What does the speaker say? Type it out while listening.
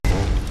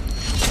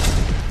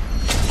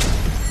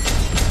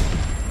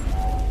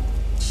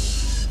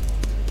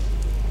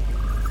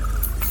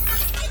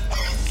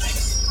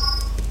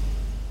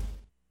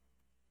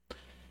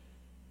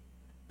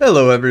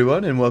Hello,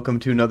 everyone, and welcome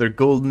to another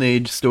Golden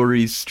Age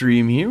Stories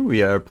stream here.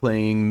 We are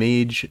playing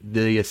Mage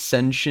the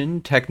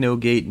Ascension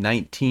Technogate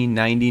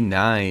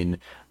 1999.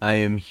 I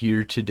am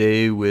here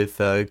today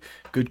with a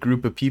good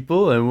group of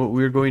people, and what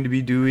we're going to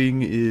be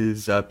doing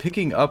is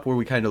picking up where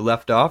we kind of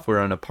left off. We're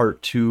on a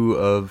part two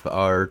of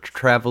our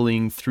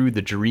traveling through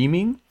the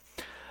dreaming.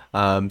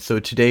 So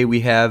today we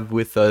have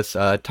with us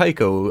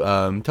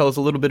Tycho. Tell us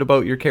a little bit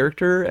about your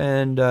character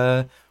and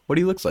what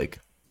he looks like.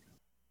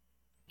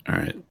 All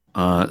right.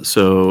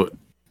 So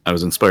I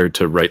was inspired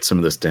to write some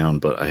of this down,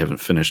 but I haven't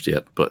finished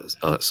yet. But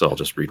so I'll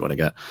just read what I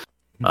got.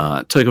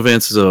 Tycho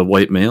Vance is a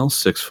white male,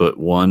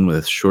 6'1",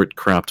 with short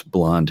cropped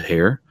blonde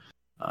hair.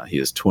 He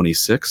is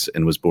 26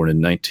 and was born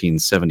in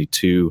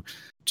 1972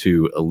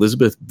 to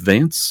Elizabeth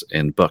Vance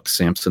and Buck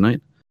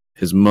Samsonite.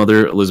 His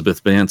mother,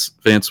 Elizabeth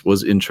Vance,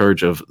 was in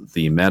charge of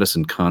the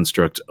Madison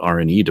Construct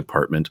R&E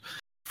department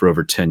for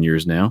over 10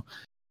 years now.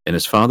 And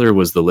his father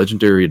was the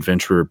legendary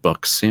adventurer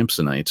Buck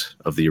Samsonite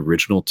of the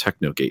original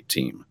Technogate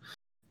team.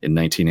 In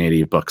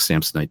 1980, Buck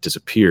Samsonite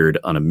disappeared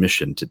on a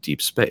mission to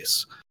deep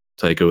space.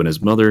 Tycho and his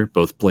mother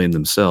both blamed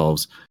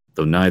themselves,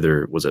 though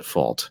neither was at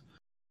fault.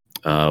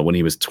 When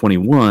he was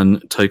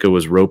 21, Tycho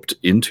was roped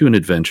into an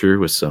adventure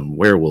with some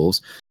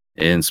werewolves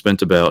and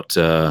spent about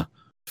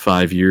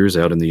 5 years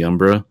out in the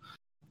Umbra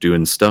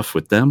doing stuff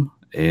with them,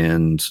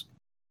 and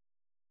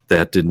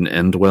that didn't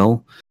end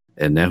well.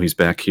 And now he's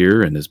back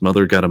here, and his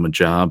mother got him a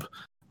job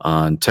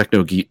on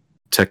Technogate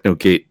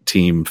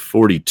Team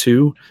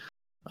 42.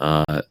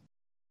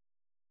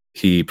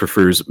 He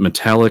prefers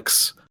metallic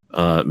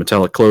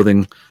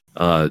clothing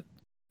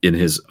in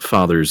his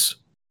father's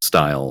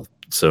style,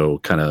 so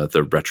kind of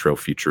the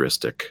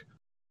retro-futuristic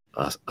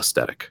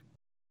aesthetic.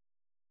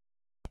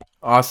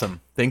 Awesome.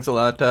 Thanks a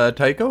lot,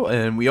 Tycho.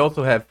 And we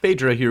also have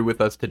Phaedra here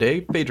with us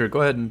today. Phaedra,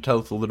 go ahead and tell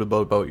us a little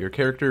bit about your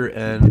character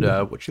and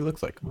what she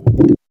looks like.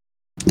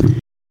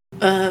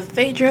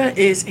 Phaedra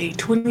is a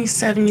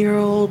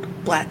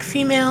 27-year-old black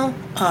female.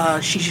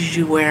 She's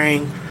usually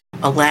wearing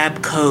a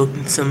lab coat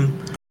and some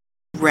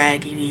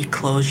raggedy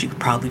clothes you could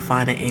probably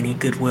find at any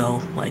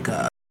Goodwill, like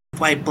a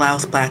white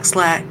blouse, black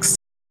slacks.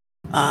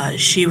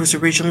 She was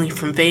originally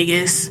from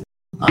Vegas,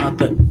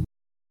 but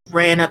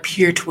ran up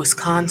here to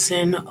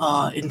Wisconsin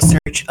in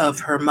search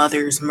of her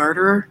mother's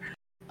murderer.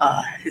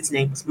 His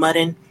name was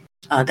Muddin.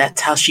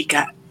 That's how she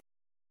got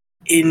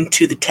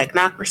into the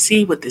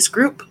technocracy with this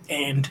group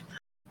and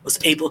was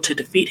able to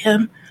defeat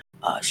him.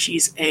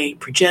 She's a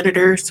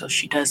progenitor, so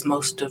she does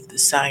most of the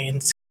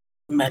science,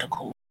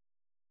 medical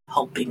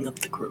helping of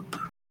the group.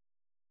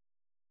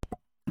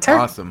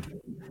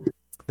 Awesome.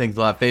 Thanks a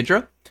lot,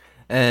 Phaedra.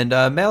 And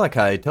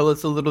Malachi, tell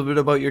us a little bit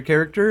about your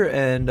character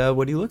and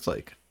what he looks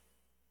like.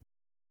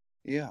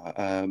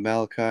 Yeah,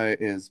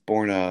 Malachi is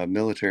born a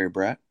military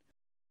brat.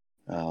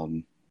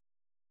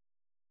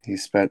 He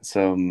spent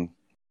some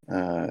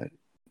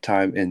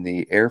time in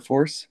the Air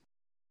Force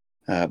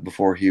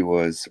before he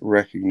was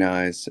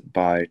recognized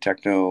by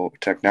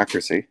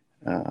technocracy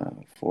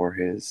for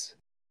his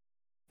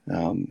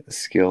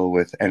skill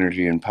with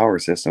energy and power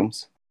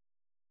systems.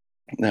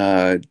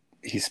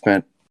 He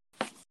spent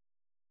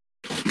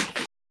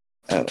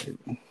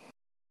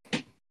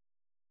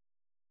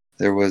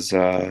there was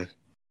any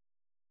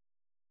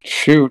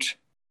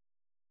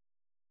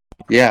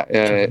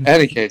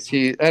case,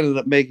 he ended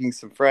up making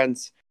some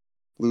friends,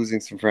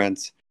 losing some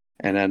friends,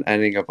 and then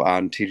ending up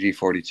on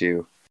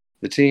TG42,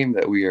 the team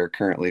that we are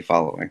currently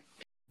following.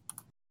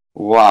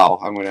 Wow,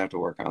 I'm going to have to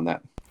work on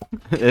that.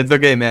 It's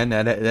okay, man.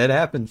 That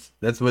happens.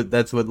 That's what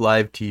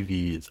live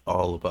TV is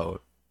all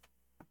about.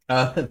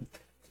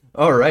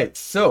 All right.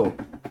 So,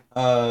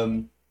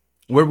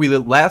 where we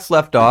last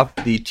left off,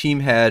 the team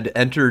had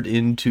entered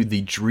into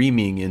the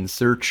dreaming in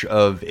search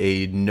of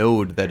a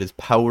node that is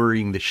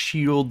powering the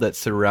shield that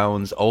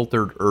surrounds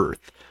Altered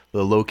Earth,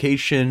 the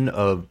location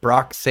of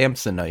Brock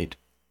Samsonite,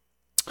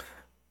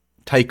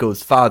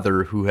 Tycho's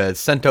father, who has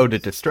sent out a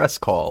distress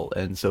call,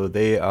 and so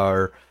they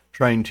are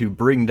trying to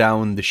bring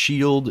down the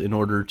shield in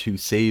order to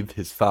save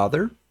his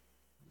father.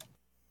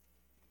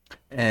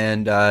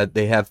 And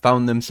they have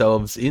found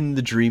themselves in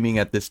the dreaming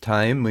at this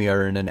time. We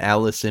are in an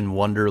Alice in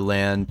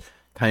Wonderland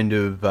kind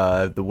of,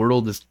 the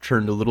world is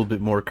turned a little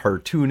bit more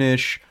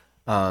cartoonish.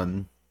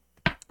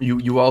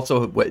 You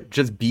also,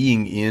 just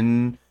being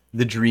in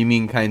the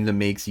dreaming kind of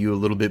makes you a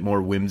little bit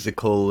more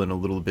whimsical and a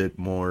little bit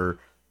more,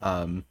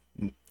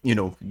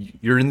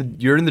 you're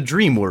in the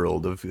dream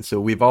world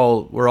so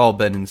we're all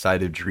been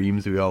inside of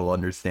dreams. We all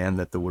understand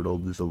that the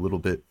world is a little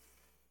bit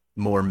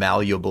more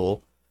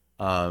malleable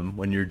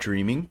when you're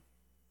dreaming,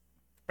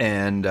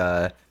 and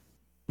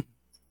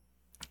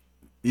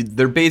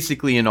they're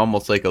basically in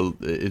almost like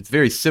it's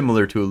very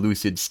similar to a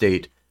lucid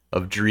state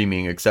of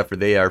dreaming, except for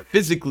they are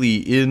physically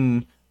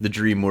in the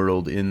dream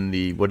world in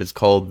the what is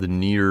called the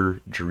near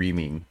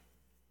dreaming.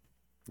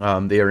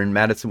 They are in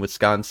Madison,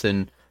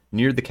 Wisconsin,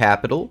 near the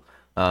Capitol.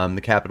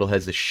 The Capitol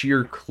has a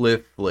sheer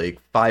cliff, like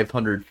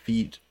 500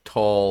 feet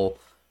tall,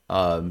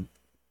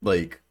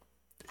 like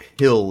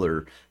hill,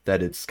 or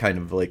that it's kind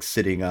of like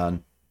sitting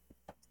on.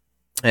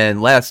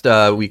 And last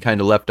we kind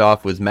of left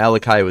off was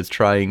Malachi was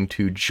trying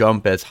to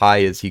jump as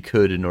high as he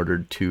could in order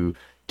to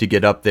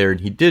get up there,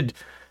 and he did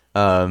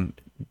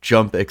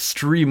jump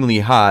extremely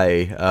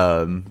high,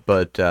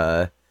 but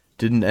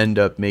didn't end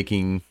up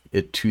making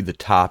it to the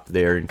top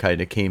there, and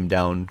kind of came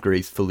down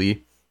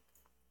gracefully.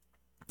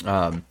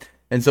 And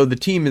so the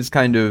team is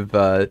kind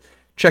of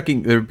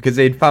checking because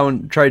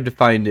tried to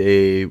find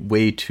a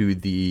way to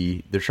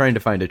the. They're trying to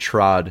find a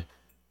trod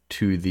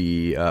to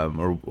the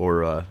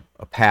or a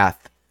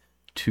path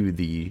to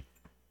the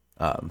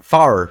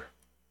far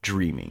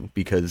dreaming,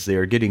 because they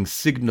are getting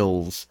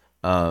signals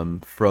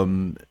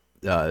from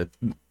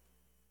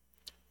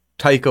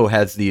Tycho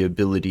has the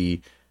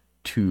ability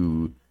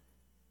to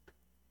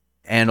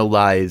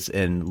analyze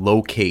and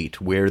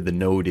locate where the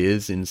node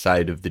is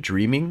inside of the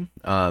dreaming,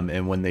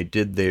 and when they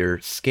did their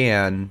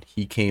scan,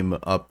 he came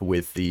up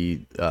with the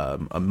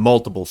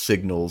multiple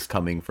signals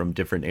coming from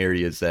different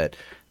areas that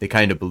they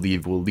kind of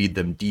believe will lead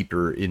them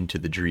deeper into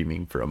the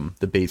dreaming from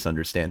the base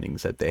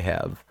understandings that they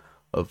have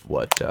of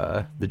what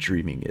the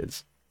dreaming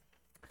is.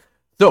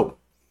 So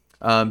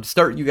to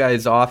start you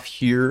guys off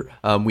here,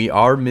 we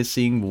are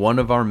missing one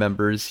of our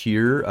members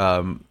here,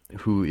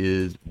 who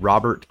is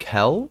Robert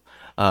Kell.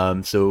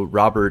 So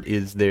Robert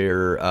is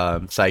their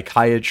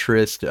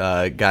psychiatrist,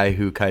 guy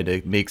who kind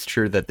of makes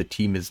sure that the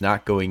team is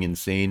not going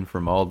insane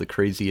from all the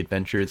crazy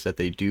adventures that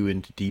they do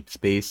into deep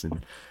space,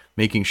 and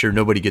making sure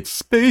nobody gets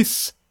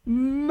space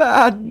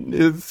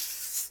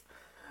madness.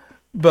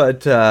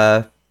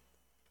 But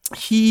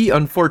he,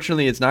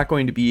 unfortunately, is not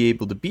going to be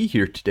able to be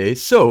here today,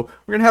 so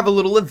we're going to have a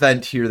little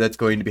event here that's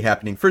going to be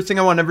happening. First thing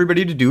I want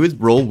everybody to do is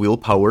roll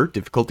willpower,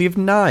 difficulty of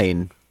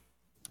 9.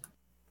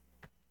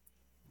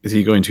 Is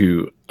he going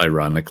to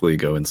ironically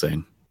go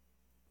insane?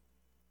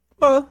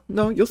 Well,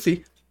 no, you'll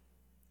see.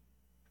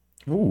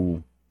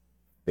 Ooh.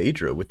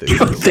 Phaedra with the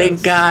Oh,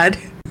 thank God.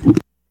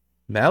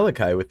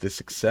 Malachi with the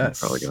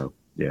success.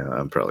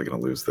 I'm probably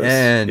gonna lose this.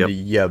 And Yep.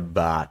 you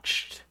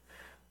botched.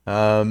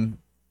 All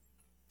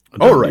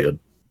All right. right.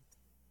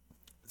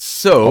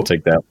 So I'll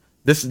take that.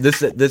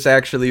 this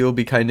actually will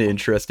be kind of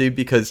interesting,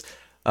 because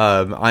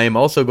I am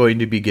also going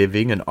to be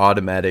giving an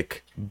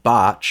automatic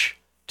botch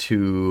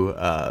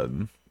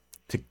to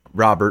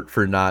Robert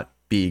for not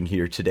being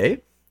here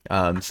today,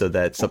 so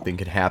that something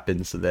could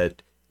happen so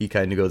that he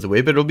kind of goes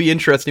away. But it'll be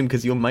interesting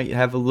because you might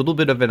have a little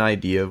bit of an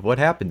idea of what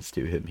happens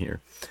to him here,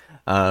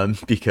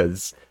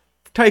 because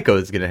Tycho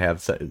is going to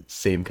have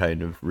same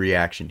kind of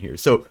reaction here.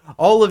 So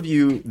all of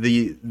you,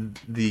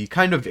 the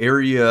kind of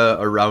area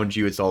around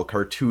you is all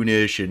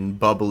cartoonish and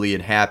bubbly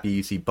and happy.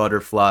 You see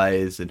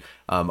butterflies, and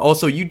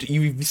also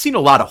you've seen a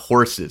lot of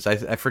horses.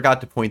 I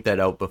forgot to point that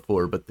out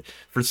before, but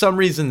for some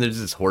reason there's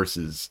just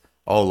horses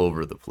all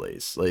over the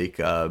place. Like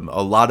a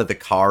lot of the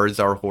cars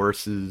are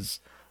horses.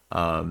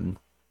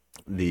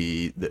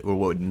 The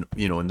what in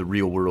the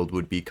real world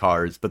would be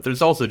cars, but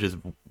there's also just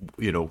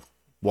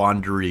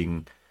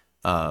wandering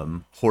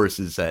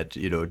horses that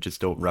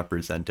just don't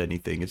represent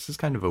anything. It's just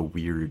kind of a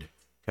weird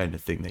kind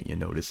of thing that you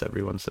notice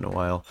every once in a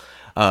while.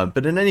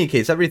 But in any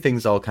case,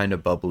 everything's all kind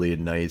of bubbly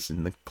and nice,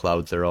 and the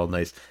clouds are all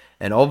nice.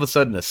 And all of a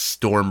sudden, a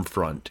storm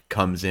front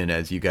comes in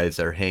as you guys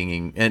are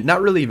hanging, and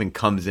not really even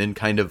comes in,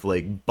 kind of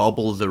like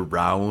bubbles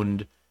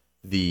around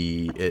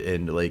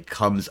and like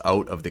comes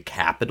out of the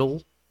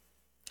Capitol.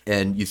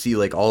 And you see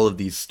like all of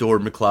these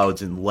storm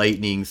clouds and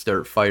lightning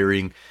start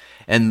firing,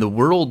 and the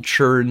world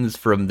churns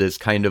from this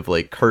kind of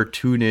like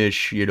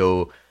cartoonish,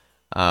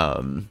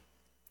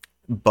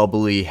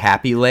 bubbly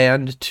happy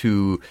land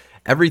to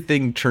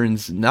everything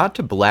turns not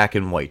to black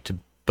and white,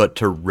 but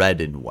to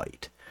red and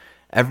white.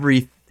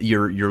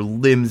 Your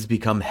limbs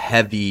become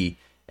heavy,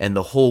 and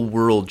the whole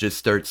world just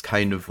starts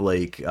kind of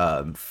like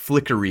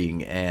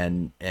flickering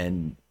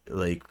and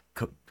like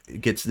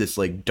gets this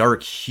like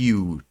dark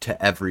hue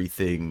to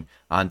everything,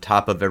 on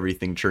top of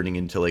everything turning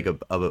into like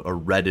a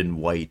red and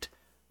white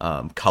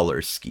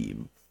color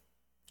scheme.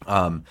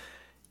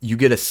 You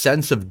get a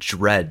sense of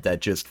dread that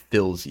just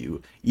fills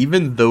you.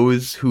 Even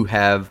those who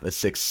have a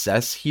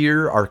success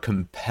here are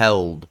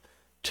compelled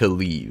to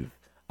leave.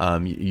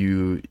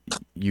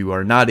 You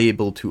are not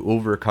able to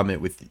overcome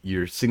it with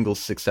your single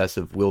success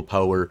of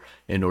willpower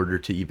in order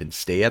to even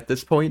stay at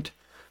this point.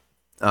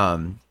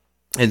 And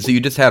so you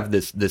just have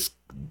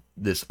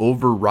this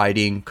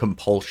overriding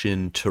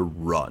compulsion to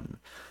run.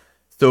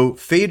 So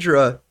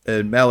Phaedra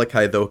and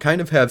Malachi, though,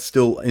 kind of have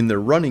still in their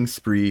running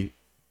spree,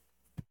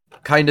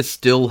 kind of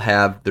still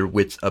have their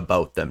wits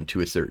about them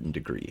to a certain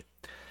degree.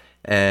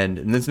 And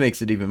this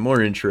makes it even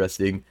more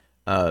interesting.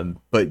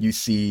 But you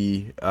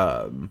see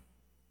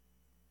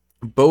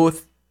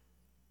both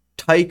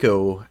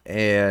Tycho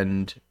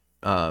and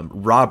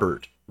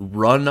Robert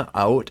run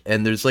out,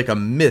 and there's like a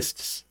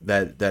mist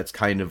that's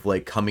kind of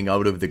like coming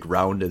out of the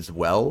ground as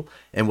well.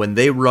 And when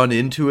they run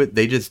into it,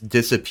 they just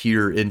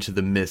disappear into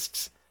the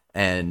mists.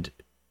 And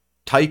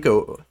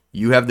Tycho,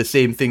 you have the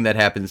same thing that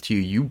happens to you.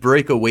 You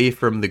break away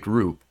from the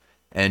group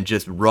and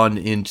just run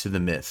into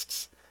the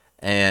mists.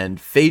 And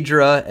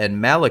Phaedra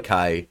and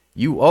Malachi,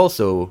 you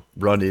also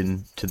run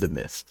into the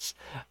mists.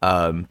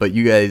 But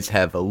you guys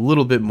have a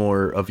little bit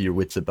more of your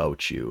wits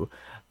about you.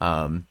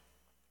 And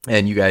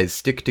you guys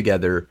stick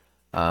together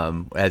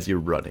as you're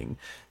running.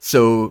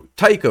 So,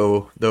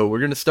 Tycho, though, we're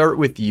going to start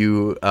with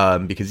you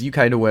because you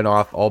kind of went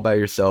off all by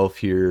yourself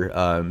here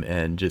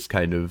and just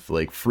kind of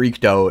like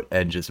freaked out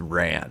and just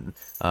ran.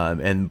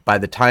 And by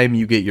the time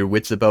you get your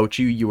wits about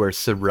you, you are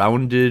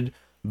surrounded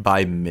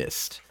by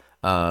mist.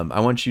 I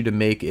want you to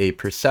make a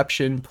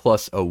perception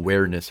plus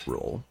awareness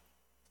roll.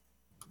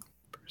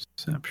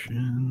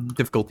 Perception.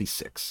 Difficulty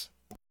 6.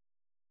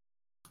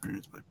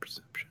 Where's my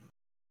perception?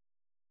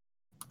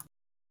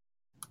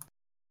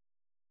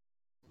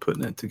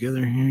 Putting that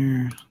together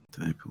here.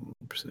 Type of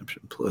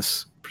perception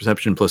plus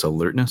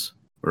alertness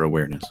or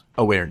awareness.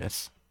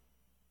 Awareness.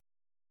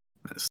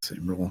 That's the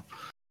same roll.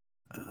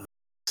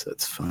 So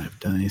that's 5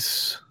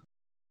 dice.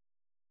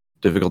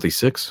 Difficulty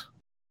 6.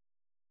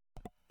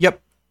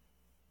 Yep.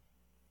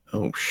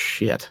 Oh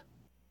shit!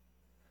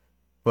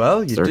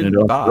 Well, you Starting didn't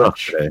it off rough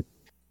botch.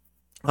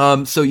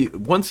 today. So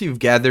once you've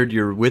gathered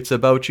your wits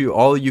about you,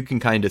 all you can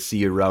kind of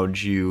see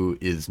around you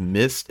is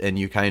mist, and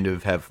you kind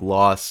of have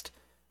lost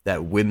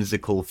that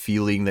whimsical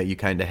feeling that you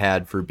kind of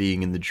had for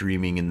being in the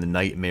dreaming, and the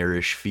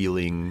nightmarish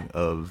feeling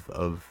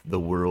of the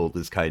world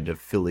is kind of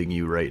filling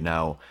you right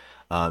now.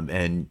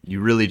 And you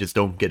really just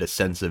don't get a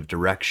sense of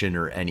direction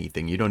or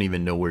anything. You don't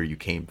even know where you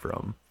came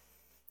from.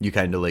 You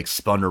kind of like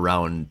spun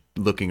around,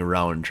 looking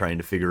around, trying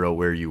to figure out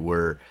where you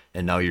were,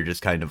 and now you're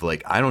just kind of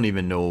like, I don't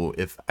even know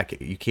if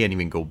you can't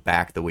even go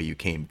back the way you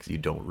came because you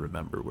don't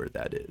remember where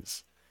that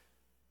is.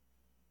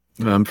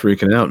 I'm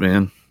freaking out,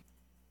 man.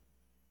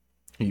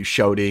 Are you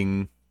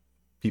shouting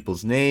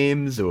people's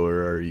names,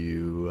 or are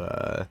you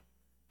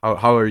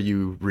how are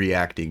you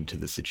reacting to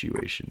the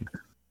situation?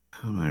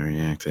 How am I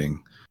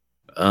reacting?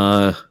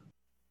 I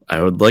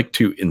would like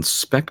to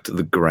inspect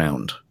the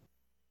ground.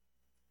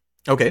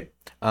 Okay.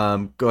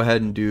 Go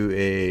ahead and do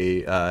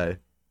a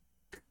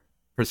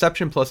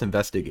perception plus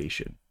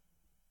investigation.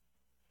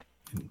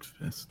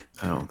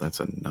 Oh, that's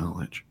a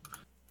knowledge.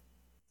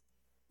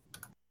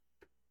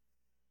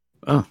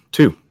 Oh,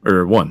 2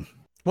 or 1.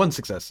 1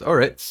 success. All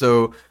right.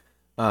 So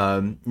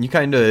you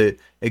kind of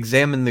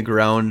examine the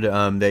ground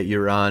that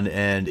you're on,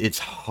 and it's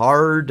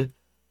hard,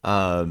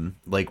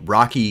 like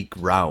rocky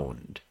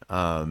ground.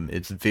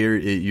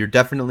 You're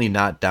definitely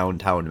not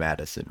downtown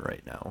Madison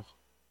right now.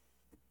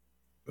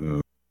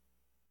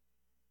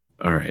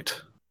 All right.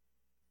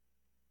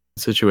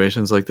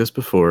 Situations like this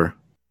before,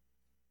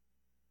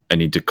 I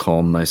need to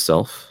calm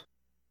myself.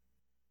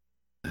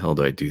 How the hell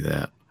do I do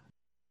that?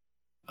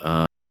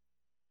 You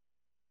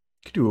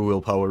could do a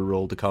willpower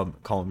roll to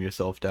calm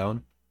yourself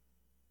down.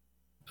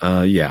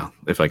 Yeah,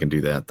 if I can do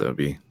that, that would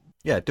be...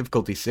 Yeah,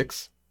 difficulty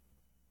 6.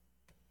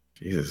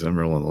 Jesus, I'm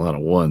rolling a lot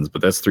of 1s,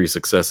 but that's 3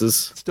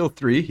 successes. Still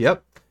 3,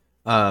 yep.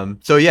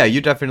 So yeah, you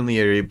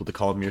definitely are able to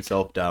calm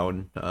yourself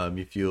down.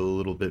 You feel a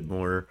little bit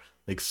more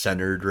like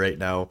centered right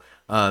now.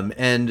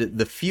 And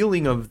the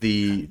feeling of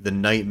the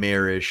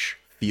nightmarish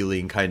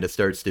feeling kind of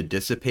starts to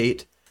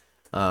dissipate.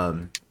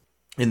 And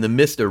the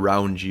mist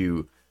around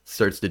you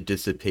starts to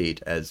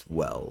dissipate as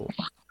well.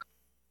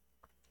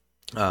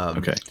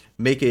 Okay.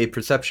 Make a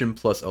perception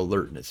plus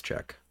alertness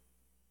check.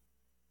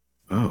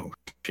 Oh,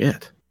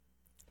 shit.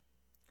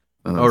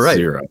 All right.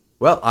 0.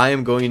 Well, I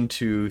am going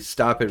to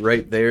stop it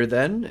right there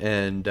then,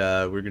 and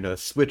we're going to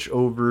switch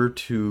over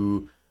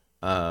to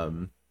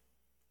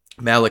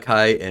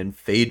Malachi and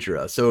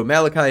Phaedra. So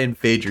Malachi and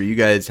Phaedra, you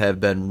guys have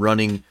been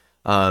running,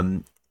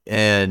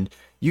 and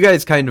you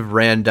guys kind of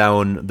ran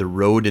down the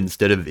road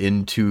instead of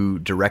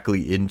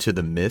directly into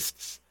the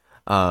mists.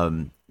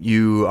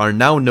 You are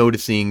now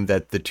noticing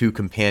that the two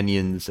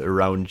companions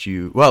around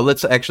you... Well,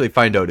 let's actually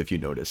find out if you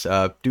notice.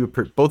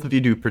 Both of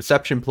you do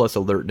perception plus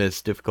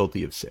alertness,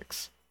 difficulty of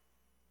 6.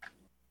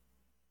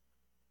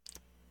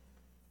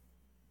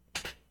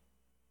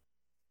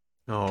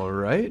 All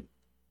right.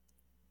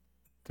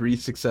 3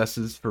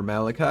 successes for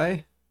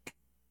Malachi.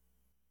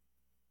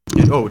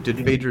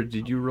 Did Phaedra,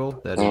 did you roll?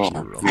 That is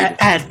your roll. I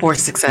had 4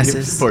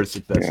 successes. 4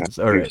 successes.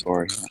 Yeah, All right.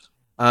 sorry.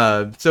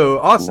 So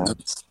awesome.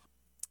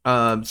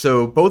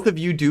 So both of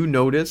you do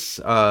notice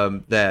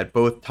that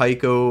both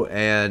Tycho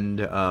and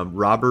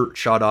Robert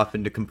shot off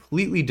into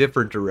completely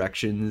different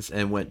directions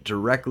and went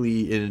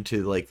directly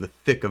into like the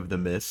thick of the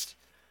mist.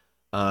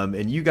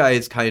 And you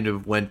guys kind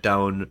of went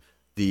down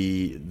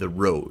the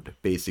road,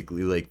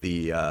 basically, like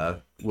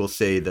we'll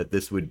say that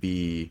this would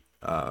be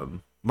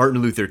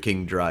Martin Luther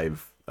King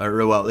Drive,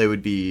 or well, it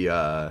would be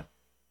not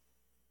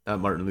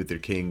Martin Luther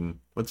King.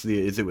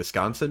 Is it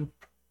Wisconsin?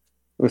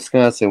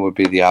 Wisconsin would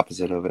be the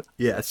opposite of it.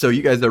 Yeah, so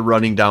you guys are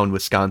running down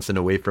Wisconsin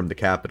away from the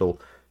capital.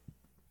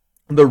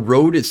 The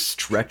road is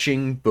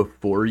stretching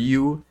before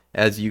you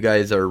as you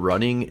guys are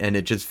running, and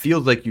it just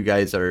feels like you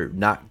guys are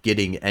not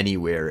getting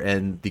anywhere.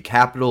 And the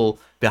capital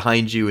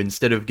behind you,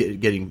 instead of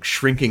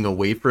shrinking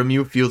away from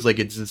you, feels like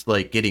it's just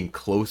like getting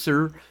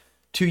closer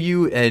to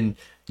you, and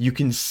you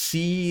can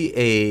see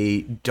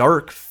a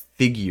dark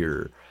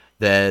figure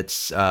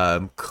that's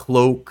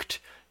cloaked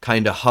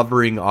kind of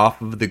hovering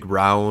off of the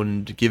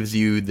ground, gives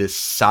you this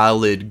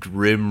solid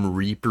Grim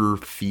Reaper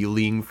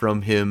feeling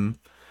from him.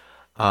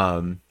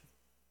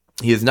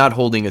 He is not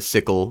holding a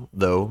sickle,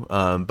 though,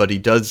 but he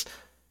does,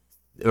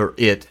 or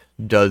it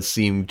does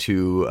seem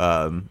to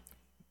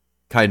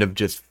kind of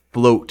just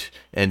float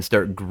and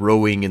start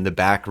growing in the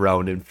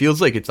background, and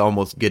feels like it's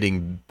almost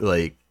getting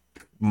like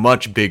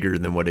much bigger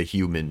than what a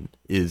human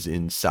is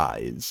in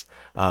size.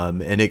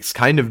 And it's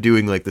kind of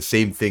doing like the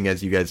same thing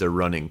as you guys are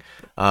running.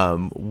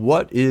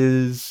 What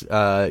is,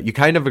 you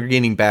kind of are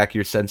gaining back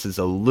your senses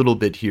a little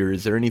bit here.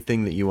 Is there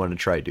anything that you want to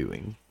try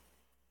doing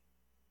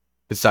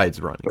besides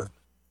running?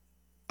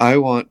 I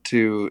want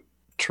to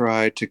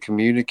try to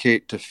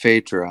communicate to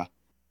Phaedra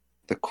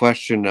the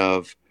question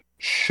of,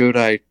 should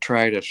I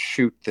try to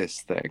shoot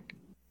this thing?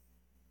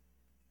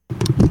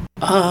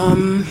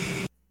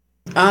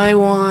 I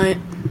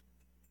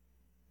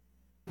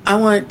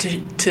want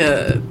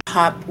to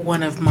pop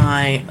one of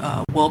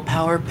my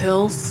willpower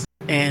pills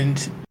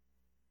and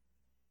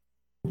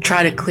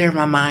try to clear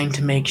my mind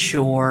to make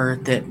sure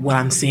that what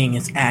I'm seeing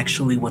is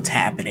actually what's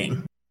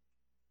happening.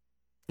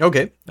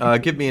 Okay,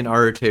 give me an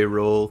Arate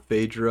roll,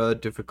 Phaedra,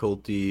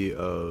 difficulty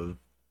of,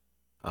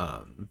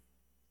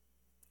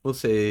 we'll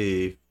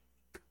say,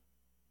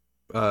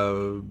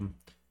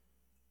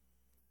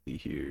 see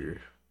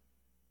here.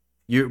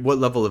 What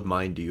level of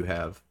mind do you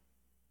have?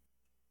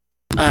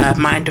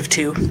 Mind of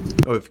 2.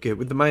 Oh, okay,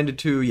 with the mind of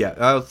 2, yeah,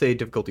 I'll say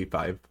difficulty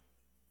 5.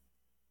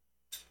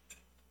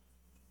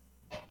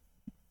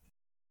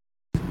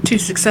 2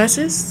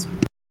 successes.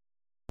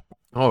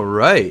 All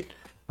right.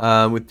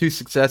 With 2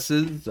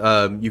 successes,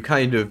 you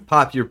kind of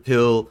pop your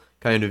pill,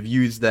 kind of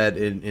use that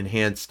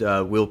enhanced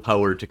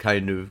willpower to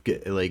kind of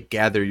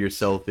gather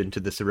yourself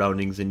into the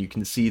surroundings, and you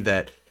can see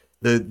that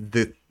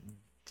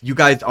you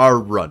guys are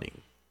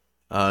running,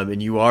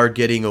 and you are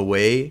getting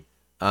away.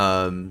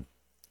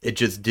 It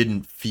just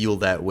didn't feel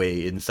that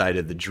way inside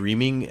of the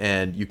dreaming,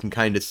 and you can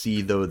kind of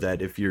see though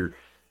that if you're,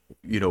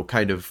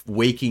 kind of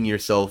waking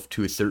yourself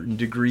to a certain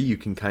degree, you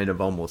can kind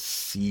of almost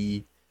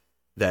see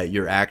that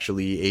you're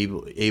actually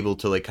able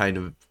to kind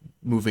of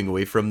moving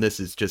away from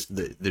this. Is just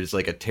there's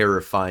like a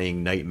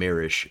terrifying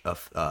nightmarish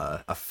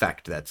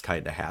effect that's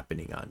kind of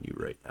happening on you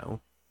right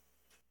now.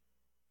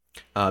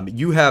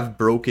 You have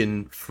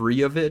broken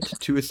free of it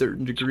to a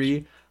certain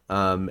degree,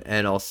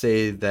 and I'll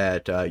say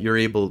that you're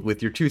able,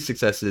 with your 2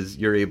 successes,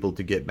 you're able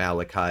to get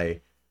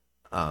Malachi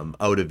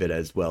out of it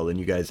as well, and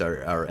you guys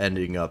are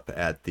ending up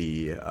at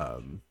the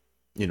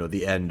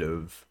the end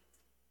of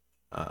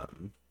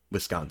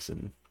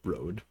Wisconsin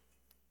Road.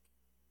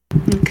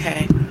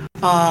 Okay.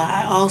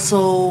 I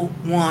also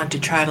want to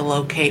try to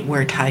locate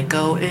where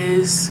Tycho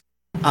is,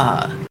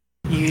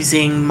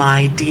 using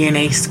my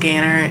DNA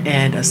scanner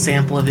and a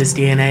sample of his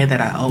DNA that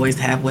I always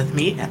have with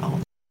me at all.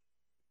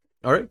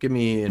 All right, give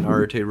me an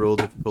Arate roll,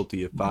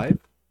 difficulty of 5.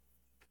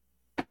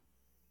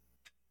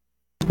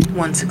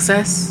 1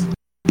 success.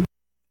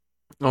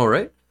 All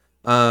right.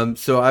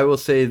 So I will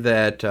say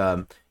that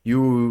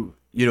you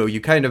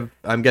kind of,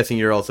 I'm guessing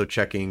you're also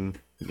checking,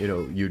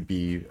 you'd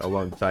be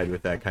alongside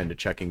with that kind of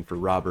checking for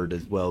Robert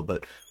as well,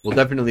 but we'll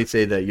definitely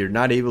say that you're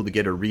not able to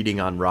get a reading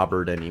on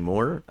Robert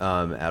anymore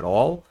at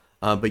all,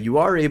 but you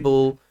are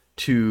able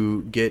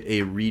to get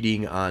a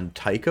reading on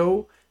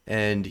Tycho,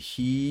 and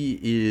he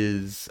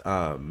is,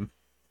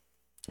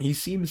 he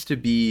seems to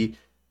be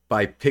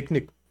by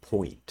Picnic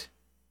Point.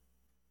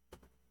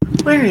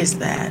 Where is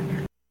that?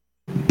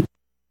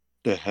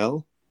 The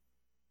hell?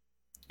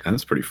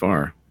 That's pretty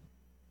far.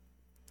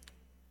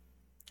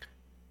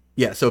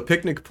 Yeah, so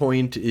Picnic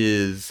Point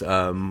is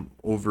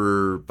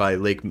over by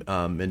Lake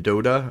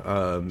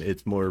Mendota.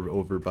 It's more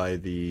over by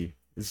the,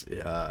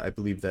 I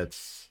believe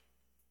that's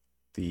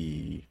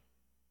the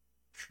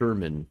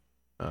Sherman,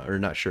 or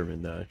not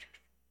Sherman, the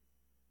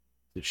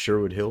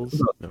Sherwood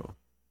Hills? No.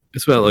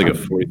 It's about like a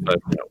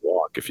 45-minute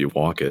walk if you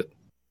walk it.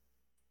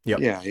 Yep.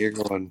 Yeah, you're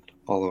going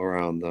all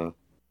around the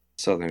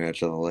southern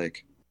edge of the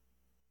lake.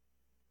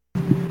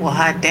 Well,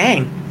 hot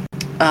dang.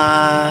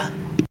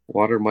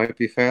 Water might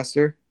be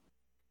faster.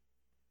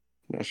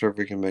 Not sure if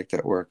we can make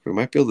that work. We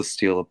might be able to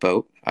steal a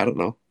boat. I don't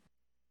know.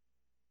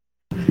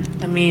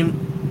 I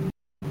mean,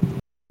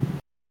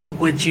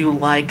 would you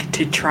like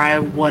to try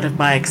one of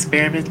my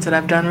experiments that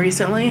I've done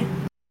recently?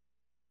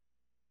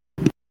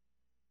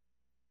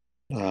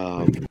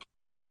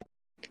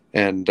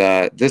 And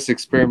this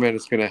experiment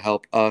is going to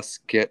help us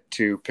get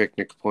to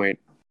Picnic Point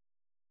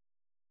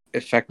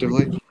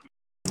effectively.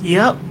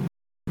 Yep.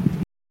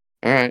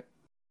 All right.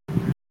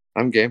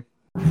 I'm game.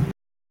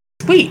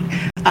 Sweet.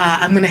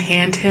 I'm gonna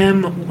hand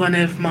him one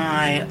of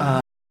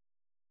my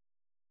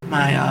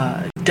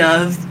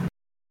Dove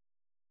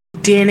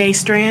DNA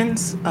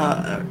strands,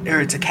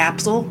 or it's a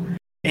capsule,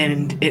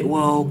 and it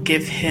will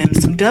give him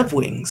some dove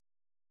wings.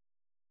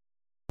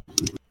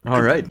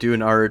 All right, do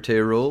an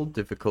Arate roll,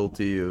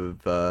 difficulty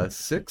of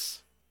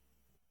 6.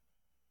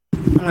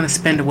 I'm gonna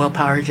spend a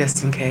willpower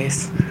just in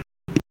case.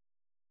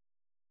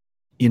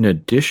 In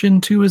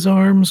addition to his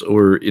arms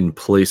or in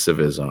place of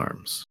his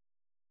arms?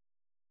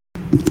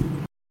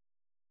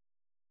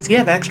 Does he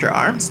have extra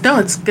arms? No,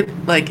 it's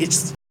good. Like,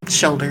 it's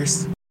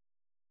shoulders.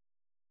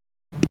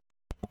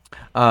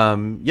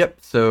 Yep.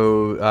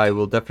 So I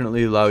will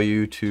definitely allow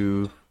you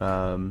to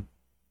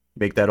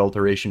make that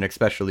alteration,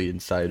 especially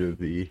inside of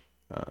the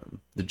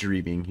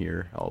dreaming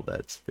here. All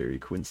that's very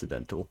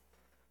coincidental.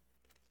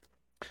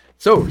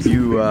 So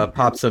you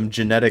pop some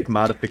genetic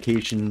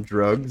modification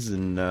drugs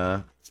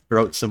and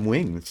sprout some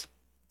wings.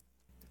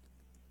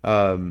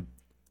 Well,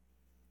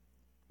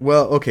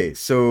 okay.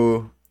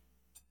 So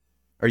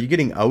are you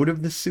getting out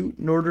of the suit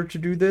in order to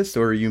do this,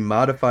 or are you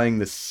modifying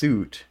the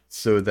suit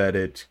so that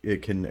it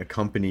can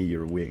accompany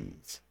your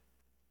wings?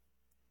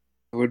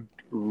 I would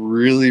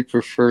really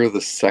prefer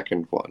the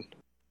second one.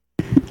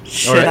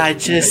 Should right. I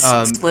just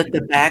split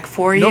the bag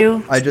for Nope.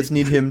 you? I just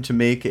need him to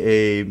make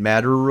a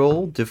matter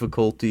roll,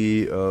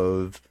 difficulty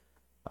of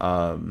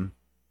 5.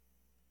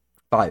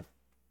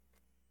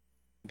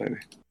 Maybe.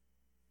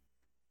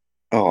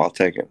 Oh, I'll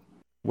take it.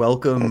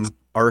 Welcome,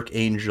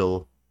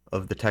 Archangel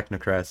of the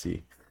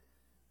Technocracy.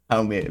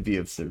 How may it be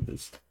of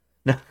service?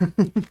 We're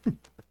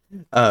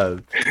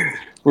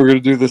gonna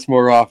do this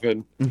more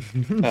often.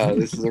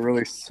 This is a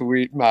really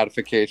sweet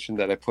modification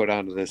that I put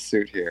onto this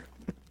suit here.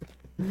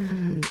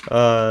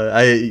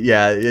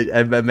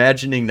 I'm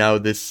imagining now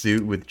this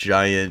suit with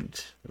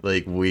giant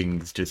like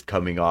wings just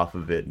coming off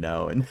of it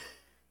now, and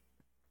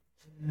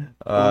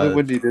Only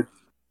when needed.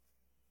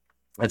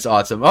 that's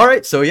awesome. All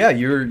right, so yeah,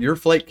 you're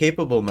flight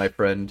capable, my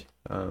friend.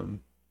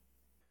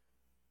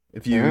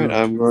 If you All right,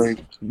 I'm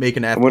going. make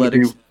an I'm gonna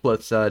athletics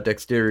plus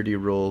dexterity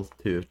roll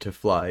to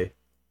fly.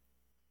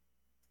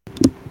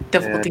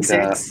 Difficulty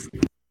And, 6.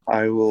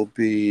 I will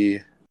be.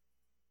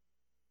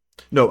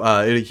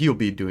 No, he'll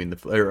be doing the.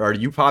 Or are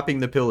you popping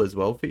the pill as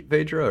well,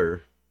 Phaedra?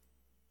 Or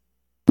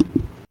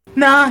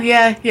Nah,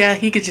 yeah,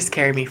 he could just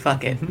carry me.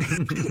 Fuck it.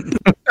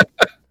 I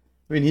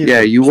mean, he's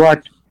Yeah, you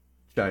watch.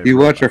 giant You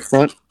watch our robot.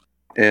 front,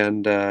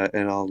 and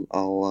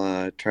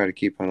I'll try to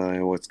keep an eye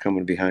on what's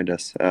coming behind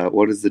us.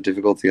 What is the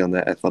difficulty on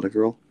that athletic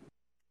roll?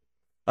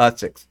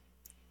 6.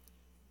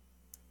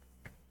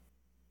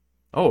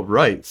 Oh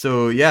right,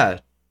 so yeah,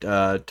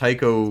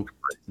 Tycho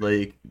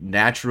like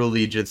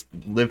naturally just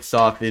lifts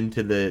off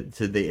into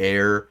the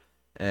air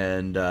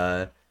and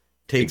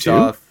takes too?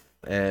 off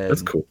and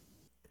That's cool.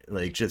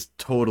 like just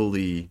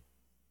totally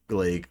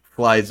like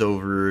flies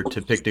over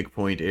to Picnic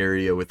Point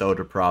area without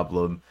a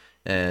problem,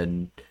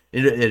 and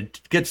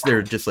it gets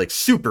there just like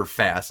super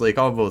fast, like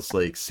almost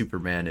like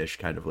Superman-ish,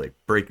 kind of like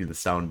breaking the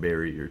sound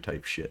barrier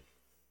type shit.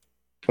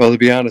 Well, to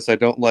be honest, I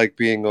don't like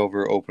being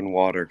over open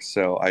water,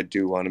 so I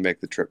do want to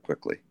make the trip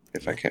quickly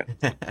if I can.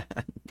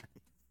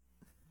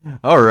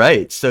 All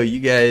right, so you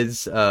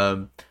guys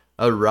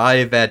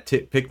arrive at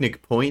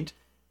Picnic Point,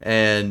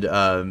 and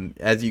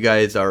as you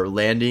guys are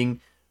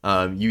landing,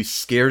 you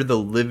scare the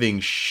living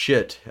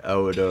shit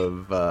out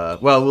of.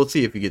 Well, we'll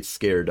see if you get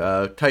scared.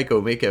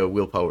 Tycho, make a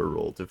willpower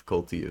roll,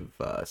 difficulty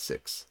of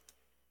 6.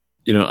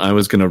 You know, I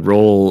was gonna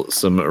roll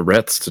some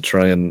arrests to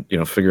try and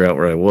figure out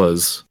where I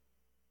was.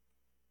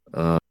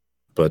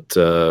 But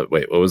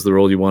wait, what was the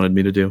roll you wanted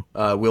me to do?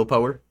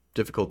 Willpower,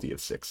 difficulty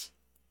of 6.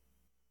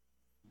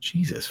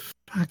 Jesus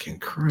fucking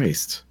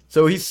Christ!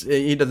 So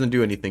he doesn't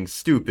do anything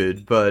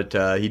stupid, but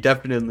he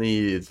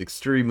definitely is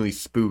extremely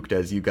spooked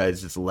as you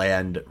guys just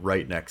land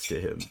right next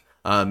to him.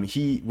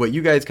 What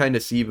you guys kind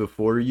of see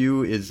before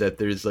you is that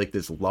there's like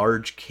this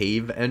large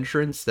cave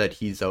entrance that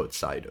he's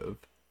outside of,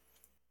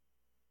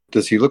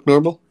 Does he look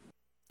normal?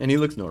 and he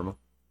looks normal.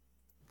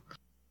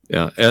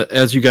 Yeah,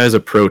 as you guys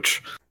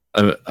approach,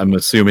 I'm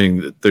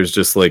assuming that there's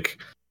just like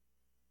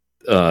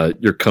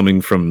you're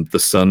coming from the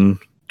sun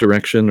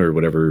direction or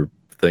whatever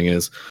thing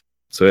is.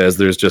 So as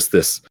there's just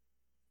this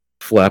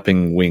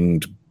flapping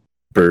winged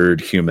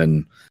bird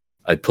human,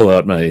 I pull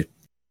out my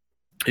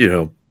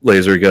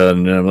laser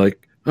gun and I'm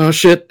like, oh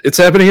shit, it's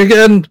happening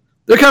again!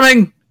 They're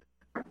coming!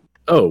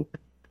 Oh,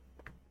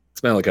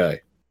 it's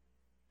Malachi.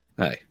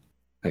 Hi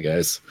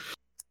guys.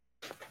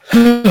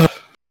 Sorry,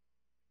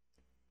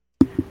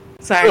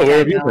 Oh, where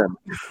have you Daniel.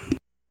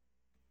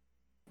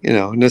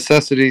 been?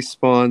 Necessity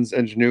spawns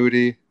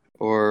ingenuity,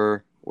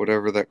 or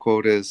whatever that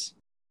quote is.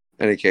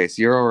 Any case,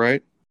 you're all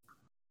right.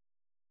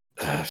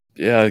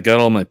 Yeah, I got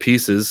all my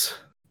pieces.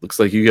 Looks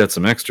like you got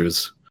some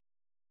extras.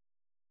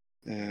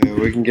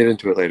 We can get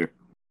into it later.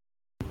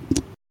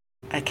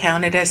 I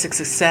count it as a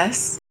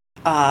success.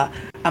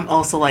 I'm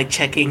also like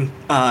checking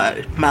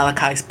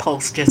Malachi's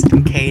pulse just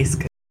in case.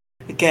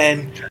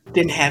 Again,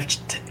 didn't have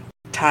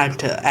time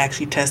to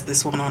actually test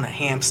this one on a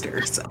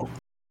hamster, so.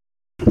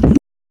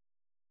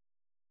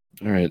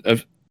 All right,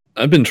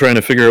 I've been trying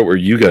to figure out where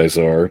you guys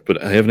are,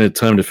 but I haven't had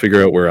time to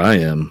figure out where I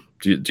am.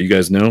 Do you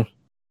guys know?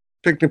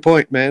 Picnic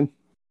Point, man.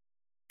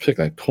 Pick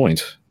that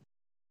point.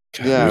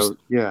 God,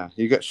 Yeah.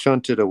 You got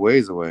shunted a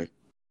ways away.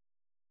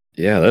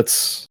 yeah,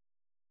 that's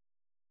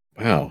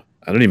wow.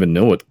 I don't even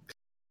know what.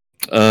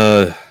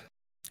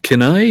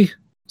 Can I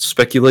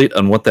speculate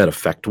on what that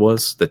effect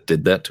was that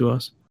did that to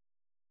us?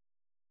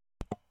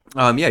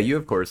 Yeah, you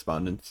have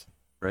correspondence,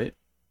 right?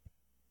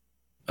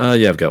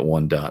 Yeah, I've got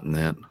 1 dot in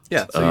that.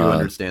 Yeah, so you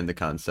understand the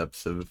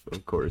concepts of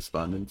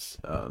correspondence,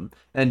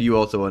 and you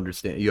also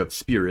understand, you have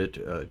spirit,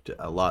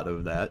 a lot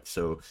of that,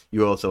 so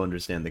you also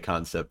understand the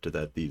concept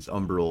that these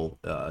umbral,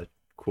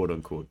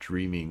 quote-unquote,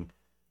 dreaming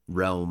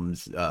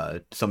realms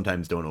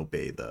sometimes don't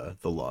obey the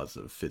laws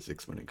of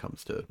physics when it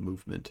comes to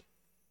movement.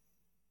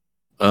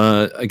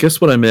 I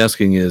guess what I'm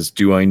asking is,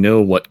 do I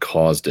know what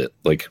caused it?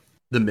 Like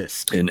The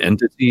mist. an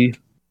entity?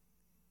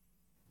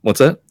 What's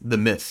that? The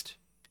mist.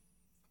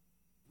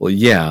 Well,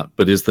 yeah,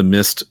 but is the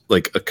mist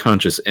like a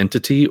conscious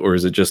entity, or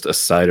is it just a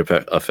side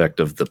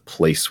effect of the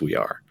place we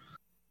are?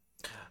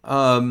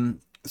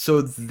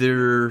 So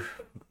there,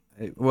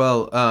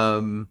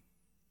 well,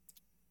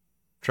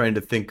 trying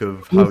to think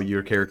of how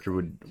your character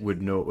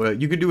would know.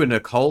 You could do an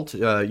occult.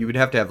 You would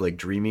have to have like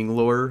dreaming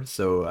lore.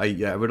 So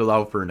I would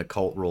allow for an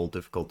occult roll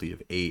difficulty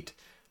of 8.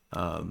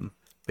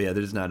 But yeah,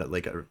 there's not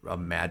a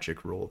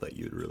magic roll that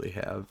you'd really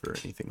have or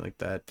anything like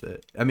that.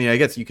 I mean, I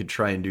guess you could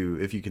try and do,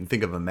 if you can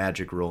think of a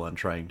magic roll on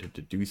trying to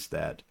deduce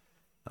that.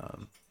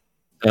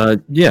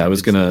 Yeah, I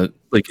was gonna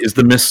is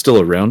the mist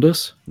still around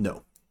us?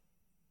 No.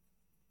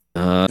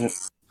 I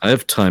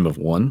have time of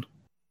 1.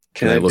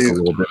 Can I look a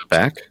little bit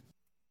back?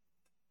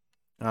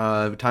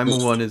 Time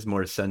of 1 is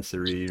more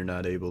sensory. You're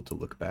not able to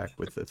look back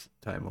with this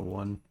time of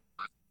 1.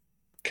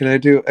 Can I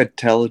do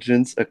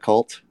intelligence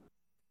occult?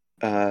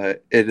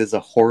 It is a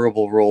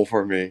horrible roll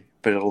for me,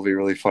 but it'll be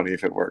really funny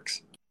if it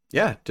works.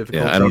 Yeah,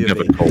 difficulty. Yeah, I don't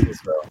have a cult.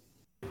 So.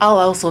 I'll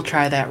also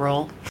try that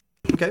roll.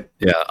 Okay.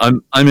 Yeah,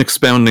 I'm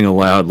expounding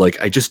aloud. Like,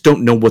 I just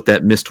don't know what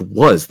that mist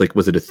was. Like,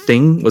 was it a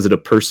thing? Was it a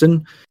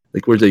person?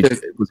 Like, was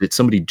it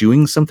somebody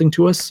doing something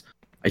to us?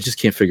 I just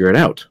can't figure it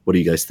out. What do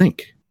you guys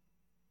think?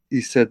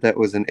 You said that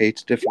was an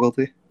 8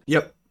 difficulty?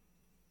 Yep.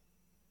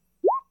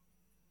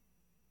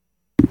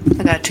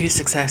 I got 2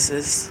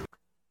 successes.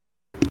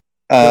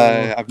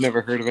 I've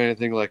never heard of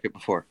anything like it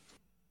before.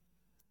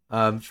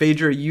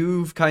 Phaedra,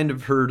 you've kind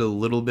of heard a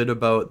little bit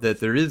about that.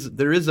 There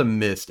is a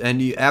mist,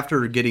 and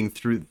after getting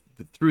through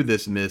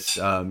this mist,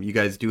 you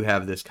guys do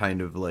have this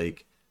kind of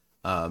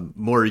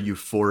more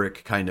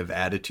euphoric kind of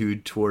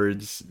attitude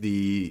towards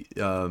the.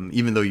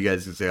 Even though you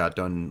guys got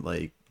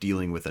done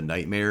dealing with a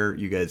nightmare,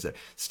 you guys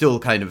still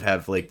kind of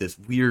have this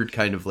weird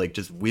kind of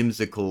just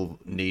whimsical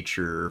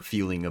nature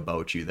feeling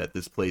about you, that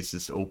this place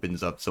just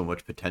opens up so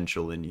much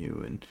potential in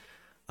you, and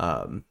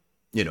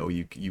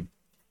you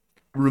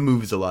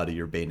removes a lot of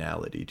your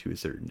banality to a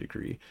certain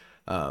degree.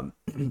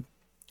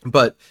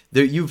 But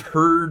there, you've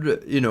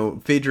heard,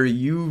 Phaedra,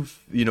 you've,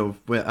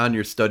 on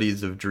your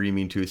studies of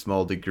dreaming to a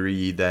small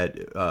degree,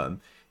 that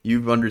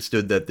you've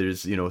understood that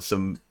there's,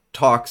 some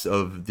talks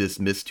of this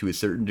mist to a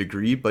certain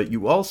degree, but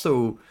you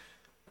also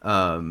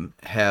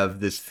have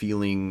this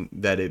feeling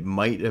that it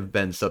might have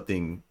been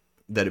something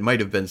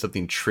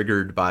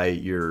triggered by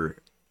your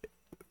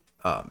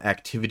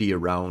activity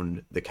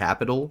around the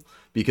Capitol,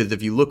 because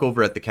if you look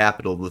over at the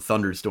Capitol, the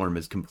thunderstorm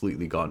has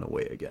completely gone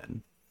away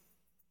again.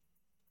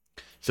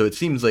 So it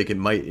seems like it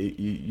might,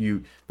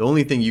 the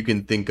only thing you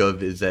can think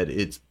of is that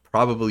it's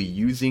probably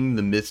using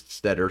the mists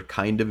that are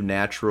kind of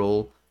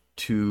natural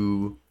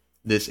to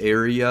this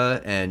area,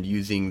 and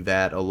using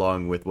that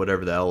along with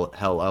whatever the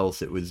hell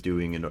else it was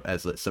doing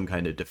as some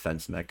kind of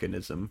defense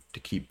mechanism to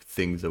keep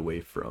things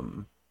away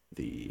from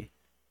the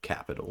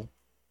Capitol.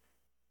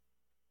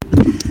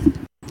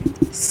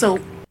 So,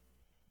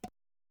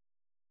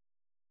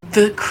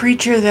 the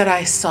creature that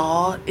I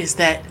saw, is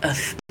that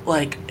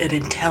an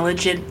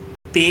intelligent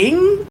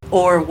being,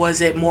 or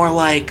was it more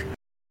like,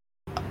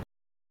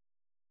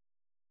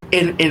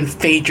 in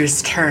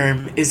Phaedra's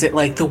term, is it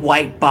like the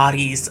white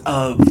bodies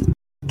of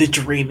the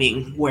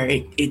dreaming, where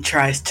it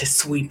tries to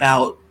sweep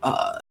out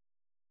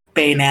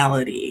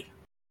banality?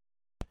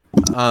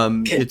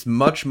 It's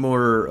much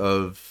more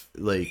of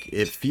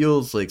it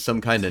feels like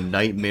some kind of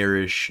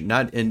nightmarish,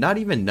 not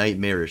even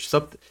nightmarish.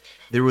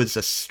 There was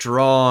a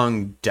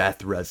strong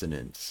death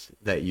resonance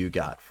that you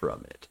got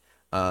from it,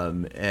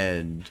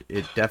 and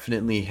it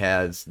definitely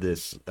has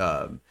this.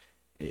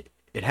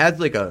 It has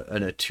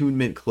an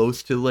attunement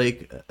close to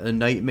a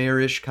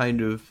nightmarish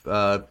kind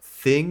of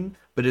thing,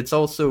 but it's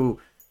also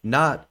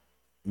not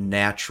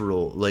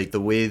natural.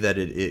 The way that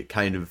it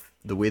kind of.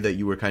 The way that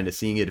you were kind of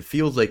seeing it, it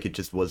feels like it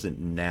just wasn't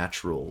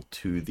natural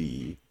to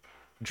the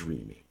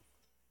dreaming.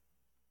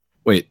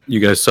 Wait, you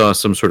guys saw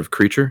some sort of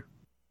creature?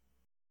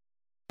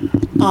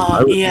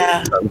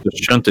 Yeah. I was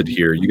just shunted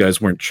here. You guys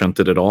weren't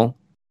shunted at all?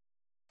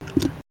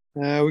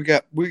 We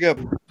got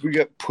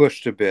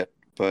pushed a bit,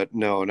 but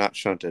no, not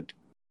shunted.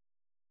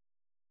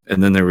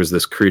 And then there was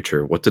this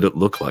creature. What did it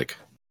look like?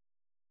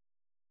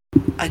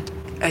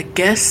 I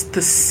guess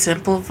the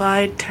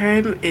simplified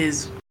term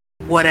is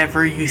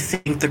whatever you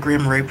think the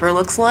Grim Reaper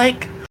looks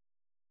like.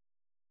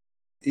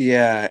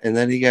 Yeah, and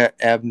then he got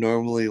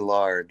abnormally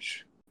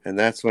large, and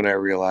that's when I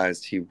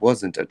realized he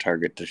wasn't a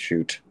target to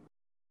shoot.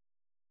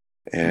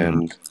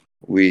 And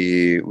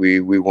we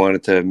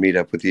wanted to meet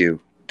up with you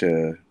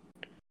to,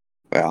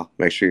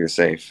 make sure you're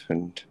safe.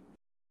 And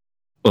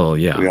well,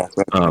 yeah, we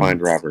also have to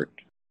find Robert.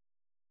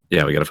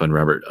 Yeah, we got to find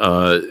Robert.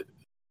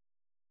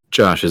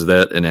 Josh, is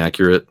that an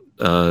accurate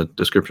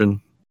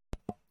description?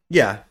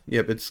 Yeah,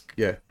 yep, it's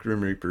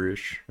Grim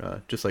Reaper-ish,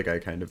 just like I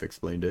kind of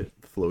explained it,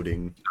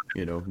 floating,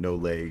 no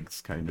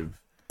legs kind of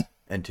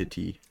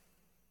entity.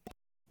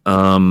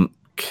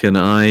 Can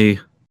I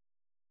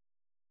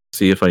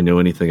see if I know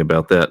anything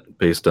about that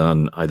based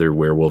on either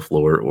werewolf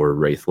lore or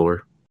wraith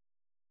lore?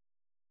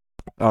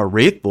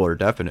 Wraith lore,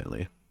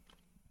 definitely.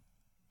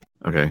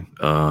 Okay.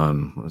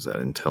 What was that?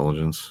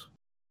 Intelligence?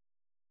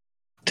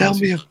 Tell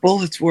me if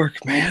bullets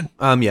work, man.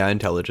 Yeah,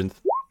 intelligence.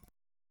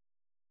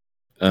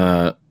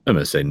 I'm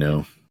gonna say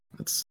no.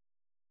 That's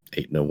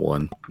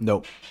 801.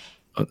 Nope.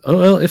 Oh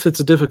well, if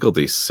it's a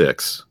difficulty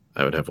 6,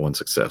 I would have 1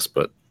 success,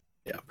 but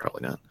yeah,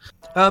 probably not.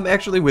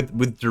 Actually,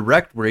 with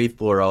direct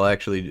wraith lore,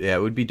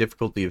 it would be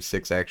difficulty of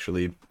 6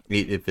 actually,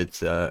 8 if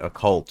it's a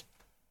cult.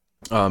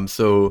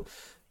 So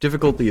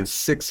difficulty of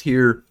 6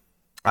 here,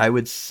 I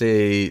would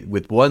say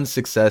with 1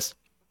 success,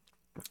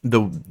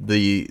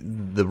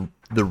 the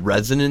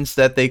resonance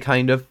that they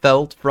kind of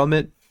felt from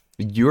it,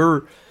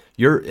 you're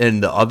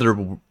and the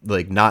other,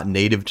 like, not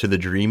native to the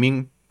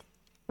dreaming.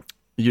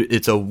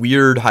 It's a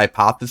weird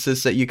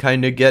hypothesis that you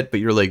kind of get, but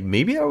you're like,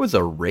 maybe I was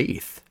a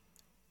wraith.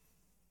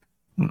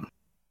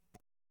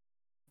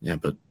 Yeah,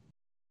 but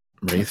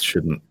wraith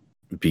shouldn't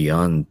be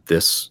on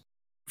this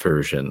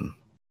version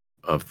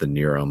of the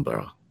Near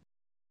Umbra.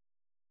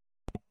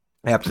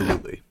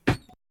 Absolutely.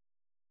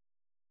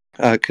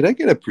 Could I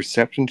get a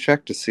perception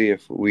check to see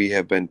if we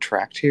have been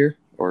tracked here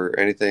or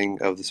anything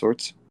of the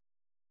sorts?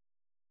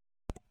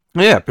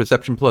 Yeah,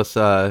 perception plus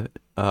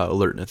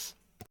alertness.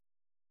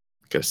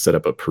 Gotta set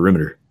up a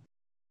perimeter.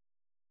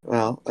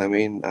 Well, I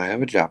mean, I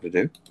have a job to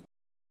do.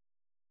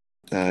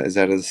 Is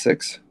that a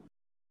 6?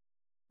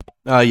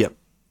 Yep.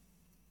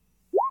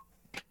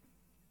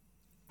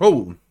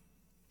 Oh.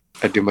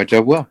 I do my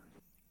job well.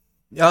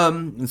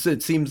 So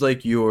it seems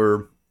like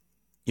your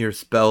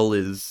spell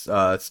is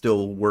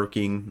still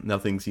working.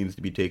 Nothing seems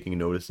to be taking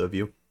notice of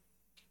you.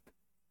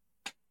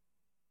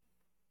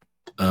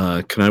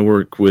 Can I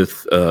work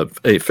with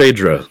hey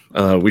Phaedra?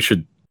 We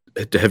should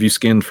have you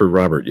scanned for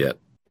Robert yet?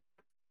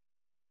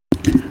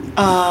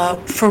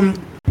 From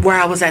where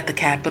I was at the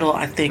Capitol,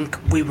 I think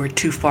we were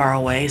too far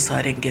away, so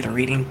I didn't get a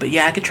reading. But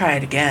yeah, I could try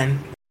it again.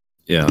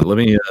 Yeah, let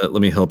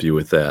me help you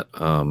with that.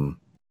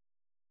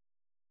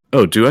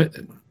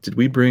 Did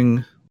we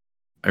bring?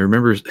 I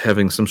remember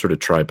having some sort of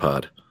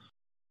tripod.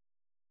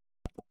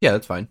 Yeah,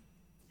 that's fine.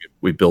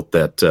 We built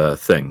that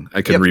thing.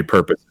 I can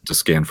repurpose it to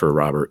scan for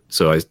Robert.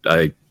 So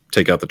I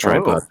take out the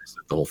tripod,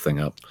 set the whole thing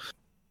up.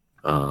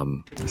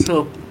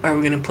 So are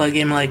we going to plug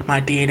in like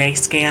my DNA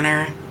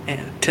scanner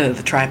to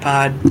the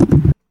tripod?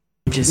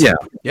 Just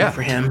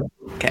for him.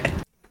 Okay.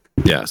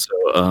 Yeah.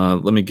 So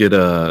let me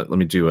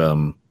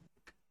do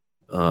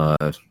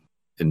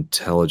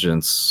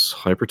intelligence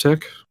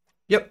hypertech.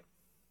 Yep.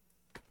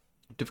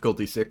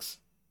 Difficulty 6.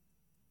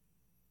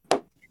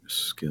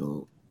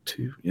 Skill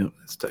 2. Yep,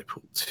 that's type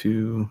pool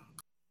 2.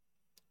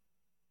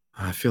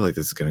 I feel like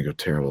this is going to go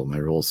terrible. My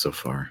rolls so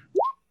far.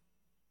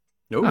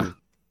 No.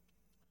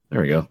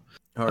 There we go.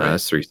 All right.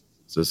 That's 3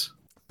 successes.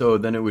 So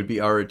then it would be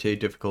Arate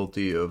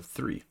difficulty of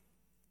 3.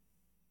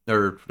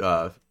 Or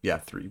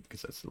 3,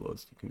 because that's the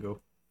lowest you can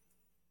go.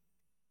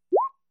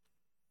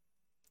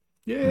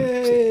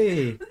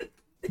 Yay!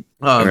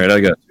 All right, I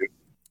got you.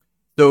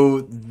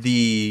 So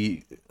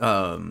the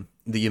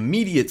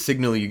immediate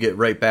signal you get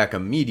right back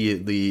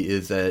immediately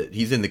is that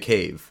he's in the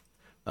cave.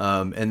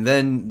 And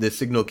then the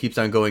signal keeps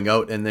on going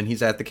out, and then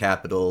he's at the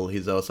Capitol.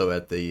 He's also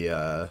at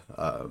the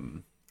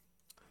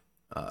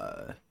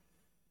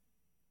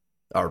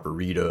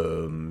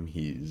Arboretum.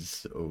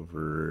 He's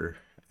over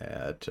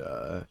at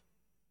a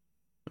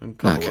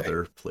couple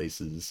other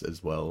places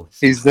as well.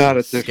 He's not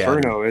at the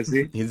Inferno, is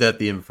he? He's at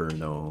the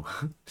Inferno.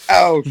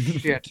 Oh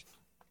shit!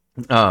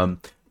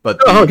 But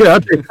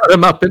God, they cut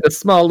him up into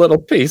small little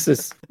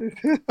pieces.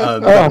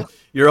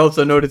 You're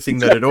also noticing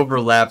that it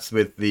overlaps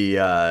with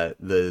the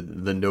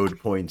node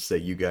points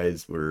that you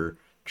guys were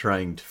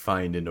trying to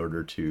find in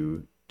order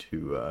to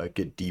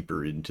get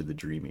deeper into the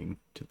dreaming,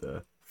 to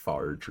the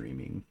far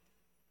dreaming.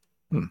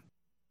 Do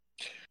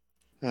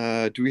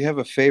we have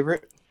a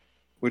favorite?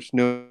 Which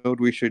node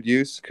we should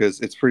use? Because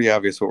it's pretty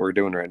obvious what we're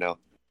doing right now.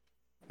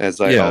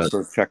 As I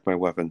also check my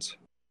weapons.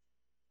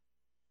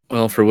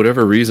 Well, for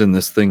whatever reason,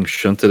 this thing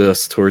shunted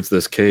us towards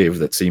this cave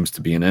that seems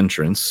to be an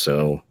entrance,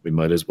 so we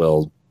might as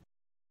well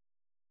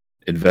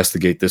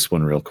investigate this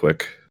one real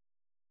quick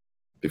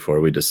before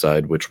we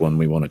decide which one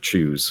we want to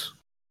choose.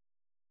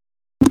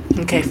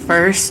 Okay,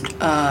 first,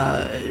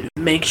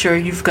 make sure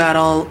you've got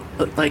all,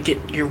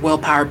 your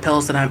willpower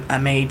pills that I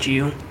made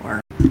you. Or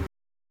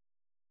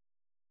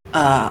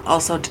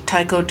also,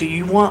 Tycho, do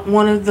you want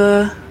one of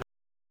the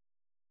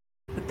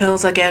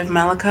pills I gave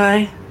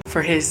Malachi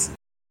for his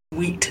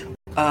wheat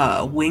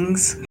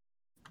wings?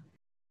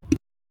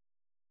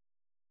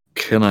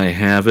 Can I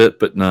have it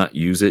but not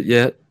use it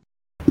yet?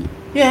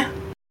 Yeah.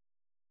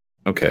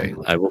 Okay,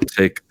 I will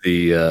take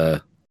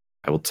the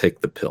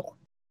pill.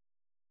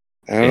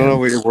 I don't know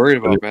what you're worried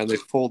about, man. They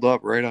fold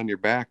up right on your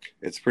back.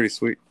 It's pretty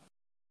sweet.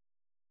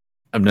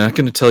 I'm not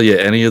going to tell you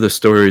any of the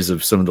stories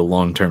of some of the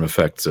long-term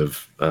effects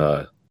of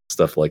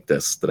stuff like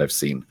this that I've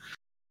seen.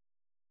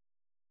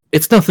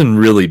 It's nothing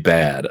really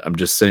bad. I'm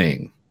just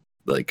saying,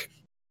 like,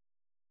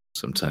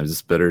 sometimes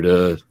it's better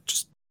to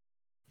just,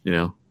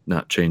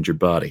 not change your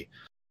body.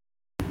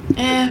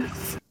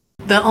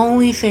 The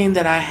only thing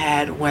that I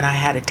had when I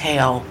had a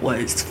tail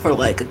was for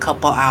like a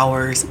couple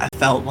hours, I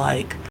felt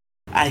like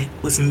I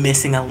was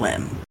missing a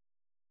limb.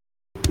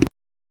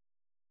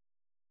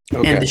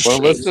 Okay, And the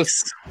well,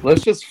 shakes.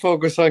 let's just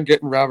focus on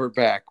getting Robert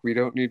back. We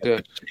don't need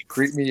to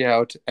creep me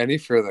out any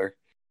further.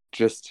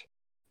 Just,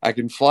 I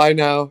can fly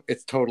now.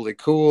 It's totally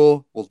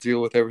cool. We'll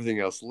deal with everything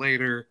else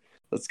later.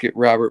 Let's get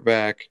Robert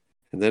back,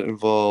 and that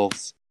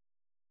involves,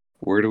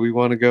 where do we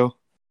want to go?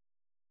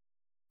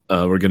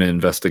 We're going to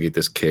investigate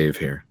this cave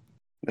here.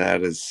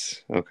 That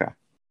is okay.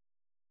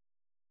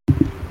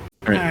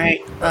 All right.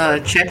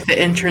 Check the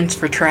entrance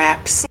for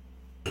traps.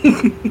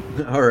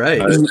 All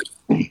right.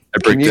 I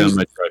break down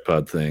my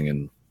tripod thing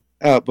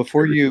and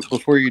before you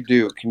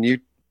do, can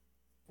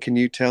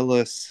you tell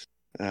us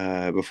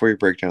before you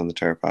break down the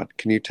tripod,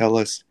 can you tell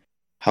us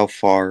how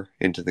far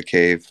into the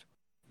cave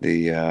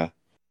the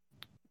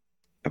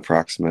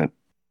approximate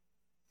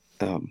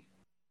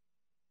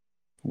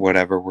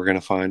whatever we're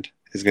gonna find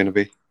is gonna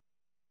be?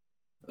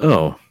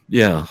 Oh,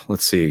 yeah,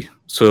 let's see.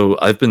 So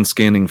I've been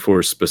scanning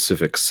for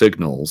specific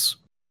signals.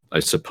 I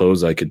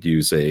suppose I could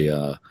use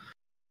a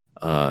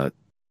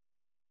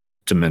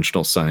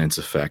dimensional science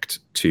effect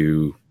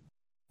to,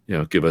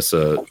 give us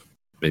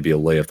maybe a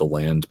lay of the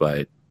land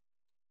by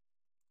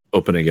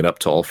opening it up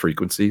to all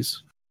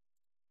frequencies.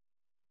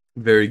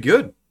 Very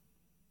good.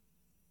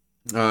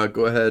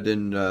 Go ahead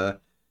and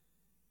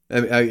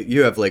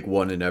you have like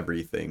one in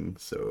everything,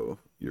 so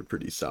you're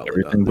pretty solid.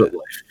 Everything on but that.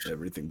 life.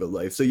 Everything but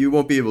life. So you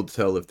won't be able to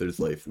tell if there's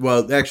life.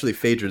 Well, actually,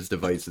 Phaedra's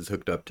device is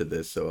hooked up to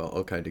this, so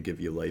I'll kind of give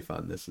you life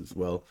on this as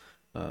well,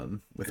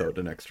 without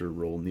an extra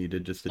roll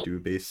needed just to do a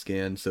base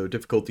scan. So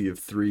difficulty of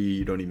 3,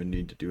 you don't even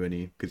need to do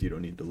any because you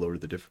don't need to lower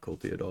the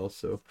difficulty at all.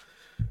 So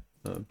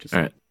just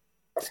all right.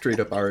 Straight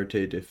up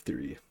Arate diff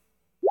 3.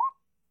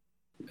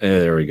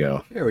 There we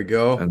go. There we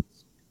go. And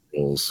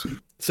rolls.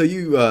 So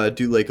you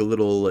do like a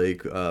little like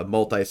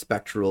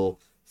multispectral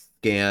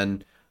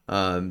scan.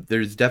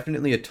 There's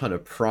definitely a ton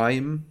of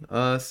prime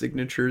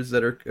signatures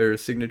that are or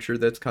signature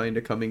that's kind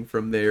of coming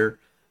from there.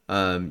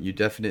 You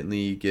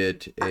definitely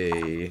get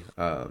a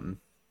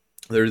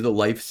there's a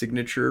life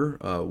signature,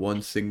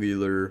 one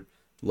singular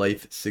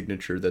life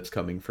signature that's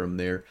coming from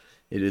there.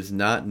 It is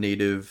not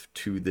native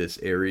to this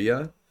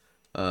area.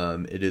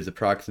 It is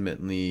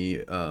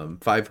approximately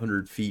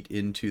 500 feet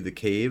into the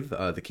cave.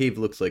 The cave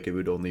looks like it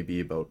would only be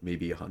about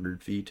maybe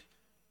 100 feet.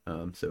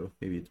 So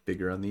maybe it's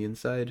bigger on the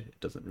inside. It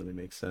doesn't really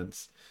make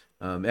sense.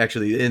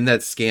 Actually, in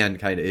that scan,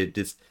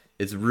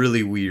 it's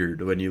really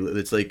weird when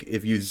it's like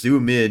if you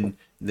zoom in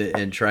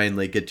and try and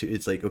like get to,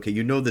 it's like, okay,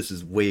 this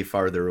is way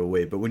farther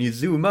away, but when you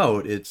zoom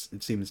out, it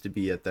seems to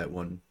be at that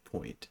one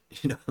point.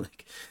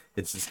 Like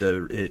it's just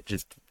it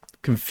just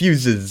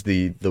confuses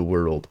the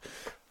world.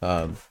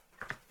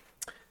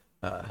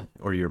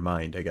 Or your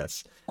mind, I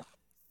guess.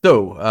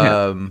 So,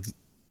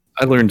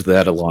 I learned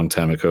that a long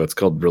time ago. It's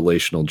called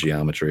relational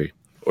geometry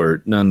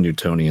or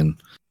non-Newtonian.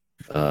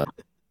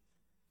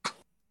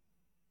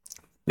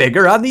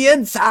 Bigger on the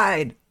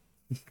inside.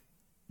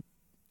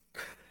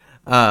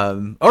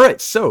 All right,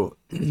 so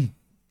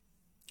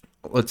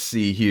let's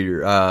see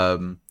here.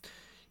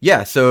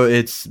 Yeah, so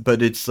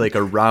it's like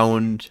a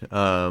round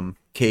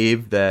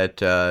cave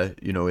that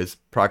is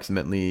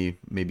approximately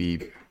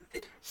maybe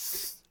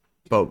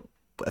about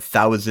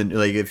 1,000.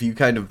 Like if you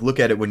kind of look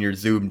at it when you're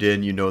zoomed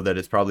in, you know that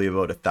it's probably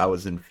about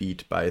 1,000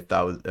 feet by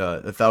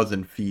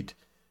 1,000 feet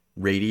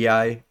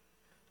radii.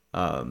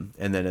 And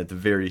then at the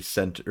very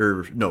center,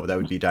 or no, that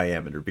would be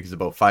diameter, because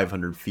about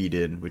 500 feet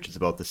in, which is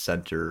about the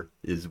center,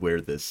 is where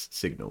this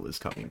signal is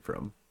coming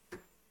from.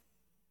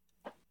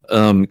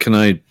 Can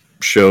I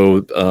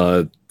show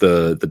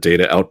the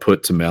data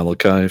output to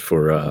Malachi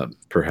for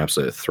perhaps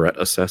a threat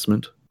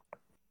assessment?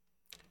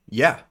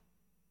 Yeah.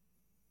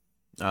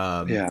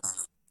 Yeah.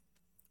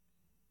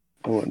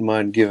 I wouldn't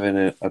mind giving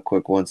it a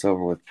quick once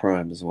over with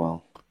Prime as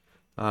well.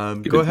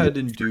 Go ahead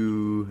and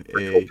do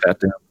a.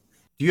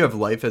 Do you have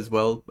life as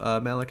well,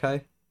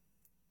 Malachi?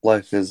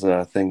 Life is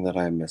a thing that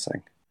I'm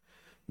missing.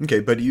 Okay,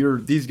 but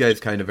these guys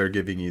kind of are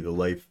giving you the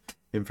life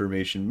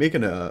information.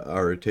 Making a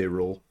Arate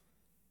roll.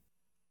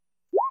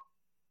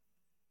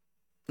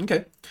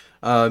 Okay.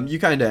 You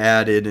kind of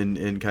add in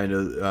and kind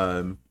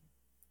of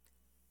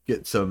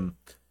get some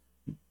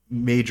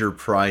major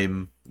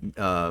prime,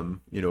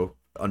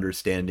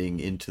 understanding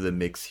into the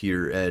mix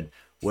here. And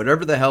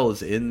whatever the hell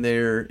is in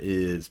there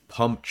is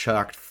pump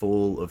chocked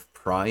full of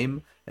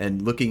prime.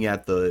 And looking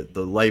at the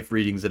life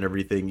readings and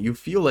everything, you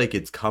feel like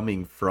it's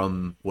coming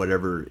from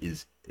whatever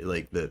is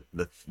like the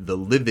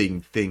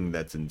living thing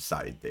that's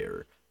inside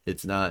there.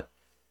 It's not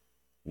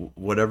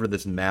whatever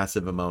this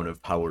massive amount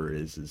of power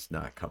is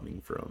not coming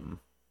from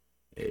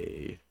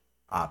a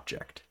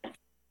object.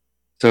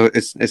 So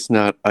it's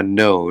not a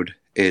node,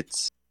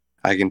 it's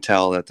I can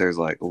tell that there's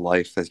like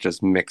life that's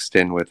just mixed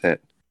in with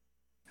it,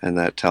 and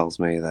that tells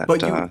me that.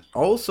 But you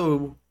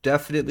also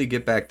definitely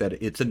get back that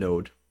it's a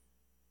node.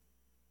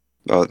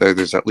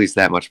 There's at least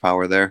that much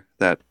power there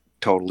that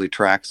totally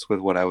tracks with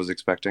what I was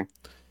expecting.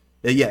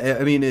 Yeah,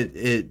 I mean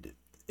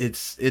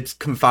it's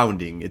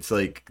confounding. It's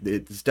like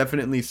it's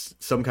definitely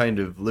some kind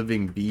of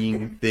living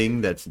being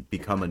thing that's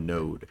become a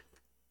node.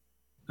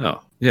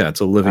 Oh, yeah, it's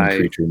a living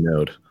creature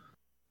node.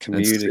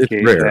 Communicate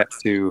it's rare. that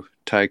to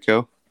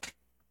Tycho.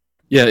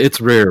 Yeah, it's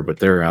rare, but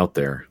they're out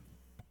there.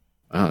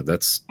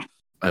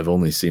 I've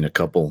only seen a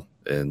couple,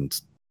 and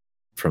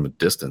from a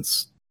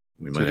distance,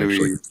 we might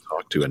actually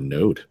talk to a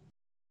node.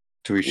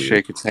 Do we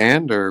shake its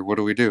hand, or what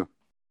do we do?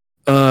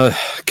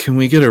 Can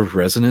we get a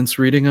resonance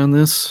reading on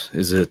this?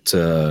 Is it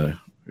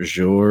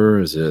Jor?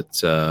 Is it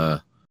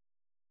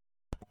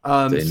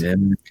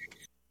dynamic?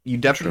 You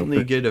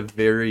definitely get a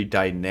very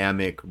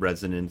dynamic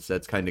resonance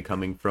that's kind of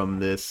coming from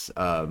this.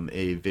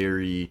 A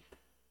very,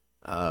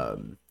 I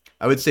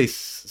would say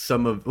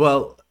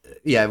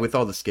with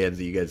all the scans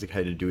that you guys are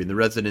kind of doing, the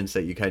resonance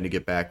that you kind of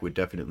get back would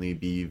definitely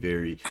be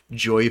very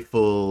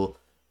joyful,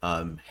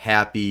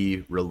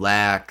 happy,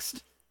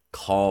 relaxed,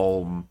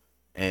 calm,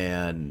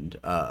 and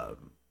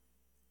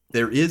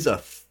there is a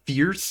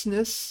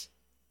fierceness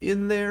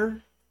in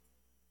there.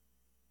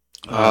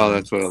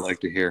 That's what I like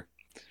to hear.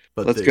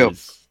 But let's go.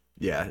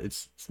 Yeah,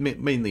 it's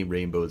mainly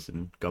rainbows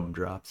and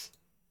gumdrops.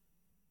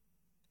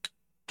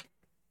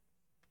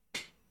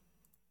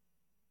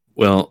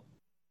 Well,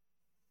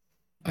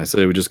 I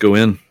say we just go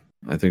in.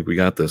 I think we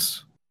got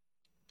this.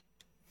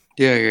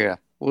 Yeah.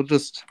 I'm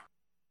just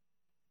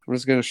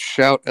gonna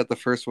shout at the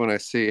first one I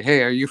see.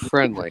 Hey, are you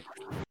friendly?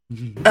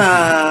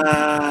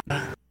 Unless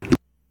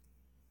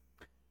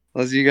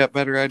you got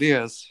better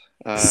ideas.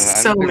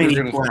 So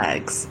many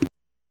flags.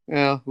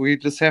 Well, we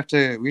just have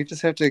to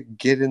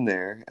get in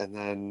there and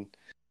then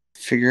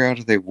figure out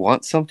if they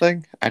want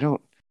something. I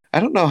don't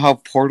know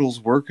how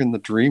portals work in the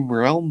dream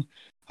realm.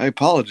 I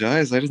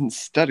apologize. I didn't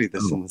study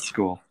this in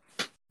school.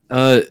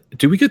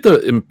 Do we get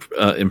the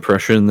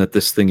impression that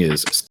this thing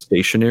is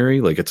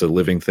stationary, like it's a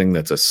living thing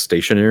that's a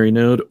stationary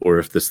node, or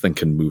if this thing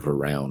can move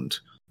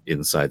around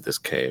inside this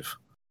cave?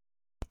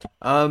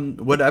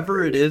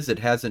 Whatever it is, it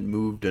hasn't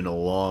moved in a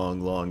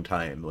long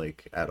time,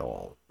 like at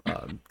all.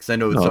 Because I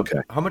know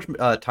how much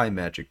time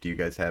magic do you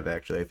guys have?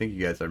 Actually, I think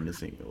you guys are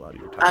missing a lot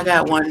of your time. I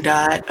got 1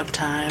 dot of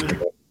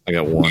time. I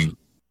got 1.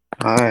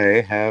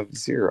 I have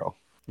 0.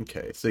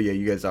 Okay, so yeah,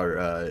 you guys are.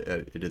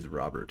 It is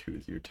Robert who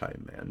is your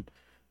time man.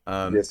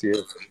 Yes, he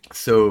is.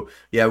 So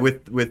yeah,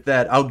 with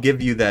that, I'll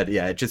give you that.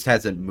 Yeah, it just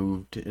hasn't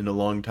moved in a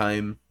long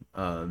time.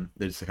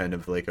 There's kind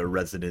of like a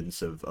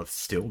resonance of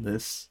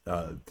stillness.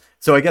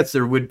 So I guess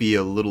there would be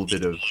a little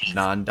bit of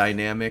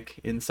non-dynamic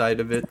inside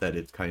of it. That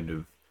it's kind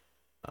of,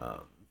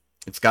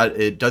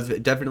 it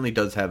definitely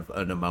does have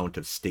an amount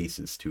of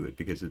stasis to it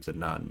because it's a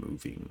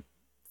non-moving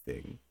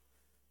thing.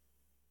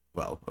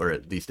 Well, or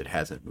at least it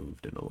hasn't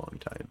moved in a long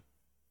time.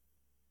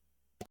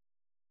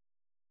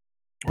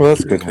 Well,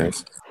 that's good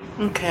news.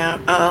 Okay,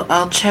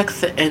 I'll check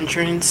the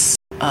entrance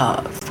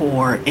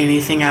for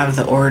anything out of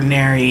the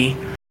ordinary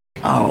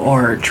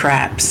or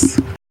traps.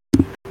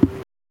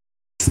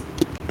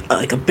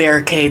 Like a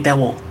barricade that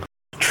will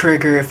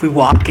trigger if we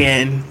walk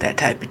in, that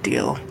type of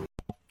deal.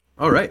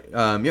 All right.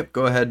 Yep.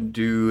 Go ahead and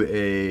do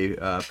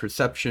a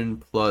perception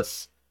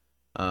plus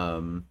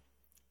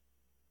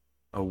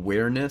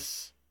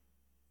awareness,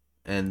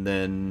 and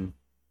then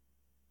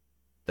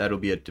that'll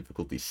be at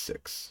difficulty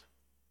 6.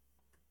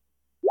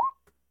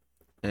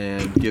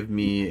 And give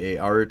me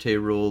a Arete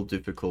roll,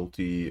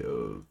 difficulty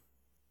of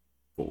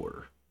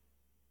 4.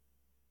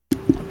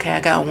 Okay,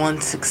 I got 1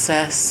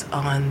 success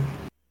on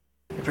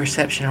the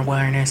perception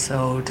awareness,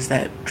 so does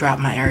that drop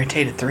my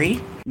Arete to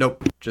 3?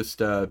 Nope, just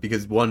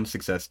because 1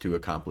 success to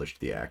accomplish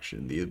the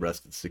action, the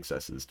rest of the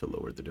successes to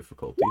lower the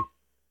difficulty.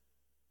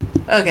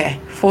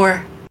 Okay,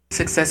 4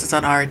 successes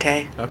on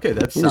Arete. Okay,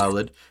 that's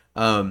solid.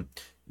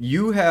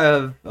 You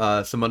have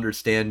some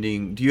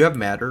understanding. Do you have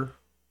matter?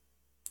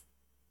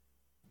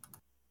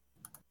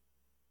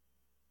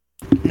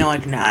 No, I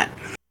do not.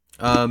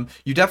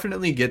 You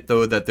definitely get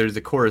though that there's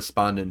a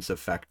correspondence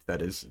effect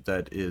that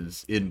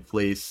is in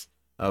place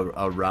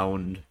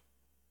around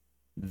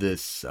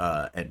this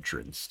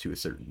entrance to a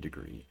certain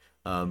degree,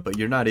 but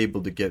you're not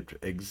able to get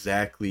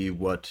exactly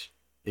what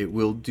it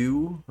will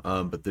do.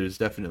 But there's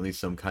definitely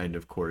some kind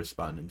of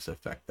correspondence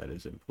effect that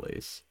is in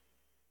place.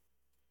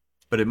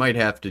 But it might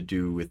have to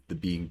do with the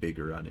being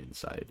bigger on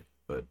inside,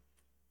 but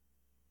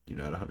you're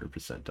not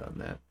 100% on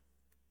that.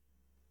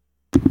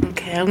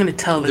 Okay, I'm gonna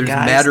tell the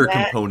guys. There's matter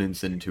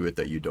components into it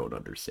that you don't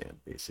understand,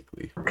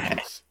 basically. Okay.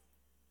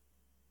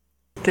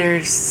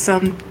 There's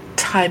some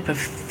type of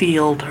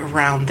field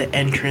around the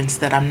entrance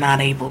that I'm not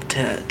able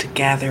to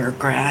gather or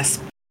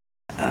grasp.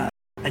 I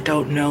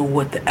don't know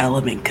what the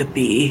element could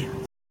be.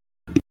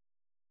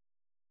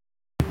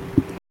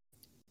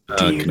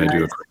 Can I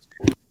do a quick?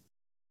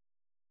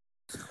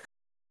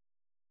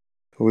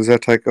 What was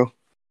that, Tycho?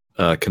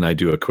 Can I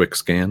do a quick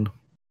scan?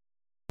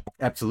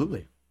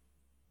 Absolutely.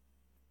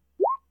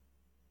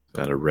 Is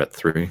that a ret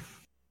 3?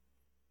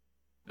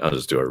 I'll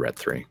just do a ret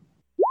 3.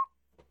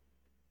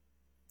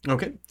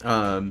 Okay.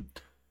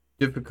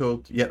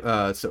 Difficult.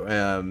 Yeah.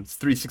 So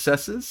 3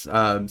 successes.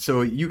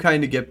 So you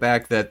kind of get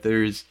back that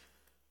there's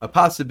a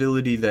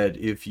possibility that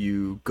if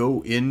you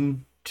go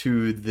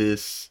into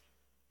this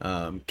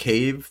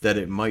cave, that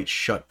it might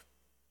shut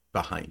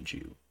behind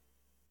you.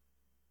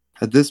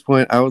 At this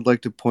point, I would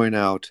like to point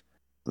out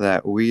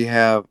that we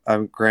have,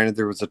 granted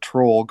there was a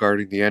troll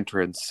guarding the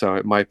entrance, so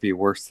it might be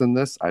worse than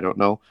this. I don't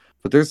know.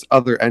 But there's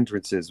other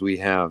entrances we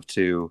have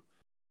to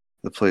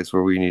the place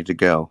where we need to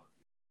go.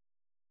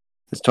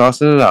 Just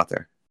tossing it out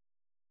there.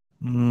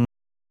 I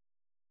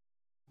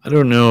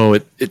don't know.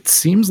 It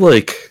seems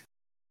like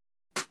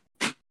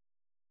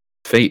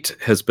fate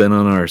has been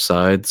on our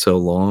side so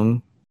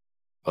long,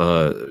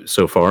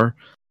 so far,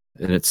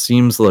 and it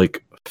seems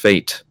like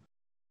fate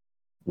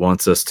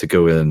wants us to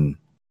go in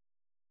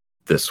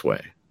this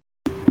way.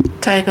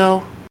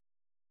 Tycho,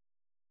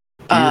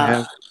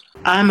 have-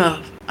 I'm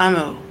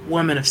a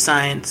woman of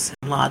science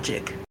and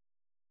logic.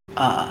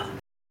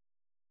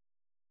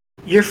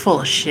 You're full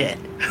of shit.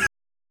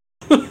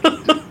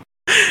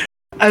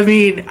 I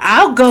mean,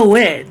 I'll go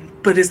in,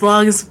 but as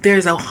long as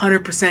there's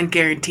 100%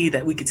 guarantee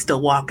that we can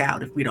still walk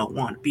out if we don't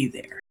want to be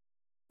there.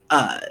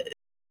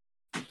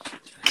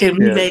 Can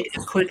we make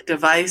a quick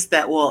device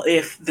that will,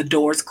 if the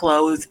doors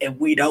close and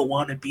we don't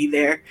want to be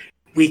there,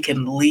 we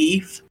can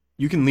leave?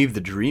 You can leave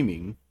the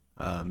dreaming,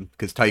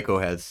 because Tycho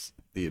has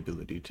the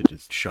ability to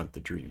just shunt the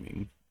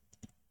dreaming.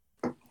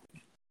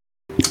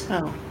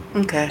 Oh,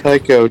 okay.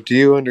 Tycho, do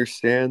you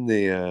understand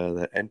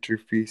the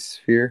entropy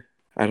sphere?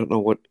 I don't know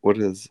what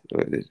is.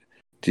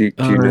 Do you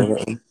know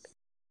that one?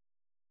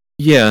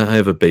 Yeah, I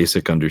have a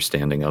basic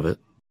understanding of it.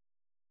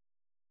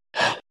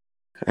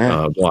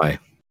 Why?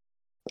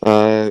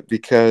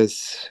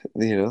 Because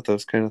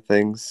those kind of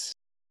things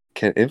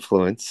can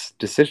influence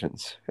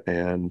decisions,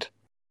 and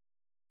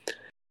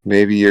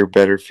maybe your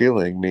better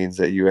feeling means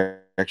that you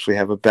actually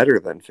have a better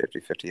than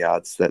 50-50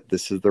 odds that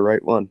this is the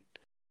right one.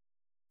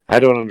 I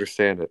don't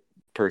understand it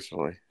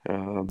personally.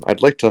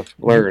 I'd like to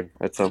learn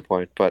at some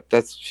point, but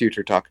that's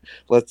future talk.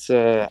 Let's.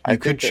 You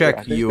could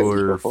check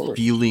your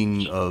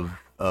feeling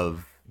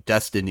of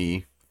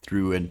destiny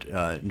through an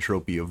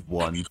entropy of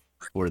 1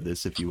 for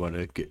this if you want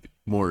to get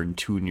more in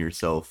tune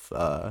yourself,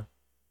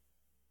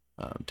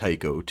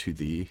 Tycho, to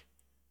the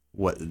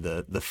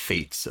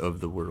fates of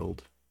the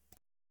world.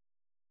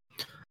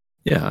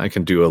 Yeah, I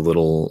can do a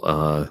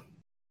little.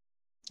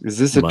 Is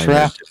this a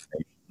trap,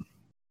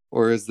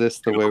 or is this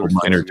the way we're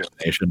minor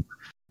divination?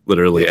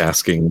 Literally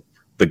asking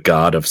the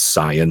god of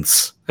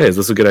science, "Hey, is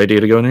this a good idea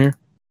to go in here?"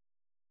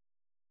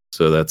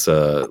 So that's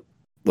a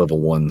level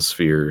 1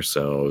 sphere.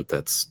 So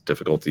that's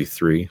difficulty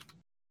 3,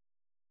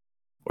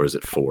 or is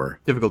it 4?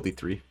 Difficulty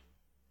 3.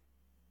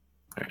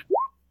 All right.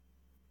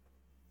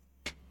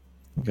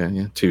 Okay,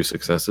 yeah, 2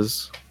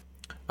 successes.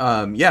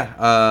 So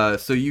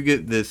you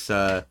get this.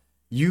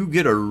 You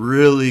get a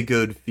really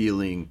good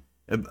feeling.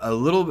 A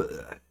little bit.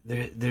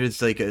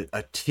 There's like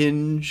a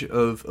tinge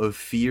of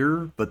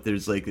fear, but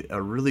there's like a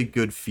really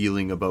good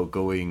feeling about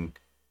going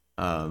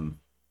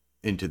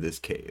into this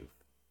cave.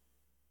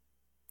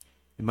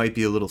 It might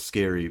be a little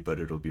scary, but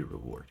it'll be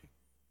rewarding.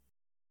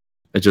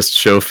 I just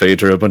show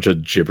Phaedra a bunch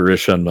of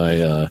gibberish on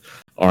my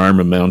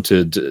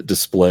arm-mounted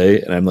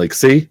display, and I'm like,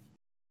 see?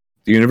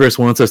 The universe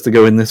wants us to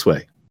go in this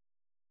way.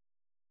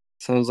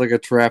 Sounds like a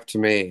trap to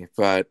me,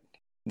 but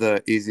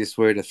the easiest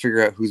way to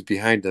figure out who's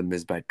behind them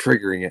is by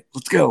triggering it.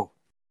 Let's go!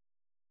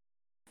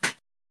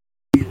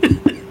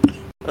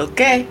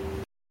 Okay.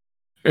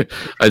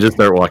 I just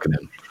start walking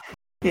in.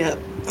 Yep.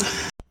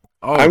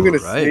 I'm going to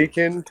sneak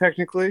in,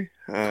 technically.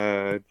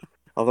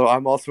 Although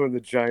I'm also in the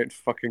giant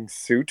fucking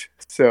suit,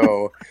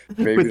 so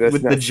maybe that's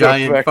with not the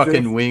giant effective.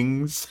 Fucking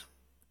wings.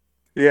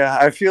 Yeah,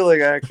 I feel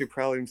like I actually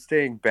probably am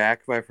staying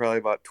back by probably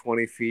about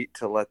 20 feet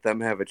to let them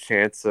have a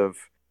chance of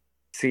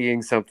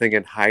seeing something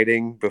and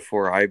hiding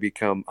before I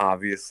become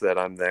obvious that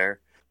I'm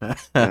there.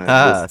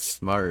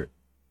 Smart.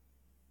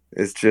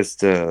 It's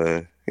just,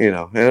 and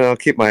I'll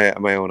keep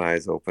my own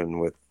eyes open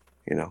with,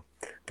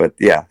 But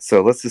yeah,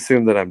 so let's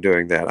assume that I'm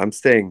doing that. I'm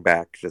staying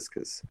back just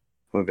because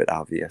I'm a bit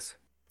obvious.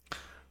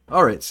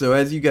 All right, so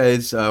as you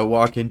guys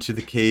walk into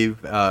the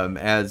cave,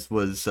 as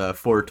was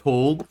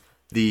foretold,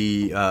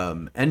 the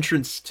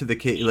entrance to the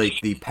cave, like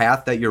the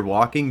path that you're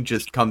walking,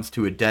 just comes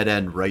to a dead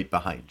end right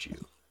behind you,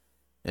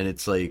 and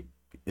it's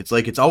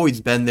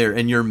always been there.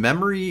 And your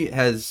memory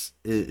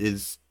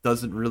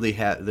doesn't really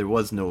have. There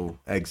was no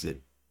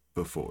exit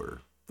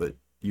before, but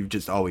you've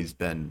just always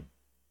been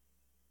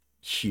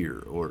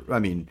here. Or I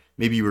mean,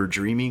 maybe you were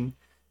dreaming.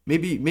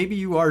 Maybe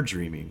you are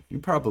dreaming. You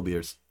probably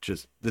are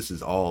just, this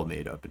is all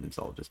made up and it's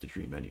all just a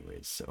dream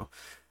anyways. So,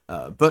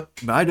 but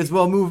might as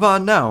well move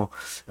on now.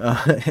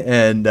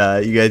 And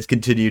you guys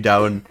continue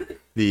down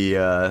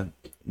the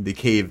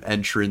cave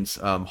entrance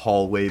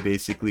hallway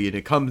basically, and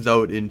it comes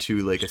out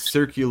into like a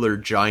circular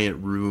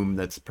giant room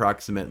that's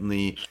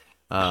approximately,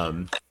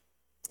 about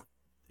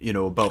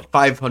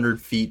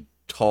 500 feet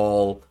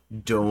tall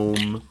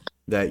dome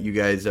that you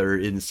guys are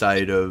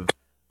inside of.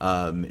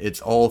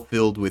 It's all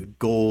filled with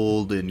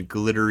gold and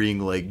glittering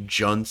like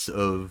junts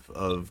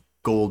of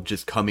gold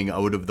just coming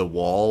out of the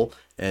wall,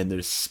 and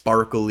there's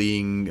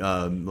sparkling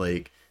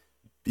like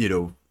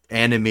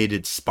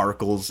animated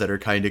sparkles that are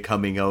kind of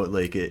coming out.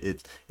 Like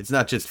it's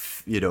not just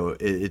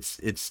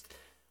it's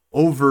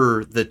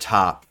over the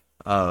top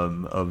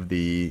of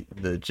the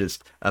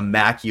just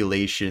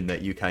immaculation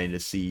that you kind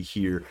of see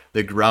here.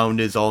 The ground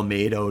is all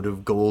made out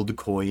of gold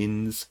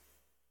coins,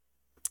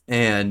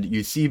 and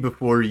you see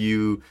before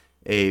you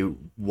a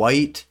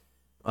white,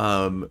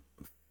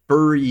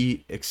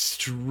 furry,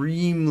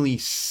 extremely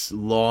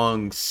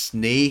long,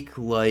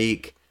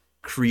 snake-like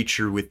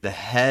creature with the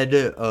head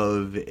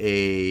of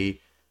a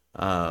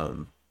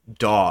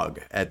dog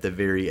at the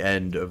very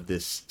end of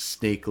this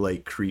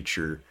snake-like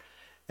creature.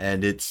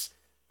 And it's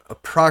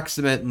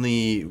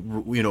approximately,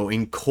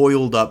 in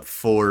coiled up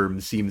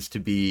form, seems to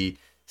be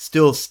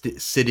still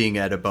sitting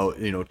at about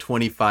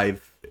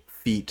 25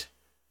 feet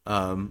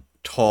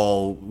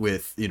tall,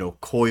 with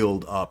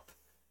coiled up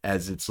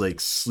as it's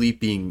like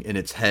sleeping, and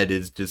its head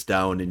is just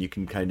down, and you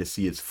can kind of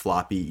see its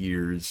floppy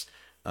ears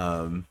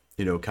kind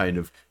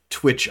of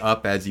twitch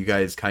up as you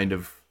guys kind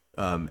of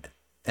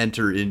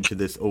enter into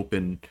this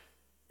open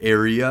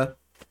area.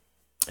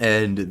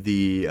 And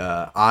the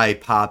eye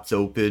pops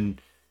open,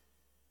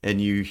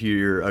 and you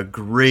hear a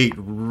great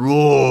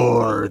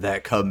roar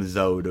that comes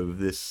out of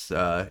this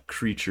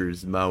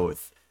creature's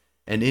mouth.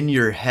 And in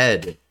your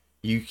head,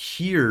 you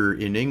hear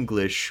in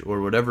English,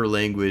 or whatever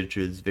language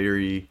is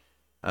very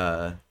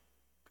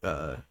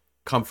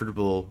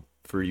comfortable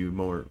for you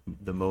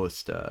the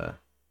most,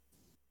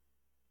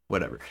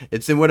 whatever.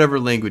 It's in whatever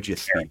language you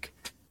speak.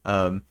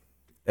 And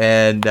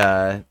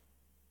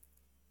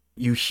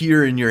you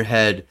hear in your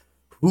head,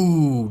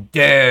 "Who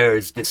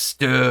dares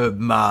disturb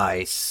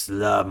my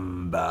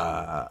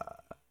slumber?"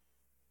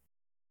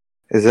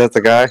 Is that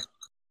the guy?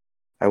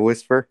 I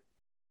whisper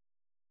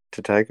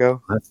to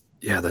Tycho.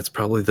 That's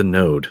probably the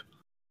node,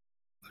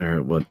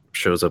 or what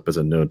shows up as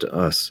a node to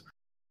us.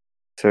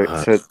 So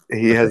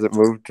he hasn't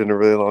moved in a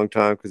really long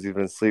time because he's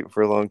been sleeping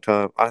for a long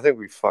time. I think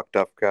we fucked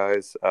up,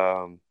 guys.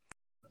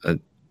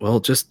 Well,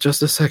 just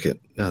a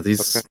second. Now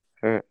these. Okay.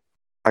 All right.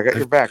 I got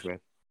your back, man.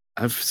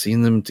 I've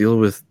seen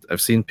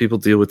people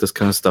deal with this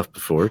kind of stuff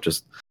before.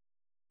 Just,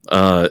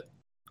 I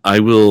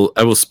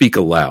will speak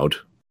aloud,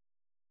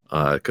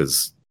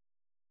 because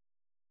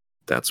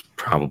that's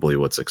probably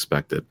what's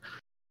expected.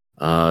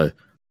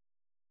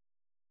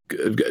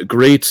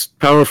 Great,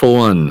 powerful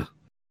one.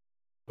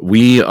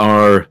 We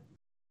are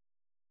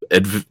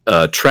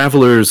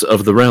travelers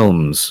of the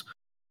realms.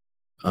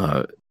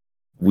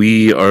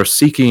 We are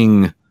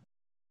seeking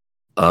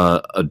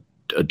a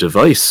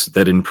device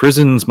that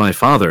imprisons my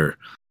father,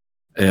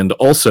 and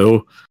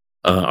also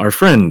our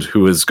friend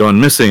who has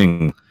gone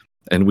missing,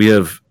 and we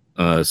have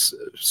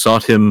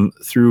sought him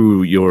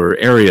through your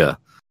area.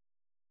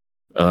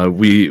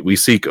 We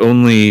seek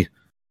only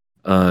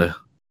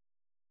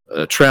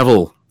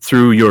travel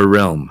through your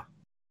realm.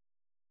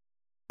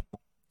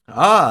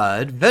 Ah,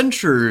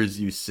 adventurers,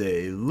 you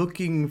say,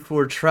 looking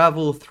for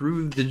travel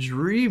through the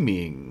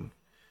dreaming.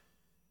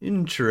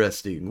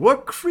 Interesting.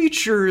 What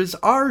creatures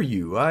are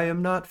you? I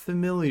am not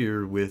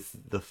familiar with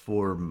the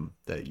form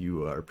that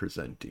you are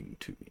presenting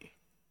to me.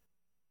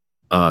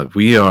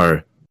 We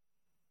are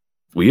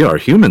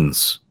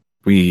humans.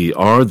 We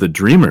are the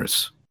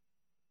dreamers.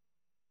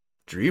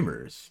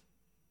 Dreamers?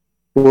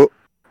 What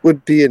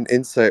would be an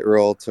insight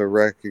roll to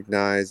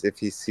recognize if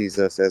he sees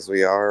us as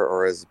we are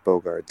or as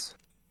bogarts?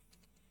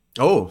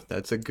 Oh,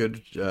 that's a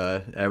good...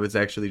 I was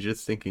actually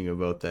just thinking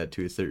about that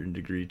to a certain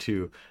degree,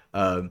 too.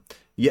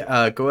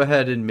 Go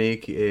ahead and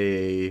make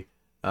a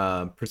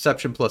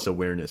perception plus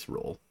awareness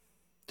roll.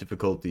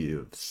 Difficulty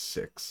of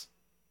 6.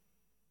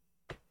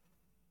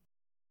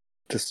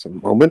 Just a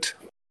moment.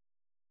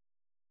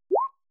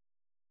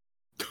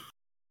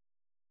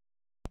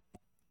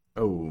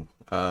 Oh,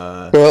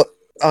 well,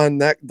 on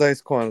that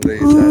dice quantity,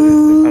 that is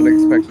an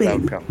unexpected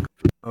outcome.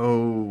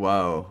 Oh,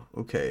 wow.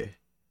 Okay.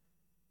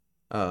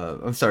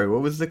 I'm sorry,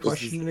 what was the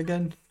question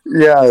again?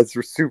 Yeah, it's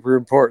super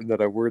important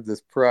that I word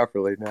this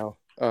properly now.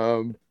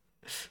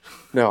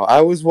 No,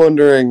 I was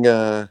wondering,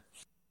 I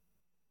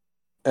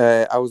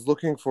was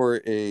looking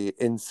for a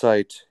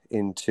insight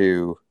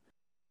into...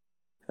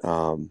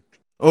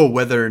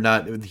 whether or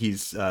not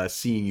he's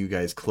seeing you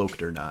guys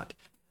cloaked or not.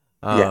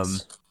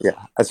 Yes.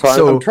 Yeah.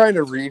 So I'm trying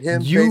to read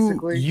him,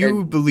 basically.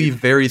 You believe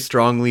very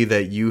strongly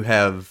that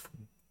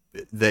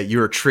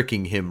you're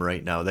tricking him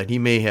right now, that he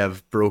may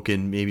have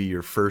broken maybe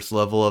your first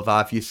level of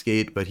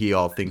obfuscate, but he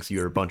all thinks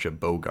you're a bunch of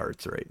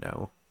bogarts right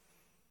now.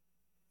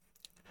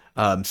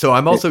 So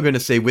I'm also going to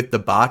say with the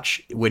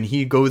botch, when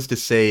he goes to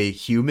say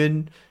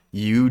human,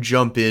 you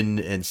jump in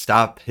and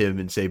stop him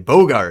and say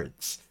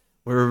bogarts.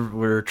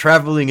 We're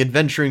traveling,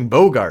 adventuring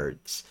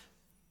bogarts.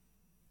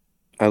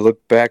 I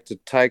look back to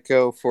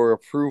Tycho for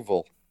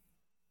approval.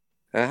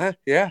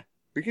 Yeah,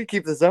 we can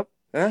keep this up.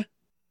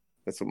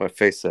 That's what my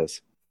face says.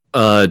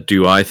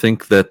 Do I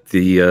think that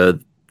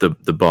the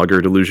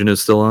boggart illusion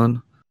is still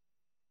on?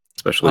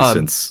 especially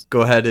since.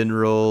 Go ahead and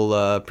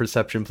roll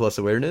perception plus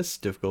awareness,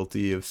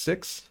 difficulty of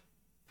 6.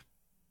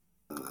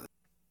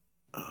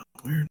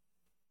 Weird.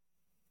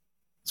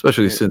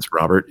 Especially since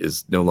Robert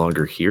is no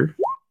longer here.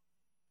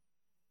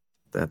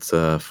 That's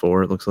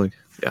 4. It looks like.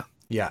 Yeah.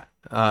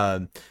 Yeah.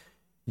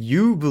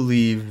 You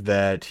believe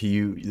that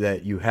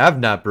you have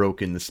not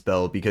broken the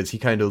spell because he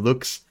kind of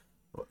looks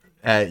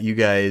at you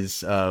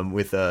guys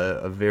with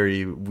a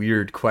very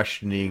weird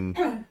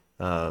questioning,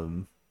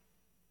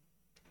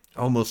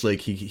 almost like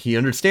he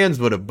understands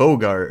what a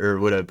bogart or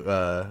what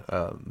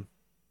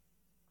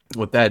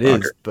that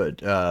is,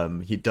 but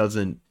he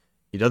doesn't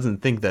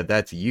think that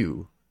that's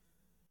you.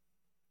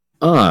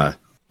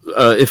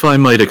 If I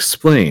might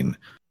explain,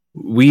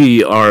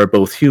 we are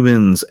both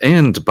humans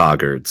and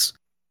boggards.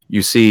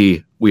 You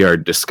see, we are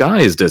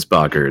disguised as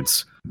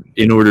boggards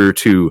in order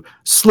to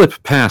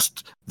slip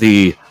past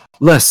the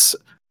less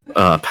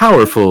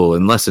powerful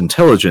and less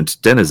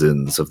intelligent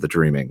denizens of the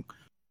dreaming.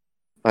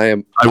 I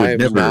am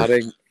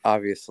nodding,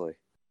 obviously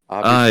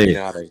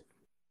nodding.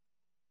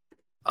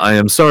 I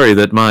am sorry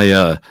that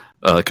my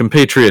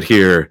compatriot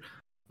here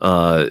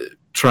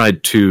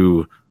tried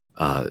to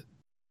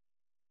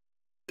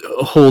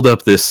hold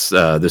up this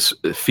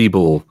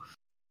feeble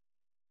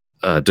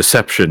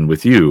deception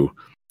with you.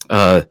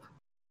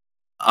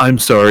 I'm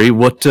sorry.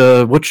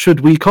 What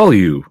should we call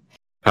you,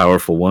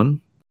 powerful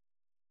one?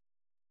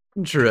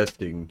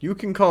 Interesting. You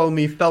can call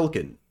me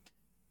Falcon.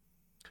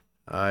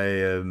 I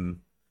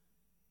am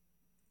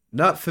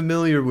not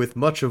familiar with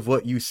much of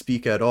what you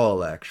speak at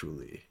all,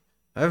 actually.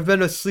 I've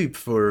been asleep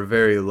for a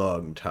very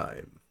long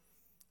time,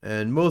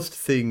 and most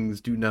things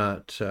do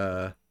not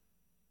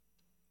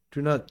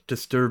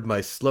disturb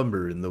my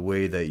slumber in the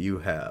way that you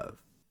have.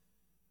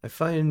 I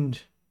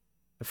find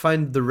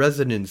the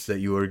resonance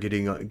that you are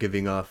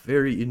giving off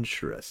very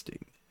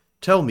interesting.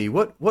 Tell me,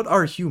 what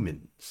are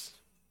humans?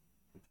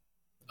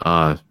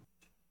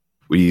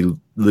 We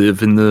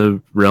live in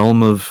the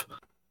realm of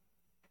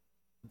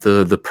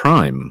the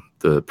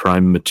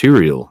prime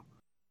material.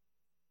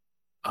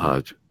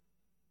 Yeah,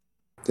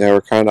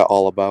 we're kind of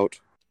all about,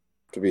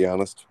 to be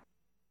honest.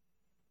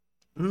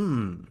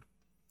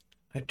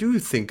 I do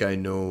think I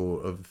know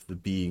of the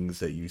beings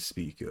that you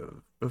speak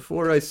of.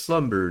 Before I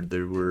slumbered,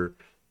 there were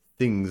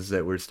things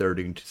that were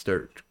starting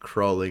to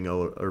crawling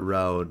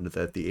around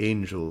that the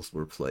angels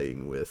were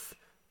playing with.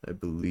 I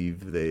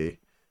believe they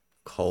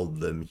called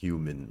them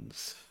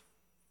humans.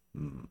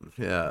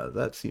 Yeah,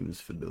 that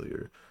seems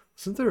familiar.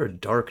 Wasn't there a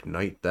dark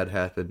night that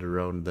happened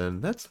around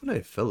then? That's when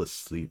I fell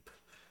asleep.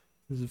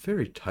 It was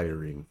very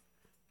tiring.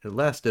 It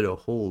lasted a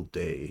whole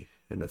day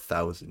and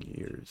 1,000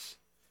 years.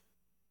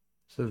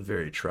 It's a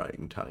very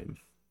trying time.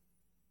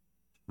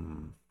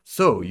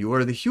 So, you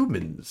are the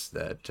humans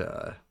that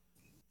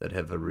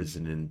have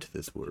arisen into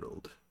this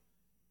world.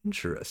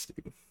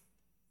 Interesting.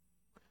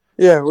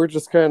 Yeah, we're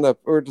just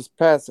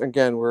passing.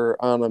 Again, we're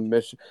on a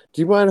mission.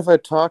 Do you mind if I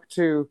talk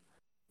to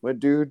my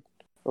dude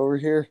over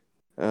here?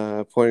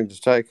 Pointing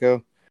to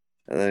Tycho.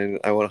 And then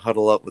I want to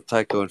huddle up with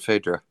Tycho and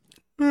Phaedra.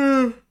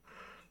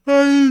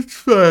 It's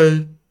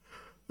fine.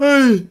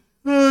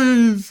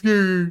 I'm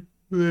scared.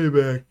 Lay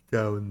back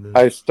down there.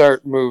 I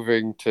start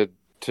moving to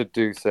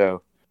do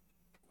so.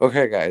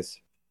 Okay, guys.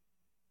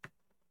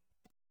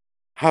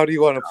 How do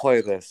you want to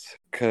play this?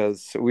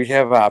 Because we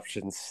have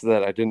options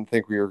that I didn't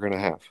think we were going to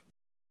have.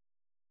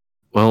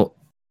 Well,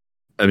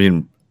 I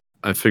mean,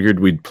 I figured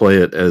we'd play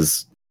it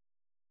as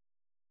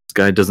this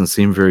guy doesn't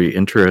seem very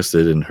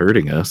interested in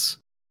hurting us.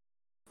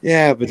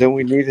 Yeah, but don't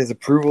we need his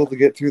approval to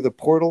get through the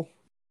portal?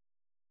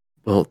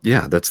 Well,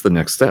 yeah, that's the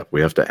next step.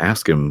 We have to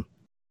ask him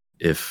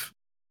if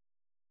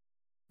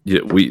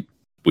we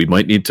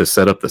might need to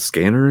set up the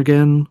scanner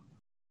again.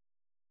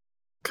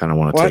 Kind of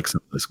want to take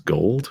some of this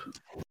gold.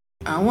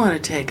 I want to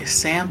take a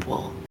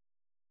sample.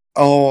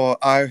 Oh,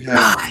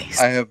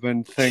 Nice. I have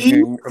been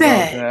thinking about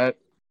that.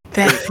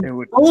 That's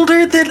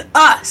older than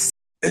us.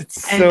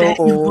 It's And so that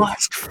old.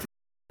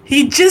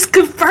 he just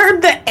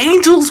confirmed the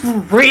angels were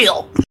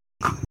real.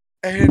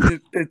 And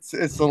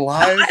it's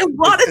alive. I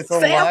want a it's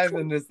alive sample.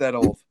 and it's that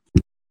old.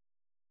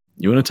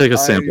 You want to take a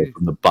sample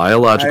from the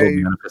biological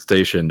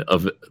manifestation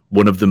of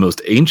one of the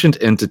most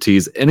ancient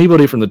entities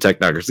anybody from the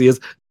technocracy has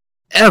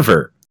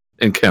ever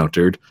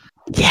encountered.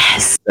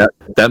 Yes.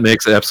 That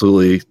makes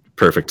absolutely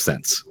perfect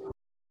sense.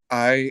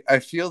 I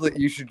feel that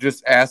you should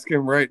just ask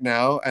him right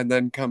now and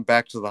then come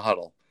back to the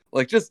huddle.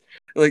 Just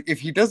if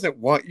he doesn't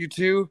want you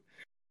to,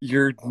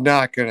 you're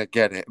not gonna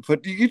get it.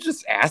 But you could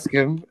just ask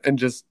him and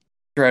just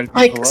try to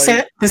be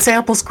polite. The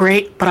sample's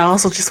great, but I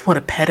also just want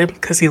to pet him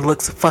because he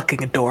looks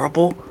fucking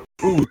adorable.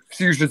 Ooh,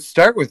 so you should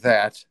start with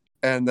that,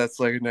 and that's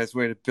like a nice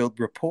way to build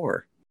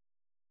rapport.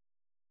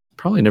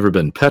 Probably never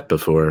been pet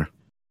before.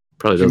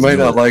 Probably He doesn't might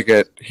know not like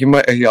it.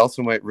 He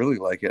also might really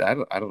like it. I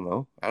don't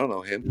know. I don't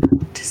know him.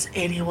 Does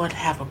anyone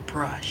have a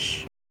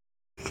brush?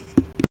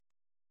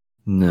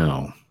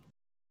 No.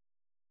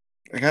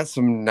 I got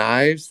some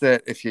knives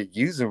that if you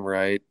use them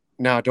right.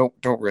 No, don't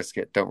risk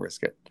it. Don't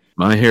risk it.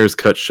 My hair's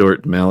cut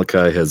short.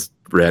 Malachi has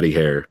ratty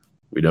hair.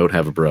 We don't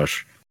have a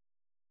brush.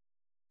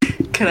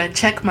 Could I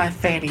check my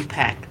fanny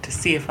pack to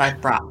see if I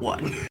brought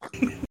one?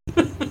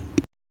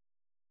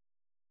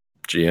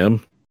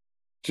 GM.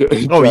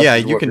 Oh Josh yeah,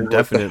 is you can wondering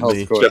what the hell's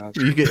definitely. going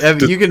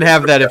on. You can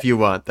have that if you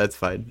want. That's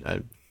fine.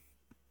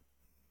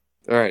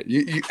 All right,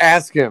 you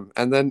ask him,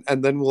 and then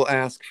we'll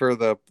ask for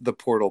the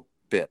portal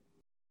bit.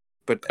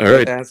 But All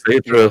right, ask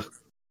Phaedra,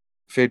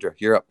 Phaedra,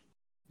 you're up.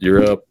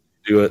 you're up.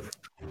 Do it.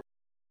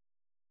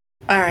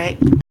 All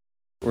right.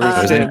 We're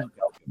gonna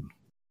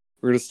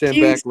stand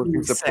Excuse back looking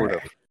me,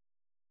 supportive. sir.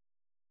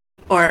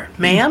 Or,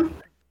 ma'am?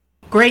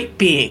 Great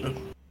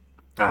being.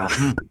 Oh,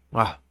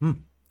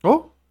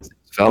 Falcon.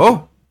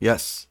 oh,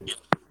 yes.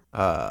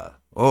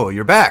 Oh,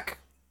 you're back.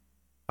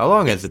 How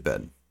long has it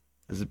been?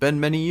 Has it been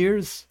many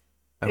years?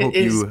 I hope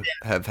you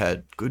have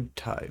had good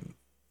time.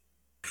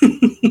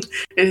 It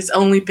has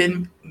only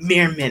been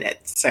mere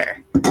minutes, sir.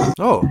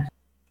 Oh.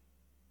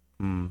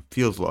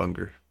 Feels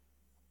longer.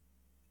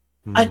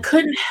 I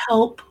couldn't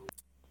help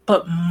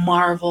but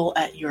marvel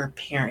at your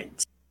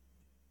appearance.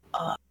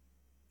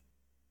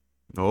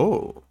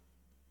 Oh.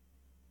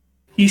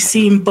 You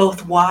seem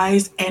both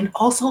wise and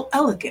also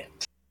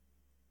elegant.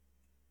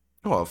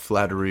 Well,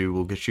 flattery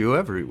will get you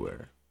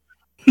everywhere.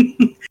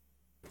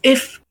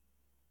 If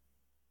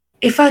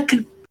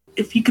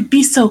you could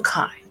be so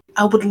kind,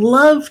 I would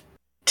love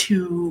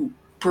to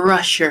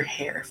brush your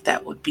hair if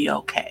that would be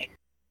okay.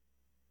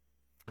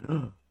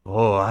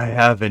 Oh, I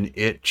have an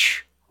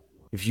itch.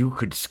 If you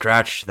could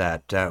scratch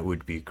that, that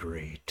would be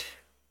great.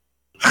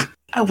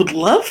 I would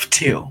love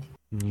to.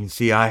 You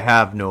see, I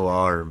have no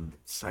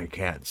arms. I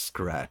can't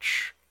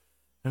scratch.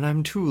 And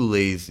I'm too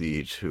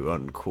lazy to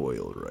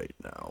uncoil right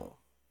now.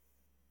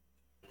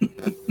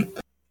 Then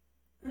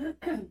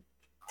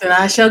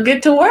I shall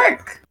get to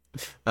work.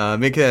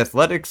 Make an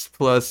athletics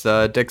plus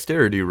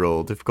dexterity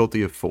roll,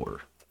 difficulty of 4.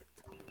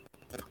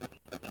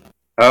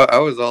 I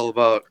was all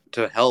about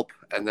to help,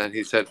 and then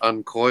he said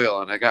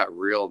uncoil, and I got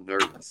real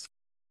nervous.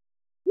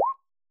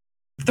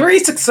 3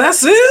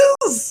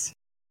 successes!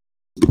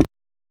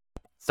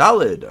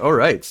 Solid. All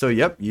right. So,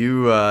 yep,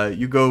 you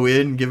go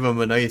in, give him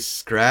a nice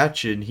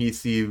scratch, and he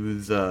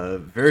seems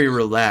very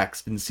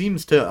relaxed and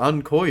seems to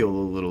uncoil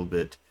a little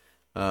bit,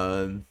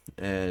 and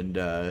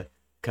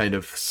kind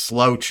of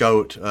slouch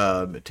out,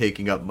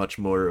 taking up much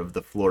more of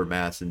the floor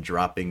mass and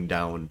dropping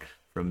down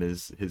from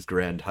his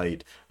grand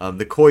height.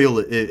 The coil,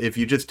 if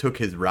you just took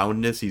his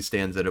roundness, he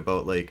stands at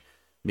about like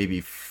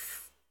maybe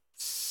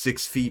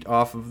 6 feet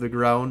off of the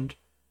ground.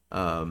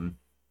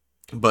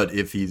 But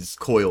if he's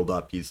coiled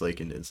up, he's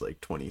like in his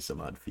like 20 some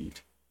odd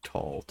feet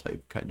tall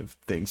type kind of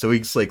thing. So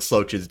he's like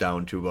slouches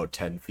down to about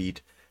 10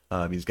 feet.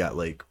 He's got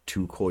like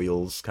 2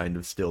 coils kind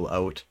of still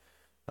out,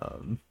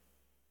 and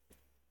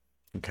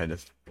kind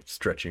of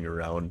stretching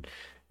around.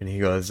 And he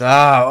goes, oh,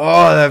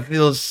 that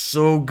feels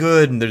so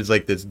good. And there's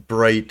like this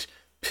bright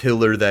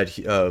pillar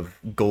of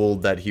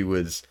gold that he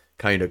was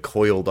kind of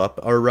coiled up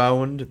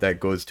around that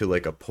goes to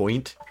like a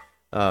point.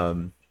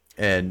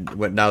 And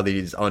now that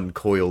he's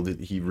uncoiled,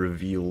 he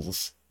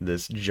reveals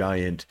this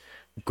giant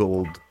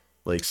gold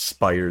like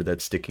spire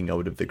that's sticking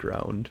out of the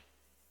ground.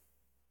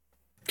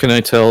 Can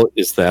I tell,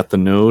 is that the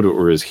node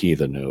or is he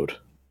the node?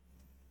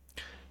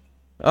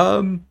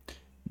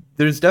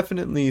 There's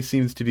definitely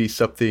seems to be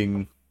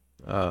something,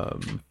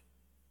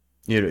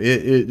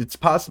 it's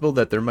possible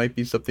that there might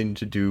be something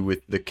to do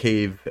with the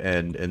cave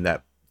and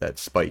that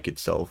spike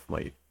itself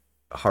might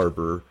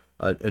harbor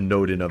a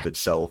node in of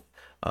itself.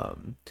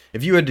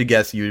 If you had to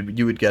guess,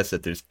 you would guess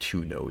that there's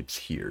 2 nodes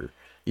here,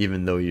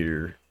 even though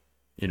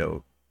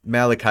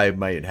Malachi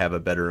might have a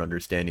better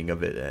understanding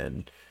of it,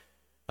 and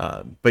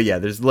but yeah,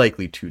 there's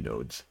likely 2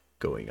 nodes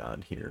going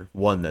on here.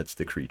 One that's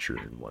the creature,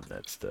 and one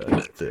that's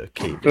the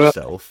cave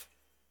itself.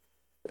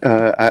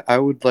 I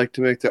would like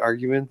to make the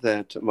argument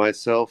that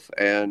myself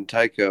and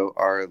Tycho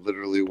are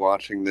literally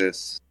watching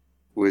this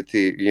with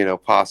the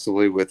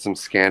possibly with some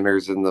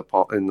scanners in the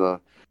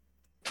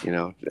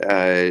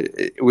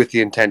with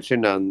the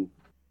intention on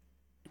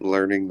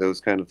learning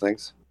those kind of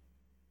things.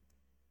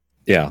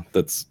 Yeah,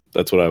 that's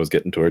what I was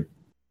getting toward.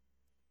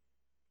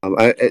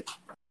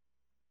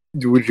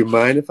 Would you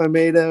mind if I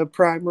made a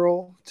prime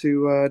roll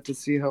to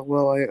see how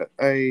well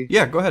I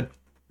Yeah, go ahead.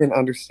 can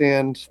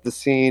understand the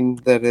scene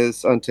that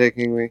is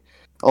untaking me?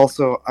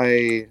 Also,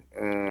 okay,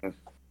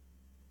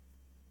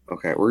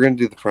 we're gonna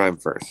do the prime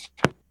first.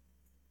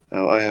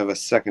 Now, I have a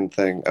second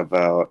thing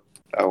about.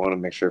 I want to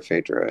make sure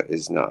Phaedra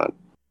is not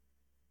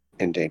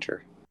in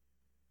danger.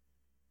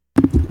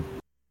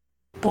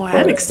 Boy,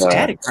 I'm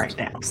ecstatic right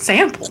now.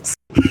 Samples.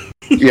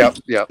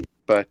 Yep.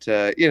 But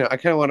I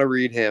kind of want to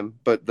read him.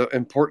 But the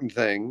important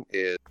thing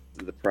is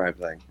the prime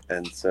thing,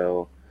 and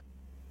so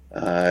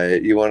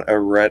you want a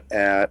ret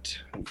at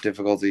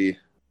difficulty.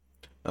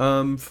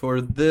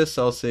 For this,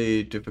 I'll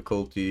say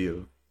difficulty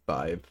of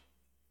 5.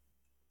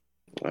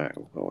 All right,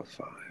 we'll go with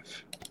 5.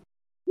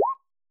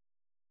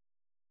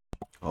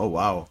 Oh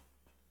wow.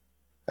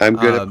 I'm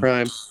good at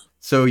prime.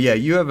 So yeah,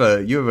 you have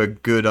a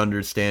good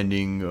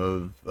understanding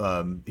of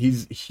he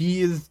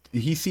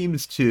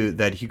seems to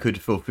that he could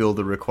fulfill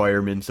the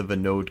requirements of a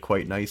node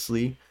quite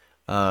nicely,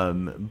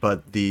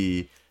 but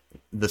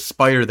the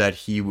spire that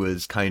he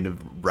was kind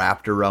of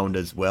wrapped around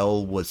as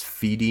well was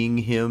feeding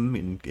him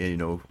and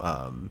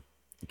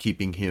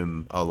keeping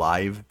him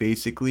alive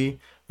basically.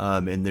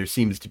 And there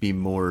seems to be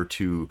more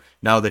to,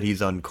 now that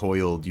he's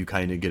uncoiled, you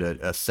kind of get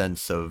a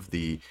sense of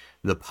the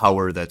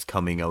power that's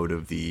coming out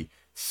of the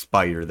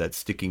spire that's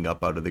sticking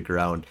up out of the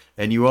ground.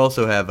 And you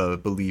also have a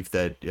belief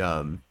that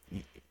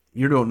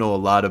you don't know a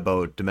lot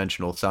about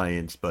dimensional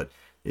science, but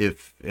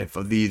if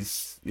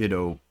these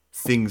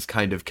things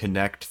kind of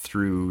connect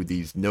through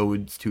these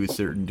nodes to a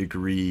certain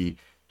degree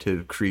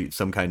to create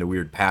some kind of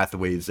weird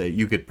pathways, that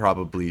you could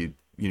probably,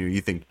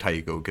 you think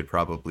Tycho could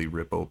probably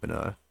rip open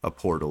a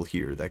portal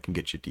here that can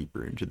get you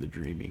deeper into the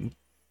dreaming.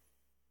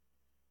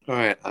 All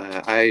right,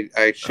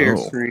 I share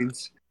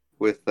screens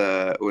with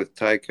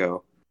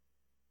Tycho,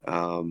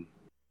 and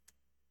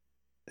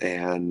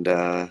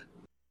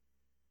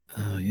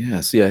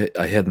yeah. See,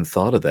 I hadn't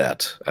thought of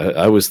that.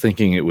 I was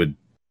thinking it would.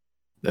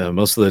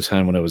 Most of the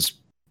time when I was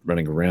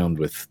running around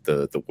with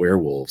the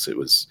werewolves, it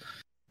was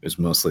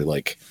mostly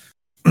like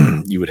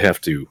you would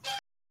have to,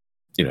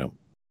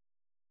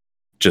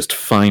 just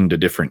find a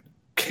different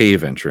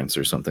cave entrance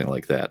or something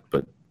like that.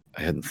 But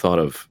I hadn't thought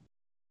of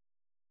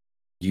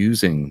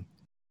using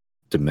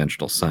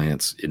dimensional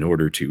science in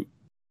order to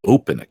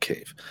open a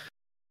cave.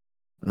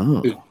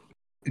 Oh.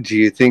 Do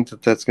you think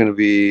that that's going to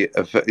be?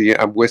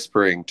 I'm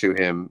whispering to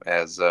him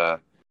as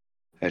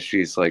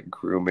she's like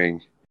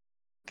grooming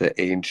the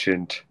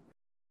ancient.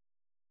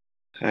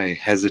 I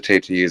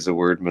hesitate to use the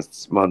word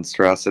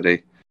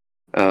monstrosity.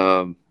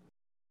 Are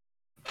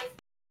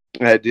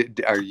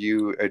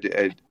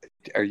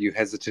you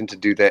hesitant to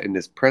do that in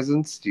his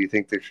presence? Do you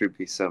think there should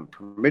be some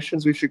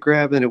permissions we should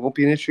grab and it won't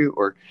be an issue?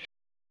 Or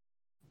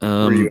where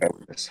are you at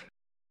with this?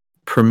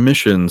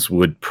 Permissions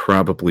would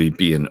probably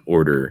be in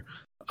order.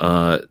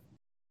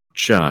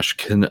 Josh,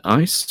 can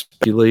I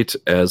speculate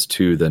as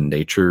to the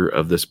nature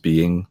of this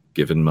being,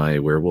 given my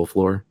werewolf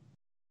lore?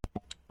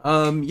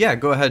 Yeah,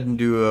 go ahead and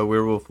do a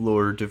werewolf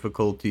lore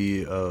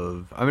difficulty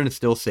of, I'm going to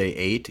still say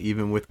 8,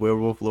 even with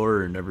werewolf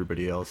lore, and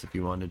everybody else, if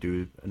you want to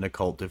do an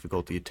occult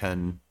difficulty of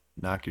 10,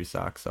 knock your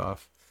socks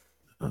off.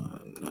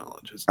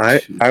 Knowledge is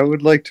I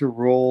would like to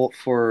roll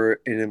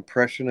for an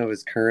impression of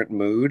his current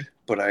mood,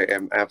 but I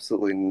am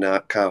absolutely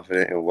not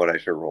confident in what I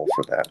should roll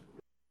for that.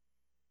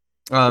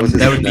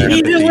 That would be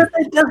even with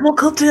a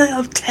difficulty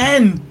of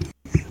 10.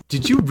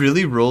 Did you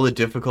really roll a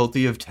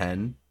difficulty of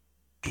 10?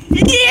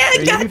 Yeah,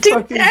 I got 2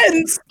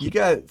 10s. You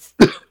got...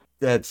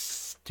 That's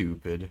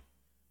stupid.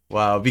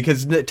 Wow,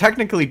 because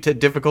technically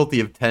difficulty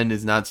of 10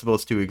 is not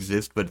supposed to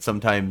exist, but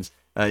sometimes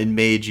in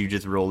Mage you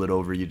just roll it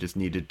over. You just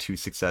needed 2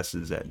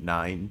 successes at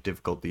 9,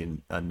 difficulty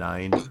in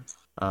 9,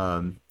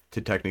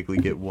 to technically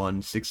get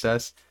 1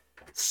 success.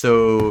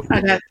 So I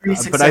got 3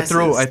 successes. But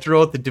I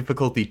throw out the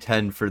difficulty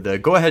 10 for the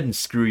go ahead and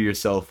screw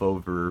yourself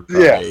over.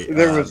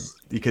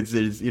 Because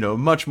there's a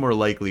much more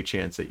likely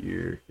chance that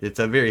it's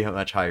a very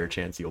much higher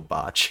chance you'll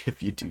botch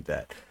if you do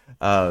that.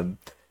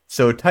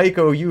 So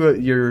Tycho,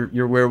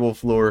 your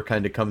werewolf lore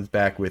kind of comes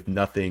back with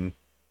nothing,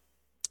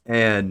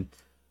 and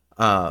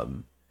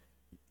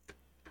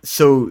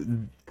so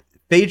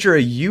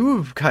Phaedra,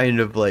 you've kind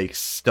of like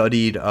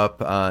studied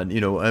up on,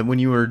 and when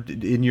you were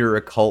in your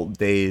occult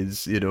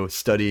days,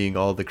 studying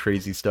all the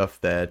crazy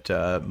stuff that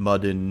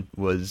Muddin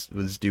was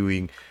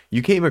doing,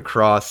 you came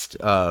across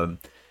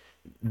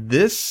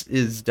this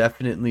is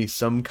definitely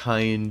some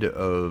kind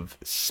of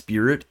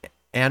spirit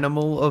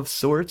animal of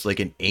sorts, like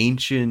an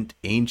ancient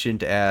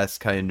ass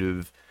kind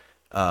of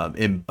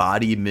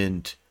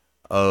embodiment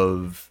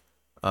of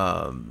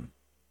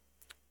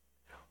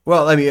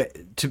well, I mean,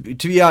 to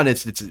be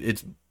honest,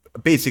 it's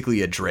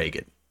basically a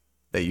dragon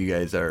that you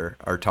guys are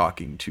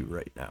talking to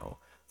right now.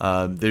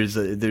 There's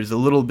a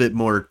little bit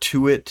more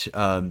to it.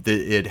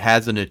 It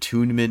has an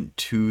attunement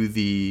to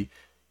the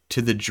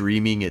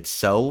dreaming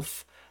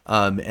itself,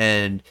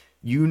 and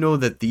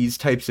that these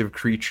types of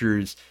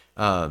creatures,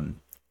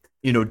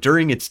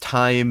 during its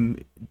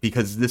time,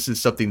 because this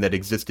is something that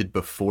existed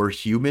before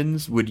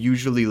humans, would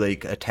usually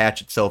like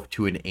attach itself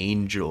to an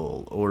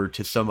angel or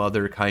to some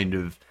other kind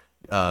of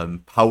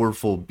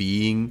powerful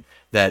being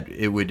that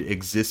it would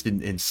exist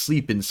and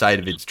sleep inside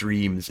of its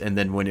dreams, and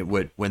then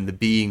when the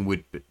being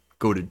would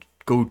go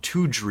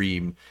to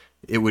dream,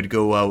 it would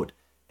go out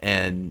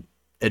and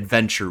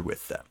adventure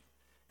with them.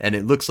 And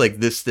it looks like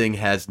this thing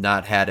has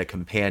not had a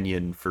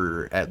companion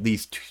for at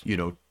least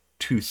 2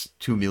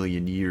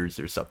 million years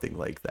or something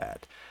like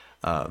that.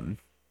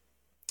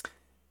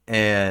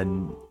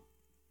 And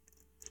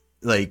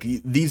like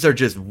these are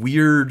just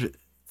weird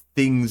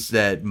things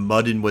that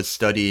Muddin was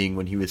studying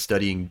when he was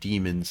studying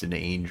demons and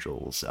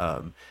angels.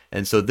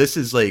 And so this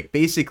is like,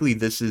 basically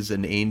this is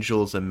an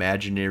angel's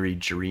imaginary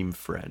dream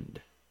friend.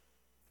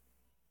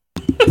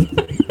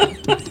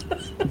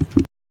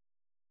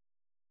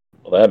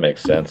 Well, that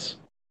makes sense.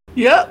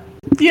 Yep.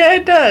 Yeah,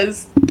 it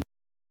does.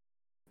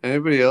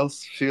 Anybody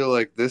else feel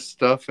like this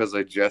stuff, as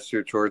I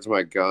gesture towards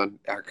my gun,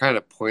 are kind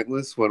of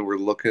pointless when we're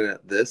looking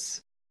at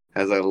this,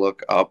 as I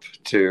look up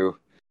to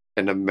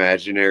an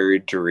imaginary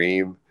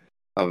dream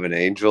of an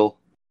angel?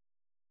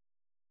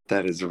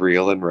 that is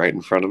real and right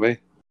in front of me.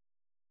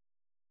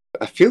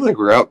 I feel like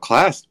we're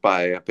outclassed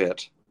by a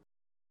bit.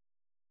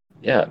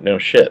 Yeah, no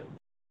shit.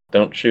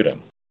 Don't shoot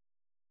him.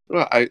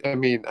 Well, I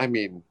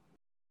mean,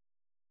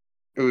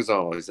 it was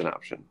always an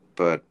option,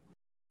 but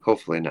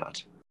hopefully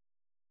not.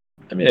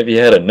 I mean, if you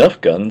had enough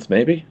guns,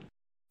 maybe.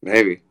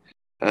 Maybe.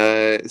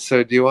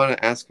 So do you want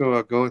to ask him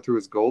about going through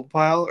his gold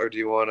pile, or do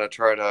you want to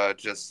try to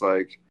just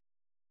like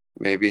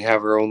maybe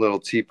have our own little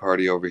tea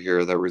party over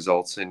here that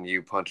results in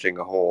you punching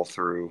a hole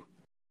through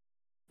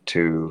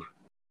to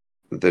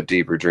the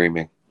deeper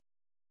dreaming?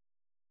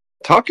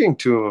 Talking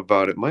to him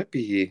about it might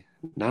be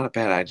not a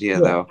bad idea,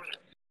 though.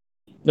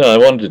 No, I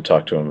wanted to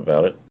talk to him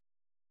about it.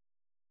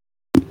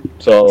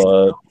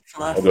 So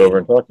I'll go over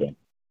and talk to him.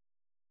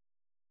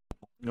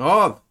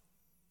 Oh,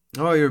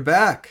 you're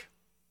back.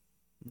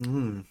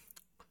 How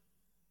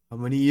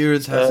many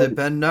years has it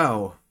been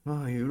now?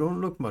 Oh, you don't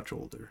look much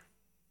older.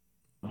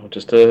 Oh,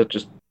 just a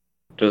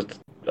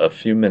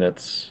few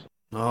minutes.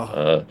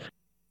 Oh,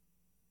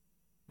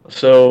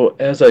 So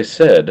as I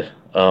said,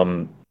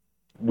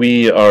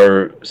 we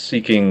are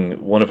seeking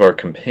one of our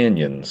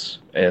companions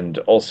and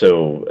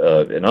also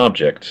an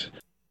object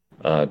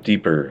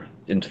deeper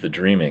into the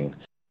dreaming.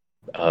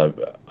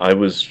 I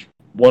was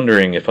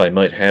wondering if I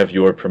might have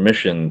your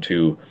permission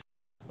to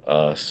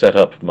set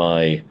up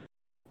my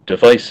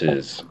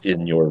devices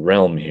in your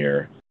realm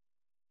here.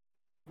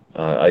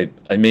 I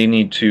may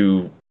need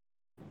to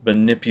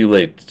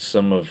manipulate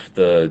some of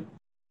the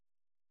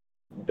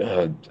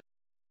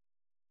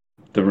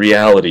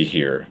reality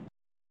here,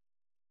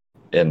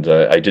 and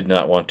I did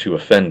not want to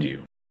offend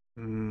you.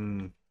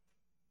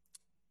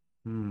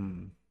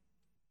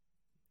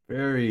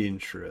 Very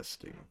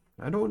interesting.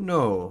 I don't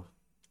know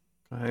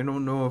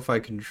if I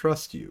can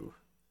trust you.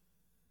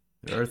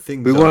 There are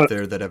things out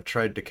there that have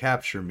tried to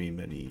capture me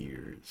many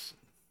years.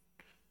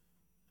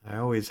 I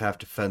always have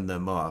to fend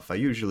them off. I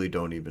usually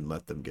don't even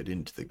let them get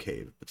into the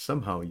cave, but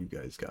somehow you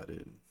guys got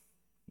in.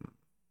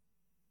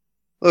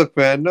 Look,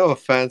 man, no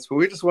offense, but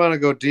we just want to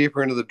go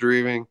deeper into the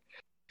dreaming.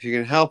 If you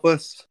can help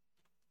us,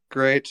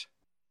 great.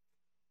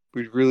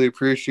 We'd really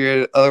appreciate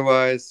it.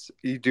 Otherwise,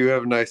 you do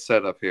have a nice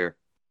setup here.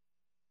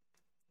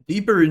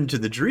 Deeper into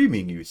the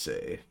dreaming, you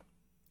say?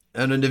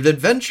 And an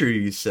adventure,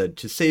 you said,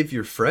 to save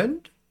your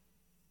friend?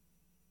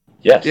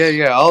 Yes.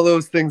 Yeah, all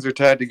those things are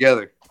tied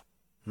together.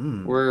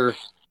 We're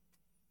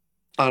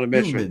on a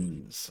mission.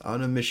 Humans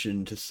on a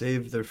mission to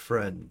save their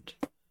friend.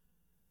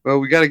 Well,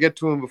 we got to get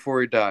to him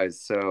before he dies.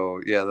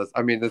 So, yeah, that's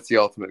the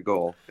ultimate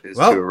goal, is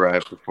to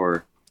arrive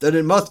before. Then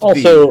it must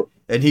also, be.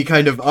 And he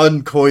kind of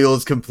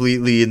uncoils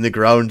completely, and the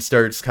ground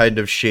starts kind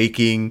of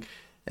shaking.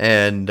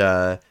 And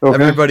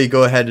everybody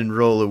go ahead and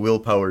roll a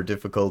willpower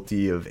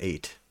difficulty of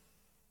 8.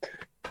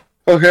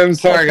 Okay, I'm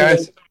sorry,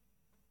 guys.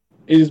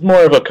 He's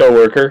more of a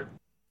coworker.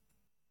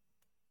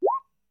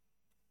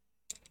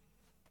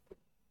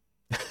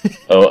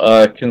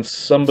 Can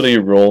somebody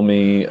roll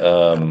me?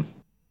 I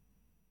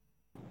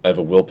have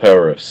a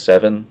willpower of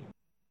 7.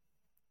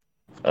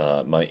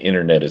 My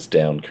internet is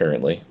down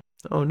currently.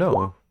 Oh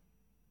no.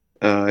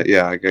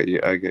 Yeah, I get you.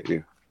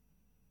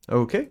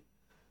 Okay.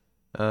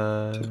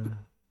 7,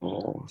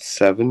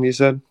 you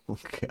said? Oh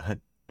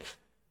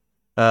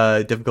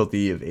god.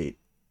 Difficulty of 8.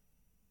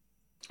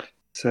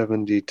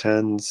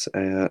 7d10s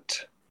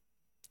at...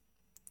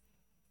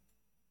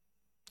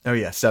 Oh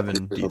yeah,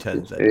 7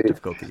 d10s at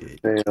difficulty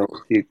 8. Fail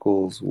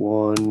equals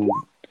 1.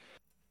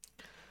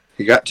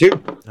 You got 2.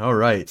 All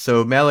right.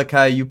 So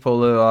Malachi, you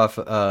pull it off.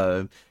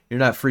 You're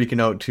not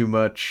freaking out too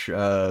much.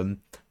 And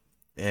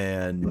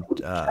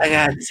I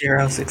got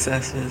 0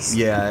 successes.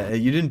 Yeah,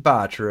 you didn't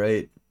botch,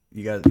 right?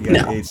 You got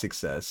a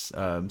success.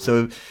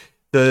 So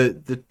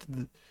the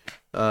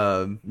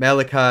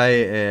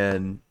Malachi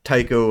and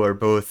Tycho are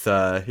both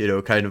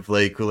kind of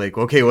like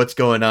okay, what's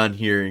going on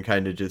here, and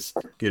kind of just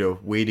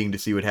waiting to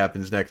see what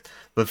happens next.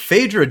 But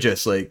Phaedra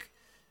just oh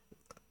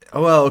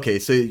well, okay,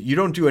 so you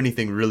don't do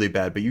anything really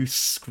bad, but you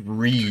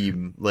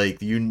scream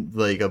like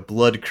a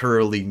blood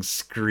curdling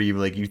scream,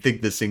 like you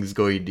think this thing's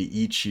going to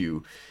eat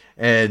you,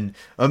 and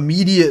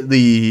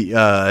immediately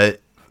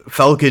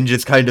Falcon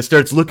just kind of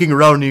starts looking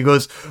around and he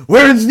goes,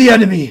 "Where is the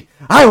enemy?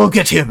 I will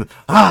get him!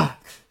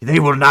 They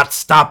will not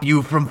stop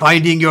you from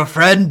finding your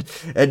friend!"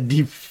 And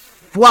he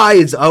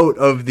flies out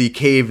of the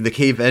cave. The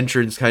cave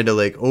entrance kind of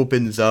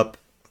opens up,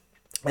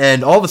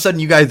 and all of a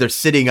sudden you guys are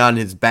sitting on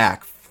his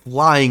back,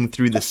 flying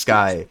through the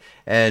sky.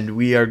 And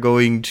we are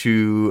going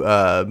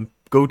to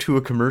go to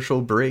a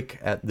commercial break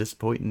at this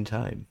point in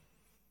time.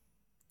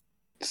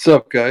 What's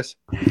up, guys?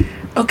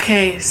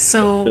 Okay,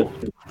 so...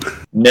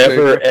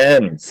 Never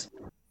ends.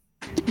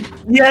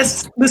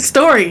 Yes, the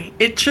story.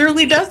 It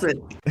surely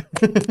doesn't.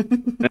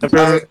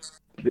 Never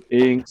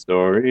ending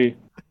story.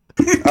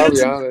 I'll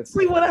be honest.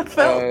 That's what I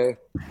felt.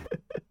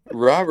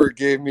 Robert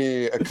gave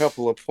me a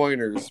couple of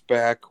pointers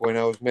back when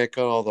I was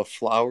making all the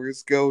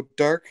flowers go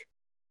dark.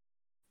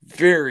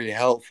 Very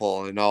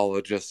helpful in all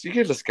of you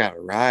just gotta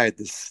ride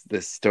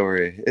this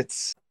story.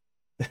 It's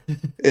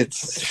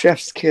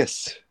chef's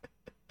kiss.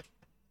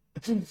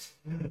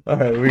 All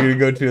right, we're gonna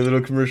go to a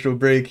little commercial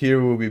break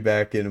here. We'll be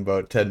back in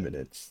about 10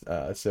 minutes.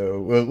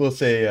 So we'll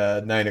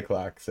say 9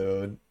 o'clock.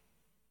 So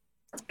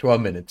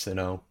 12 minutes,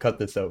 and I'll cut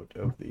this out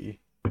of the.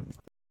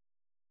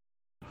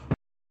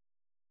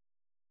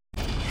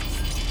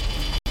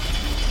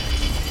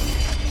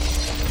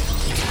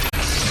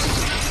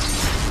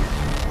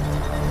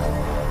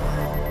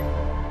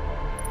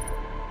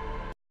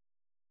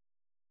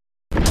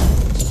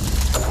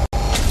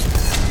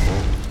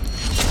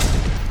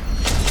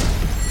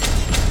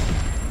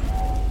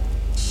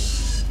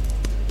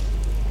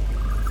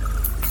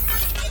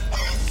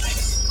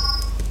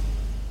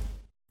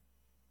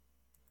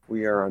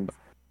 We are on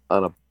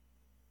a.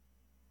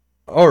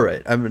 All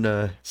right, I'm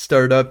gonna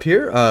start up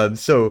here.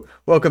 So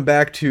welcome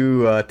back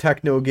to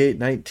Technogate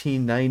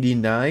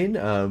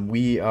 1999.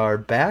 We are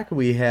back.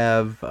 We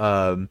have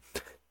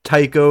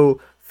Tycho,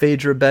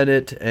 Phaedra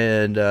Bennett,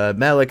 and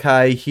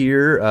Malachi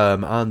here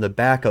on the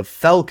back of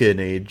Falcon,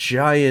 a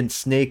giant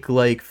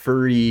snake-like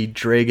furry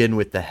dragon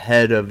with the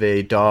head of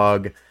a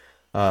dog.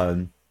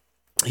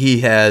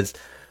 He has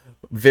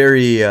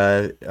very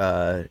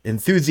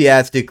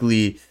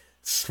enthusiastically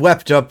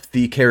swept up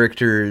the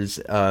characters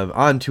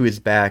onto his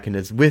back and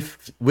has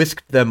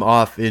whisked them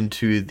off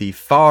into the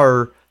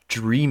far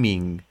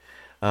dreaming,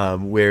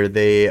 where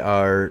they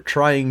are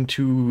trying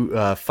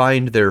to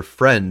find their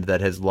friend that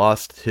has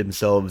lost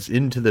himself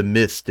into the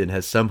mist and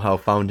has somehow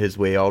found his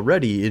way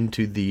already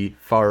into the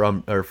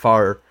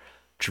far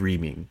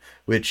dreaming,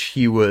 which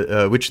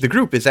the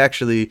group is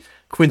actually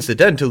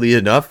coincidentally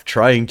enough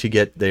trying to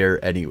get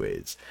there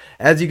anyways.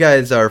 As you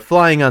guys are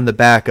flying on the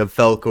back of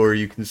Falcor,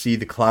 you can see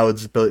the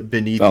clouds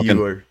beneath Falcon.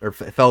 you, or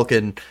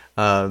Falcon.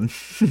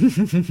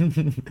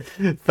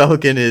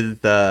 Falcon is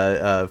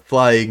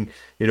flying,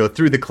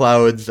 through the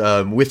clouds,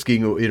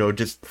 whisking,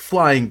 just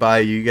flying by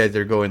you. You guys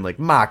are going like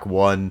Mach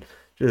 1,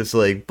 just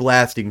like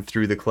blasting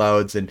through the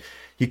clouds, and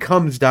he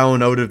comes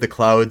down out of the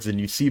clouds, and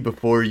you see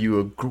before you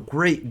a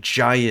great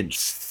giant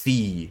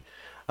sea.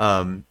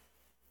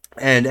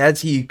 And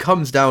as he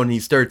comes down, he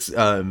starts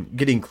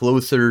getting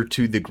closer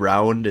to the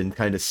ground and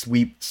kind of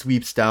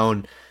sweeps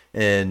down,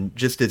 and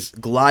just is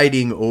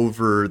gliding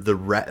over the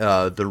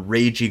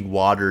raging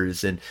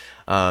waters. And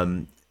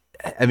I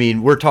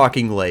mean, we're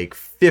talking like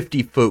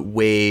 50-foot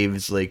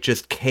waves, like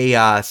just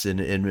chaos and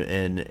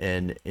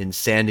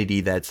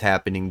insanity that's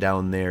happening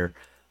down there.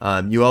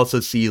 You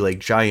also see like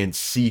giant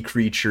sea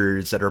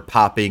creatures that are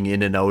popping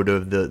in and out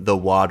of the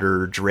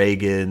water,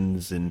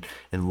 dragons and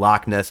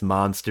Loch Ness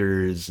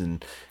monsters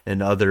and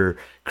other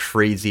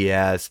crazy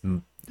ass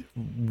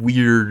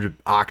weird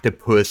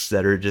octopus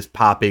that are just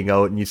popping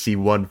out, and you see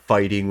one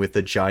fighting with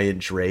a giant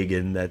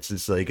dragon that's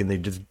just like, and they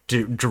just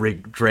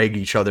drag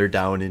each other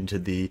down into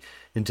the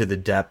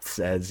depths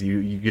as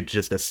you get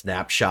just a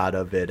snapshot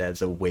of it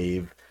as a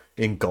wave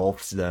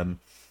engulfs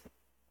them.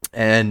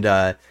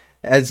 And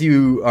as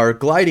you are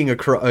gliding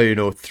across,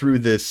 through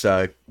this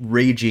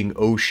raging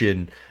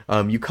ocean,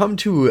 you come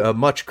to a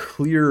much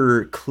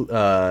clearer,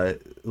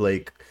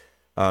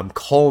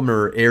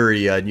 calmer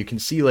area, and you can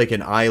see like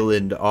an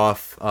island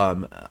off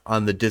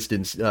on the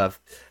distance.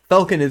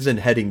 Falcon isn't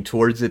heading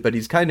towards it, but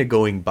he's kind of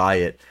going by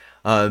it.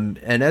 And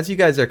as you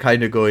guys are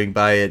kind of going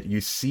by it, you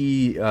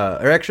see,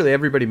 or actually,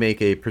 everybody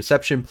make a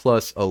perception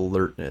plus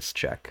alertness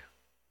check.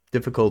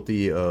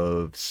 Difficulty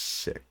of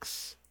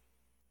 6.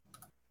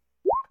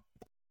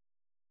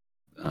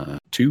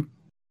 2.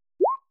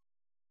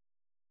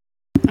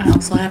 I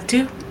also have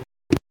 2.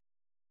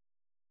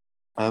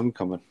 I'm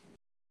coming.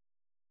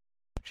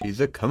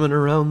 She's a coming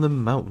around the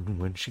mountain.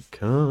 When she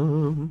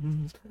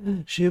comes,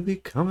 she'll be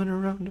coming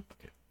around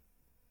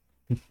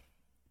the...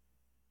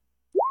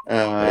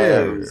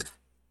 There.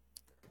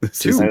 This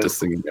 2. isn't a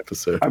singing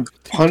episode. I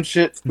punch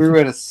it through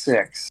at a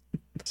 6.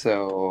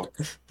 So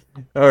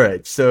All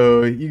right,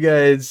 so you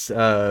guys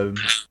are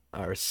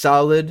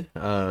solid,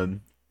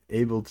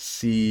 able to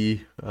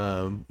see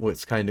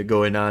what's kind of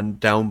going on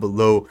down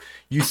below.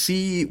 You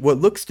see what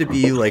looks to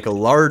be like a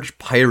large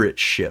pirate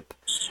ship,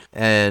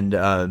 and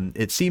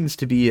it seems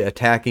to be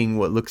attacking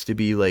what looks to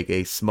be like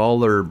a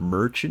smaller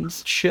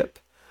merchant's ship.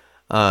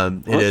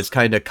 It has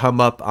kind of come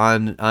up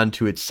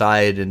onto its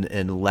side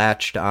and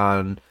latched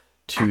on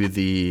to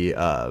the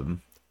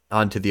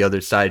onto the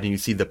other side, and you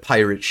see the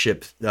pirate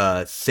ship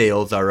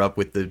sails are up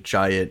with the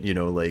giant,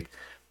 like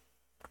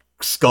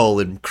skull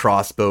and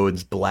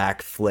crossbones,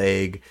 black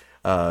flag,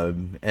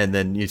 and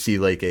then you see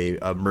like a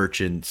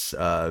merchant's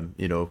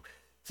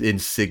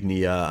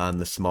insignia on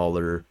the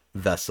smaller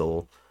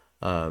vessel,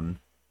 and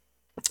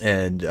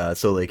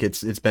so like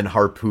it's been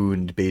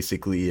harpooned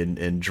basically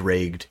and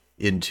dragged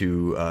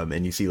into,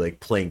 and you see like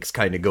planks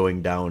kind of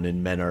going down,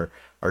 and men are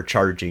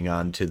charging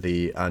onto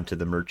the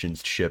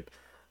merchant's ship.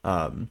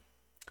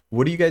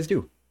 What do you guys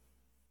do?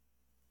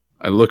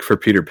 I look for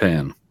Peter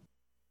Pan.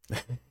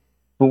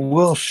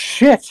 well,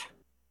 shit.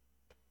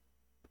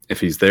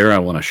 If he's there, I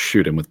want to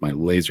shoot him with my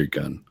laser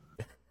gun.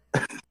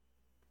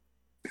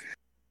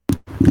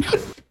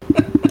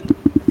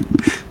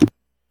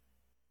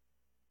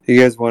 You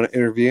guys want to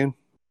intervene?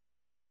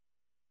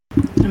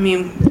 I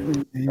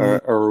mean,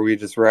 Or are we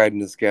just riding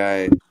this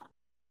guy?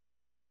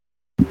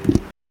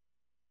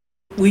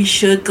 we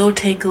should go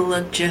take a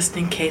look just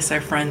in case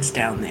our friend's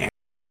down there.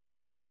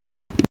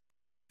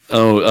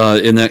 Oh,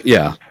 in that,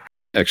 yeah.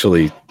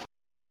 Actually,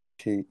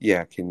 Can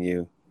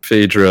you?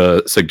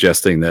 Phaedra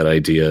suggesting that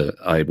idea,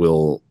 I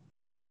will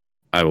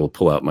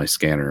pull out my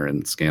scanner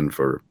and scan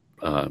for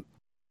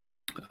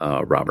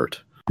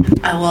Robert.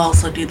 I will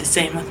also do the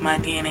same with my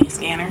DNA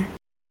scanner.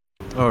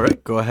 All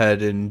right, go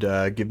ahead and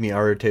give me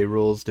Arate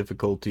rolls.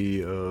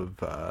 Difficulty of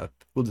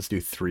we'll just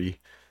do 3.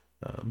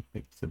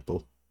 Make it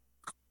simple.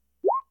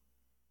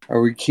 Are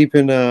we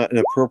keeping an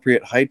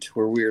appropriate height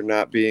where we are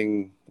not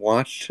being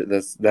watched?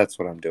 That's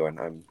what I'm doing.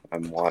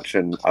 I'm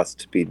watching us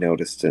to be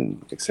noticed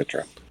and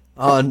etc.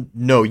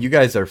 No, you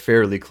guys are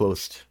fairly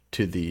close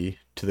to the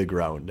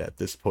ground at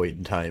this point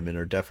in time, and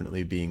are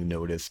definitely being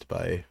noticed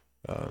by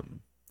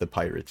the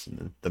pirates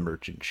and the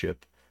merchant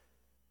ship.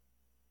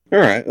 All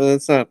right, well,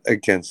 that's not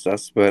against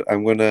us, but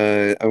I'm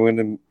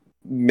gonna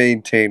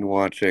maintain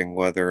watching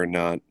whether or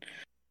not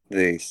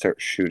they start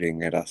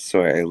shooting at us,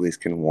 so I at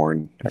least can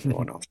warn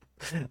everyone else.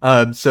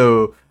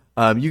 So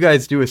you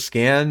guys do a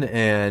scan,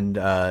 and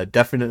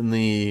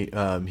definitely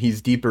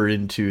he's deeper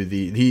into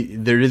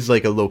there is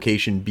like a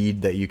location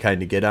bead that you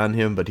kind of get on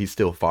him, but he's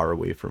still far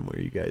away from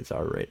where you guys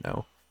are right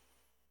now.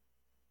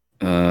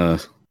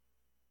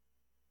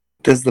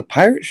 Does the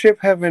pirate ship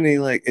have any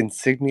like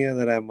insignia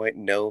that I might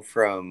know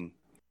from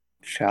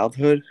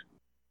childhood?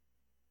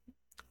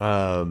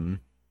 I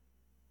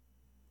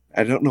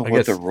don't know what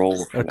guess the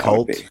role for a that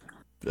cult. would be.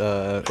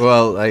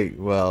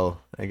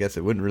 I guess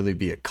it wouldn't really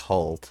be a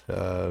cult.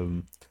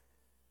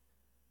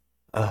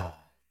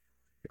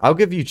 I'll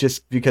give you,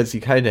 just because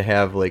you kind of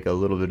have like a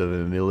little bit of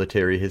a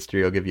military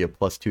history, I'll give you a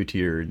 +2 to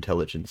your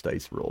intelligence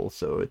dice roll.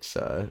 So it's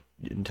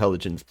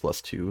intelligence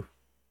 +2.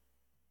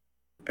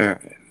 All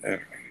right.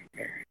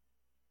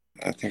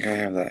 I think I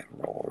have that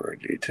roll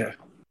ready to.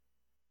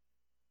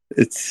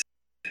 It's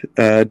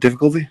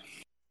difficulty.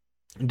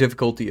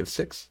 Difficulty of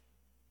 6.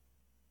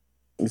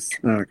 It's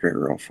not a great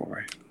roll for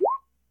me.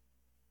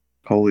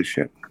 Holy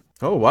shit!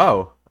 Oh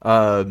wow.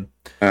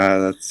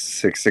 That's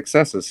 6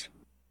 successes.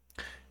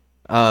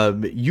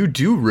 You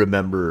do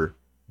remember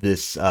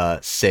this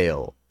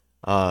sail.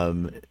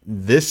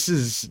 This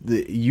is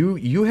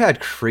you had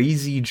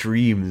crazy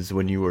dreams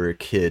when you were a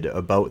kid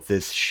about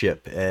this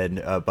ship and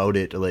about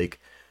it like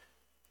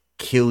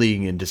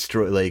killing and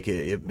destroy, like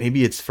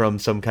maybe it's from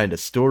some kind of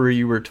story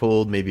you were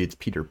told, maybe it's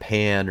Peter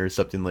Pan or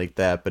something like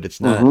that, but it's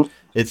not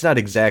it's not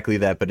exactly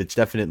that, but it's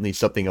definitely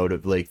something out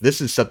of like,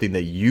 this is something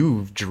that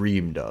you've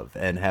dreamed of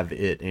and have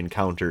it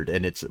encountered,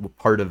 and it's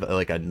part of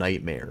like a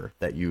nightmare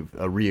that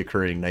a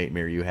reoccurring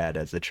nightmare you had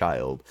as a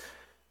child,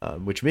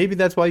 which maybe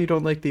that's why you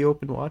don't like the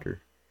open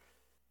water.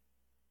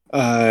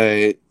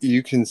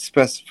 You can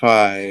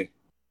specify.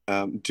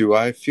 Do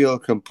I feel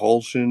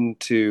compulsion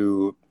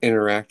to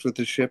interact with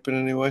the ship in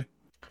any way?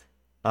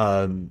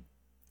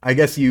 I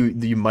guess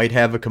you might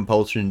have a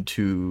compulsion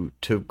to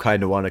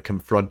kind of want to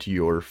confront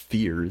your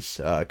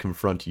fears,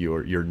 confront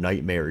your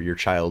nightmare, your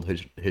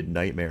childhood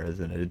nightmare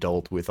as an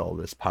adult with all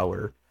this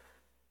power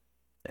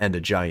and a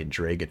giant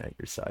dragon at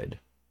your side.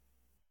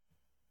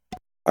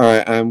 All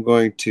right, I'm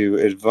going to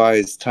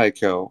advise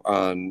Tycho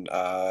on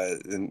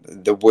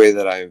the way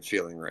that I am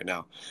feeling right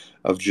now,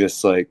 of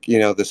just like,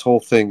 this whole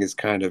thing is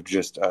kind of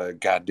just a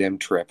goddamn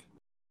trip,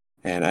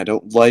 and I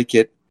don't like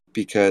it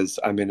because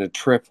I'm in a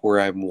trip where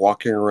I'm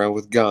walking around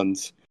with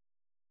guns,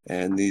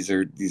 and these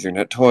are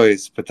not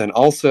toys. But then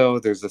also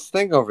there's this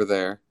thing over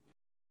there,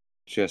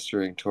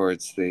 gesturing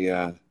towards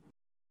the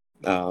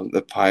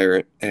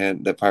pirate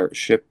and the pirate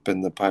ship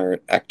and the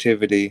pirate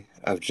activity,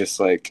 of just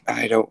like,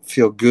 I don't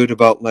feel good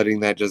about letting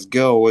that just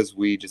go as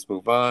we just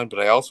move on, but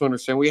I also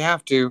understand we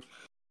have to.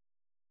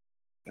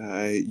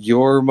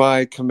 You're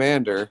my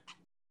commander.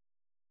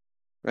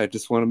 I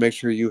just want to make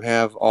sure you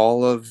have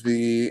all of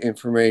the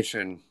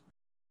information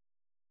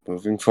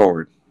moving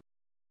forward.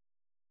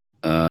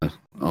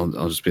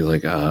 I'll just be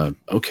like,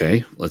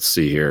 okay, let's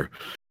see here.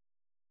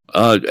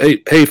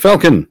 Hey,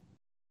 Falcon.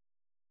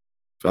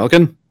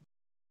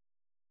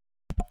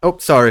 Oh,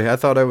 sorry. I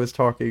thought I was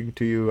talking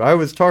to you. I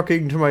was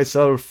talking to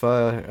myself.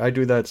 I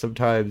do that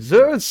sometimes.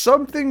 There's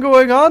something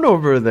going on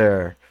over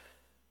there.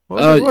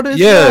 What is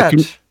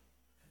that?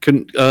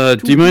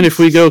 Do you mind if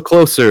we go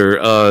closer?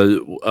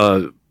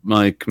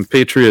 My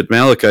compatriot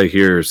Malachi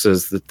here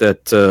says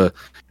that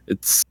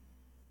it's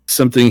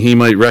something he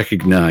might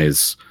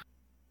recognize.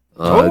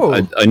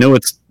 I know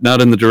it's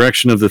not in the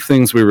direction of the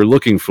things we were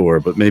looking for,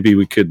 but maybe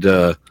we could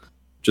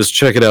just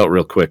check it out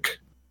real quick.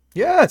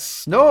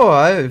 Yes, no,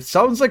 it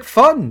sounds like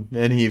fun.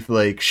 And he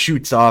like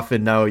shoots off,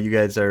 and now you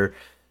guys are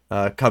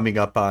coming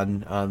up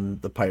on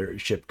the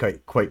pirate ship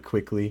quite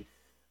quickly.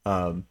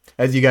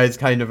 As you guys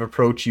kind of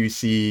approach, you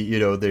see,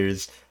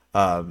 there's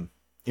men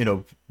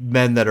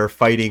that are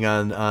fighting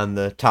on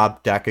the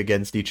top deck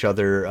against each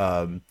other,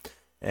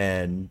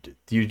 and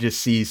you just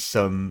see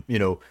some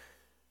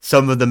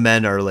of the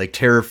men are like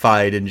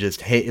terrified and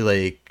just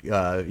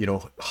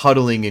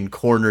huddling in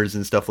corners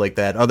and stuff like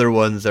that. Other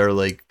ones are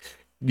like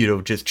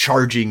just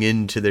charging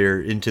into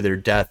their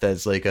death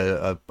as like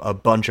a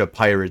bunch of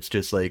pirates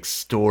just like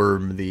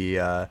storm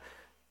the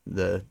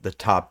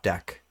top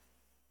deck.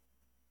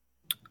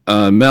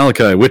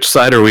 Malachi, which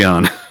side are we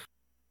on?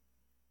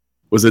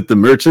 Was it the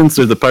merchants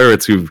or the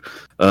pirates who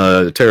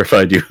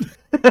terrified you?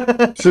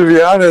 To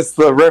be honest,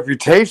 the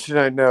reputation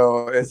I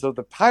know is of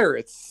the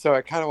pirates, so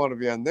I kind of want to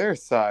be on their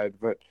side.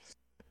 But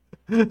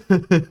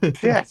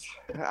shit,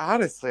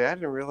 honestly, I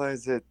didn't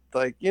realize it.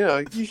 Like,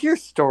 you hear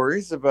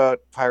stories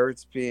about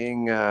pirates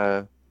being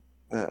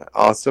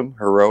awesome,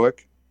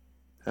 heroic,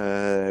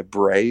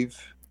 brave.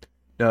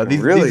 No,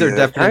 these are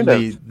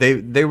definitely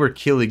they were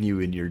killing you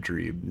in your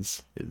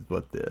dreams, is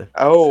what the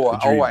I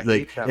like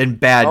hate them. and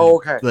bad.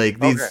 Okay. Like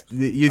these,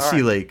 Okay. you All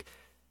see right.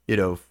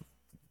 like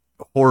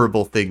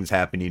horrible things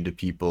happening to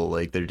people.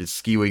 Like they're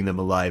just skewing them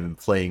alive and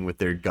playing with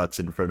their guts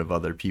in front of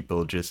other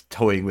people, just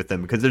toying with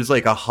them because there's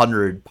like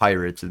 100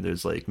 pirates and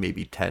there's like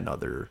maybe 10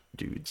 other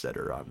dudes that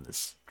are on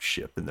this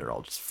ship and they're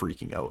all just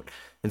freaking out.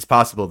 It's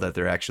possible that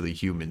they're actually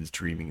humans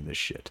dreaming this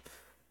shit.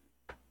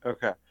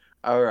 Okay.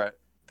 All right.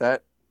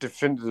 That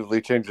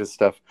definitively changes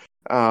stuff.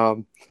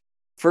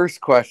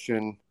 First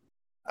question.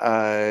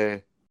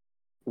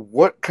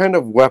 What kind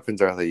of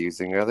weapons are they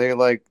using? Are they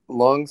like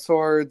long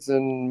swords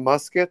and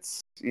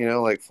muskets,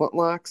 like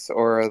flintlocks,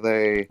 or are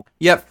they?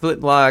 Yep,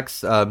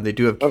 flintlocks. They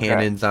do have Okay.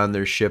 cannons on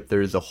their ship.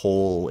 There's a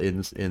hole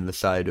in the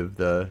side of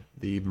the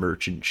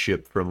merchant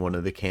ship from one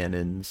of the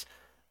cannons.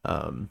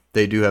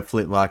 They do have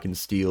flintlock and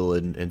steel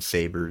and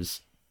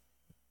sabers.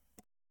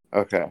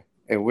 Okay.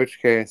 In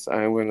which case,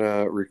 I'm going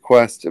to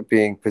request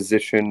being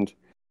positioned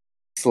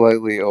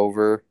slightly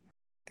over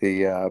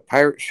the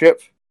pirate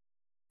ship,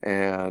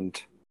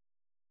 and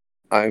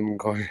I'm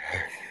going.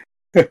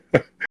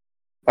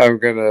 I'm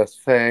going to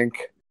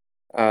thank,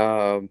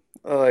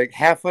 like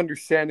half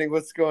understanding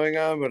what's going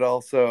on, but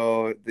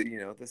also,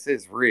 this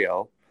is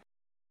real.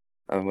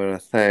 I'm going to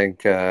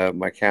thank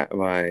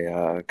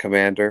my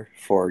commander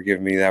for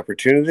giving me the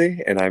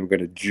opportunity, and I'm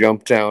going to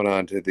jump down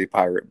onto the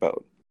pirate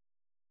boat.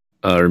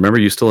 Remember,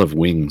 you still have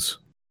wings.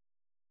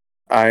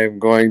 I'm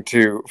going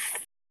to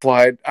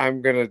fly. I'm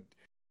gonna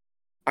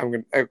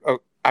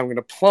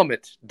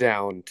plummet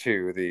down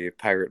to the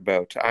pirate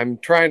boat. I'm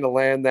trying to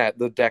land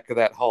the deck of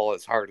that hull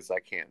as hard as I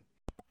can.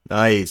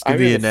 Nice. Give I'm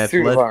me in an a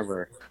suit of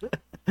athletic.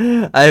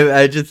 armor.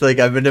 I just like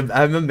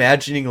I'm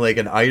imagining like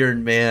an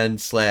Iron Man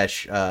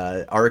 /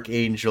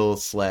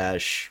 Archangel /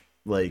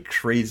 like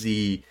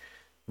crazy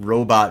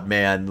robot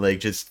man like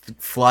just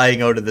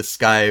flying out of the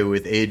sky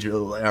with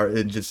Angel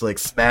and just like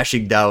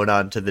smashing down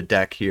onto the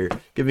deck here.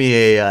 Give me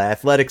a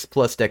athletics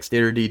plus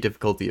dexterity,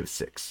 difficulty of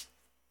 6.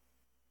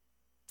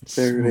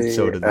 Smooths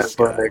out of the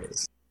sky.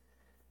 Athletics.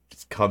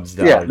 Just comes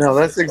down. Yeah, no,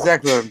 that's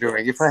exactly what I'm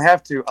doing. If I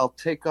have to, I'll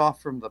take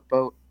off from the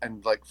boat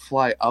and like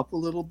fly up a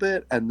little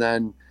bit and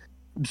then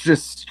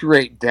just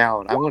straight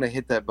down. I want to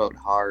hit that boat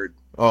hard.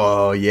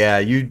 Oh yeah,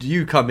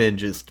 you come in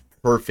just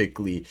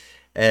perfectly,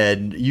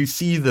 and you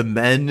see the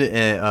men,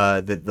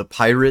 the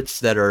pirates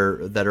that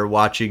are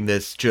watching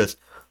this just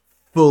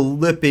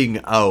flipping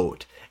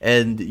out,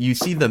 and you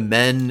see the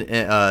men,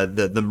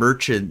 the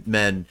merchant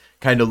men,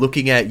 kind of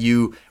looking at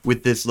you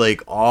with this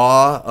like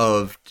awe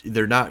of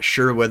they're not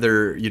sure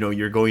whether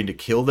you're going to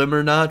kill them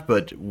or not,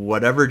 but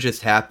whatever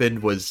just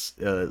happened was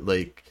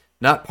like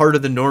not part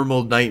of the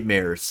normal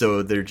nightmare,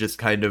 so they're just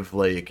kind of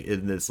like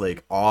in this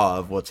like awe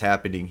of what's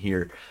happening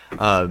here.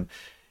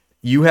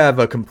 You have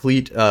a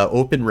complete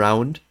open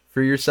round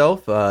for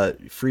yourself,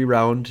 free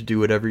round to do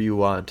whatever you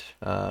want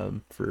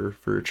for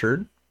a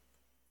turn.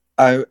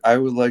 I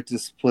would like to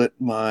split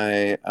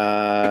my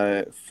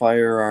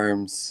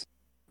firearms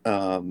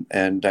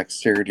and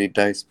dexterity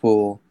dice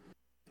pool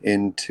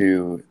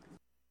into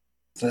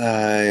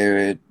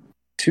 2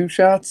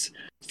 shots,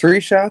 3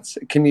 shots.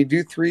 Can you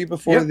do 3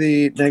 before Yep.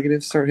 the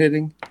negatives start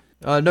hitting?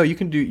 No,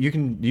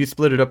 you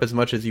split it up as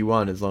much as you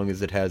want as long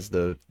as it has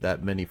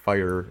that many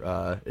fire.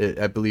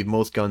 I believe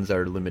most guns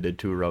are limited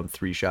to around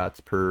 3 shots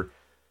per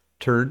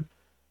turn.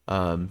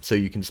 So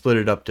you can split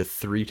it up to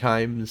 3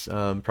 times,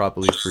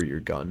 probably for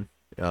your gun.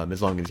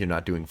 As long as you're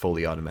not doing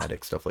fully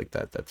automatic stuff like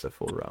that, that's a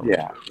full round.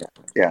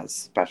 Yeah,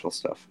 special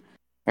stuff.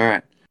 All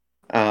right.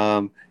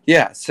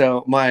 Yeah,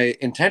 so my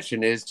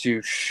intention is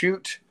to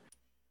shoot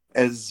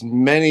as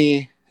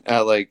many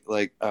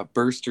like a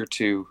burst or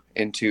 2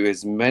 into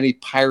as many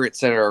pirates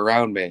that are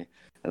around me,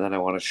 and then I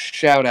want to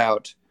shout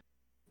out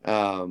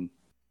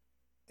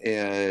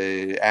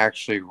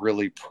actually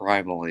really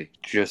primally,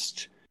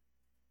 just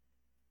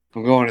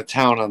I'm going to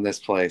town on this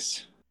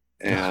place,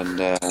 and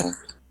they're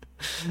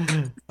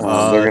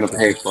gonna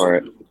pay for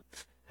it.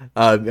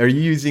 Are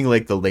you using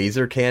like the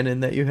laser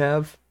cannon that you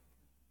have?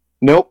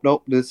 Nope.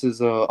 This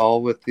is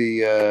all with the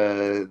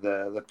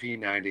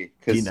P90.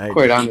 Because P90.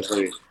 quite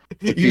honestly,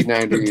 the You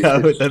P90.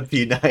 down with the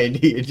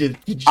P90.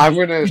 It I'm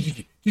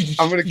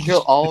gonna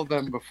kill all of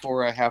them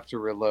before I have to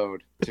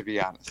reload. To be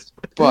honest,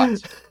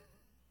 but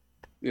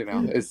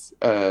it's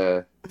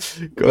Go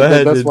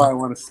ahead. That's why I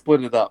want to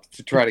split it up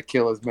to try to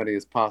kill as many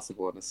as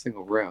possible in a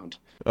single round.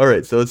 All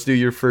right, so let's do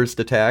your first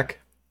attack.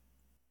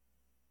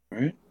 All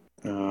right.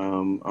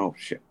 Oh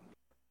shit.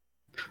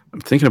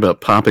 I'm thinking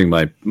about popping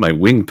my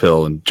wing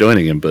pill and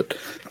joining him, but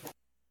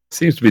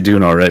seems to be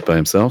doing all right by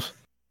himself.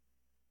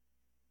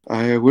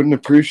 I would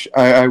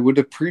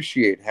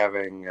appreciate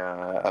having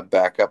a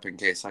backup in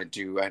case I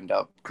do end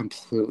up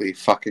completely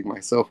fucking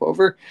myself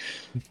over.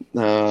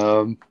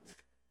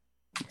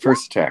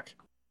 First attack.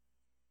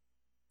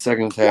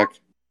 Second attack.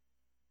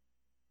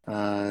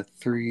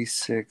 3,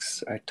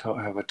 6. I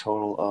have a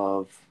total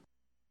of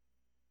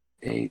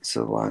 8.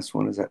 So the last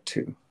one is at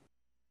 2.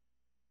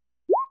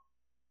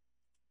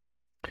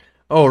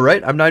 All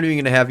right, I'm not even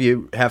gonna have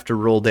you have to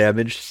roll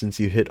damage since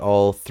you hit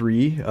all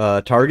 3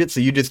 targets. So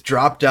you just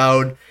drop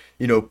down,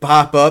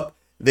 pop up.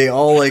 They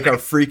all like are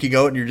freaking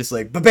out, and you're just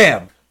like,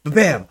 ba-bam,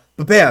 ba-bam,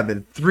 ba-bam,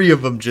 and 3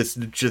 of them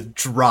just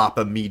drop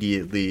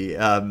immediately.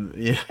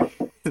 They're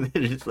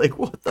just like,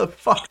 what the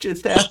fuck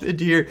just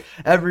happened here?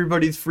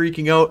 Everybody's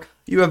freaking out.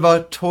 You have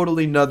a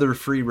totally another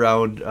free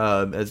round,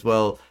 as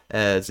well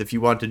as if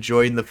you want to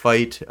join the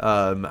fight,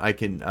 I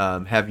can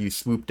have you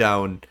swoop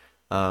down.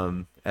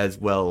 As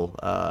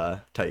well,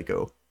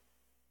 Tycho.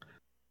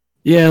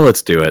 Yeah,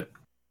 let's do it.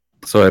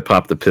 So I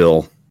pop the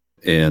pill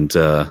and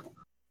Come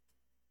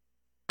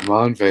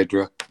on,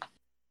 Vedra.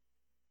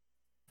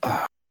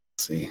 let's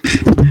see.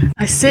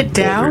 I sit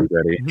down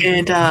Ready.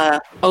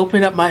 and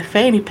open up my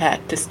fanny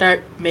pack to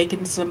start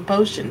making some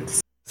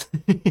potions.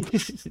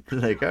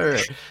 Like, all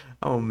right,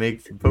 I'll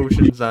make some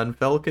potions on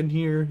Falcon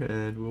here,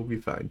 and we'll be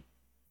fine.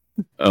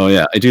 Oh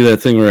yeah, I do that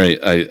thing where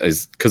I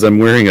because I'm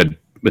wearing a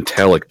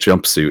metallic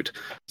jumpsuit,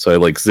 so I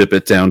like zip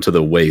it down to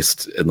the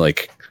waist and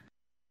like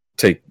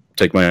take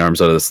my arms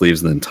out of the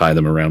sleeves and then tie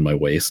them around my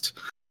waist,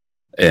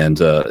 and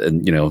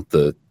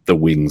the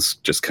wings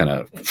just kind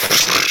of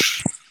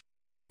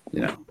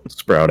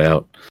sprout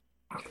out.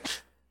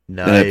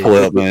 Nice. And I pull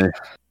out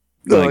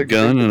my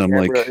gun and I'm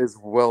like, is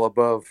well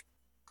above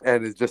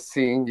and is just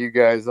seeing you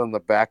guys on the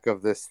back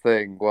of this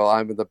thing while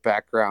I'm in the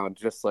background,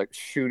 just like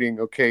shooting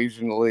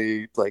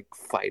occasionally, like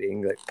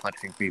fighting, like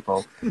punching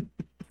people.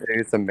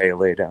 It's a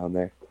melee down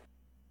there.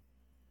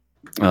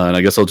 and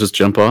I guess I'll just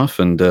jump off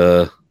and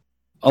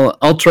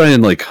I'll try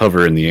and like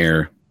hover in the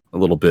air a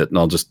little bit and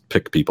I'll just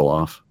pick people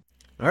off.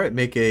 All right,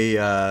 make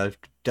a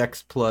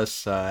Dex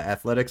plus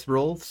athletics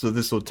roll. So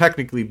this will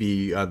technically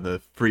be on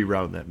the free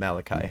round that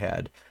Malachi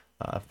had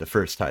the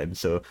first time.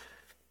 So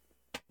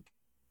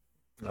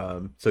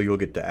you'll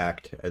get to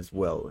act as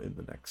well in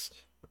the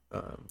next.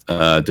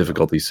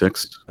 Difficulty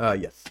 6.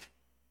 Yes.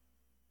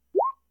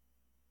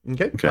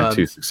 Okay. Okay,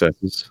 2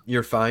 successes.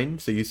 You're fine.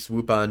 So you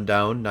swoop on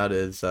down, not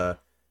as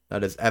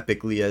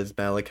epically as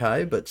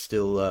Malachi, but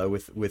still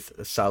with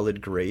a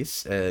solid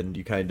grace, and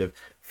you kind of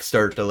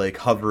start to like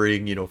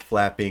hovering,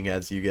 flapping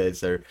as you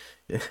guys are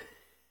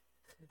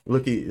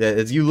looking.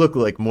 As you look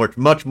like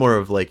much more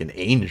of like an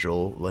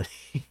angel. Like,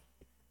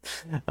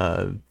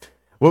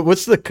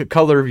 what's the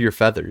color of your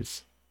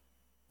feathers?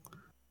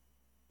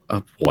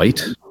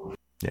 White.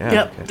 Yeah.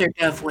 Yep, okay. they're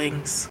dove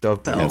wings.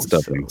 Dove So, It's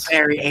dove wings.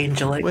 very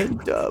angelic. When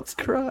doves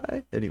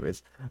cry.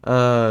 Anyways,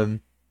 all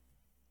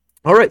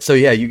right. So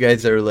yeah, you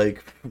guys are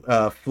like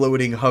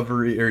floating,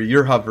 hovering, or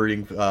you're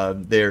hovering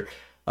there.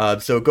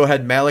 So go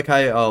ahead,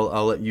 Malachi.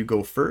 I'll let you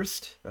go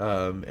first,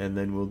 and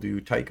then we'll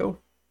do Tycho.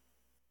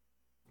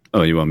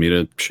 Oh, you want me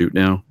to shoot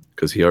now?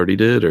 Because he already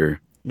did, or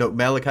No,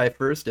 Malachi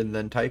first, and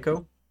then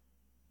Tycho.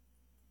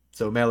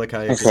 So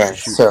Malachi gets Okay, to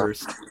shoot so-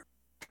 first.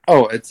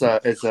 Oh, it's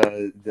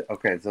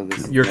okay. So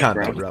this is Your my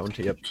combat round. round.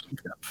 Yep.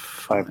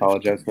 I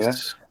apologize for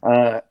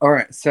that. All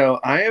right,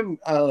 so I am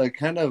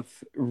kind of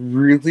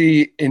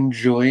really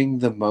enjoying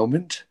the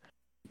moment,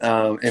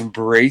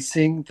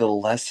 embracing the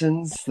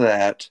lessons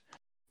that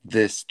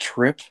this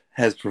trip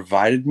has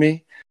provided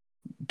me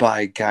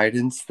by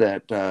guidance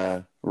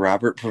that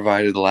Robert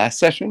provided last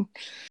session.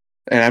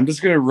 And I'm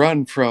just going to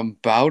run from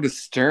bow to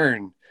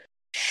stern,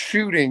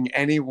 shooting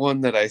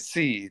anyone that I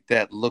see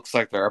that looks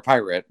like they're a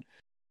pirate.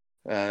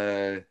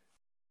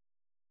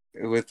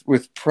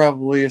 With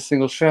probably a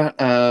single shot.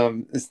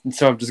 So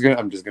I'm just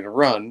gonna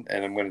run,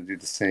 and I'm gonna do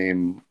the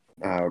same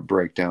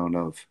breakdown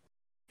of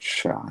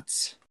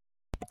shots.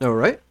 All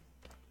right.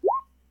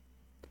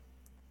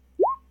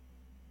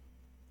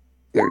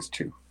 There's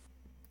 2.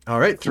 All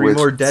right. 3 With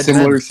more dead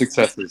similar men.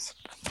 successes.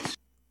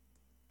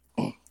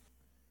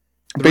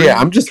 But yeah,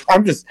 I'm just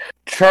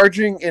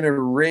charging in a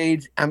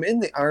rage. I'm in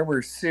the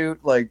armor suit.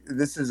 Like,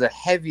 this is a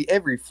heavy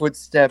every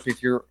footstep.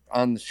 If you're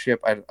on the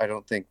ship, I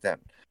don't think that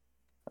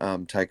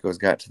Tycho's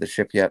got to the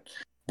ship yet.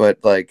 But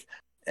like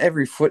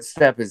every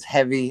footstep is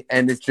heavy,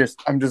 and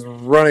I'm just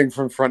running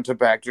from front to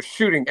back, just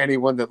shooting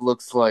anyone that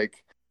looks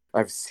like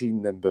I've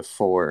seen them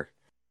before.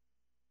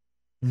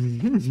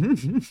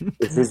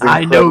 This is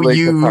I know incredibly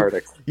you.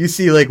 cathartic. You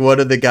see, like, one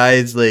of the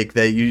guys, like,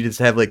 that you just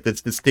have, like, this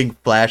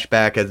distinct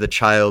flashback as a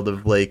child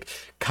of, like,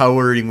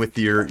 cowering with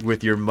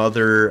your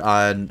mother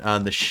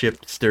on the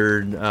ship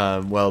stern,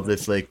 while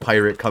this, like,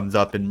 pirate comes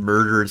up and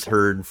murders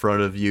her in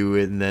front of you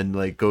and then,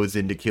 like, goes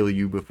in to kill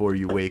you before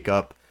you wake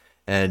up.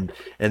 and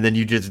then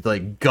you just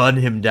like gun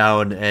him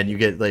down, and you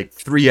get like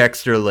 3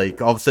 extra,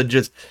 like all of a sudden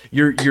just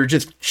you're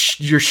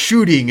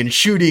shooting and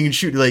shooting and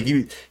shooting, like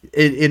you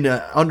in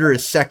under a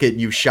second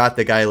you shot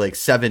the guy like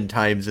 7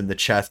 times in the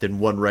chest and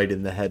 1 right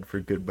in the head for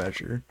good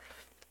measure.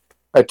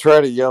 I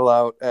try to yell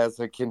out as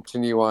I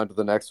continue on to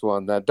the next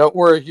one that don't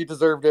worry, he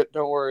deserved it.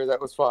 Don't worry, that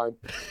was fine.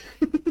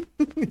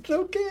 It's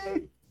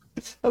okay.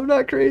 I'm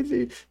not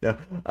crazy. No.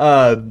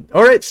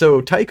 All right, so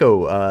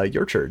Tycho,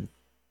 your turn.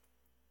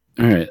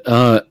 All right.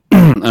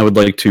 I would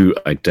like to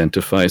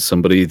identify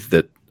somebody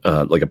that,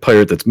 like a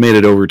pirate that's made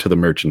it over to the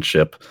merchant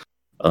ship,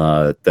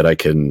 that I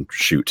can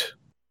shoot.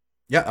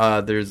 Yeah,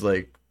 there's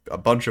like a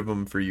bunch of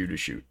them for you to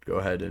shoot. Go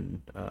ahead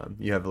and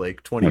you have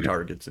like 20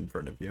 targets in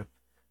front of you.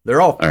 They're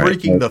all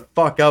freaking the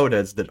fuck out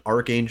as the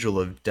Archangel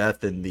of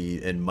Death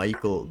and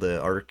Michael,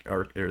 the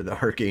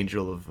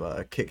Archangel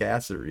of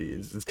Kick-Assery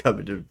is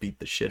coming to beat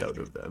the shit out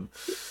of them.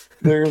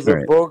 There's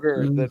a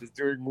Bogart that is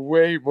doing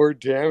way more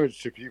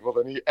damage to people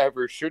than he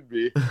ever should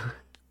be.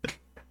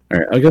 All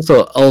right, I guess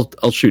I'll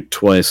shoot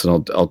twice,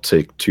 and I'll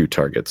take 2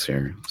 targets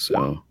here.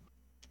 So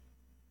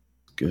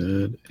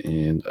good,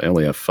 and I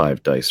only have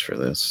 5 dice for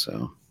this,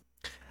 so.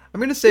 I'm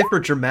gonna say for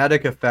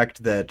dramatic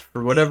effect that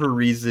for whatever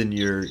reason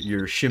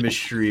your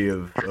chemistry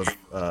of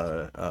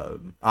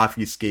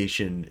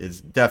obfuscation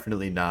is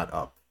definitely not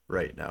up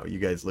right now. You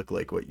guys look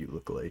like what you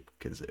look like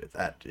because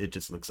it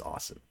just looks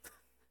awesome.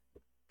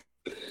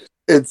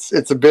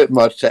 It's a bit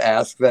much to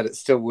ask that it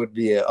still would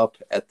be up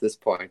at this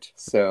point.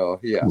 So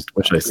yeah,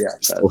 wish I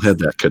still had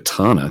that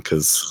katana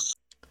because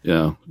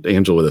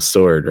angel with a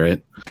sword,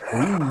 right?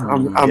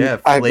 Ooh,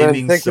 I've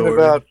been thinking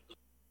sword.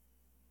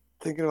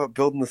 Thinking about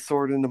building the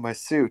sword into my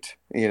suit,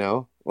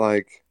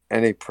 like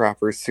any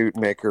proper suit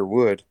maker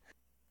would.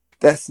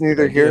 That's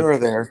neither here nor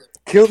there.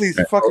 Kill these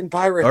fucking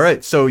pirates. All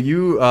right, so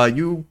you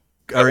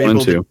are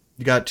able to.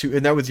 You got 2,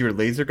 and that was your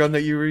laser gun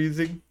that you were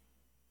using?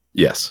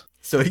 Yes.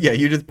 So yeah,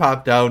 you just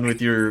pop down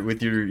with your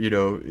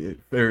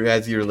or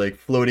as you're like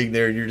floating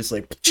there, and you're just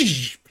like,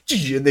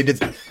 and they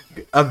just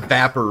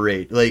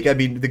evaporate. Like, I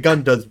mean, the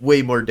gun does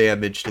way more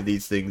damage to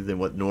these things than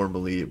what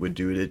normally it would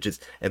do. It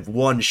just, at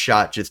one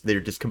shot, they're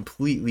just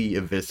completely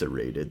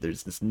eviscerated.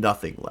 There's just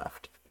nothing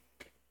left.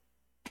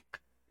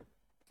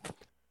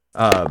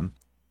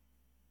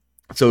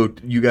 So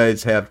you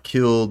guys have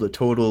killed a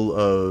total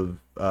of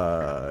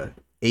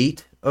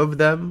 8 of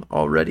them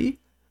already.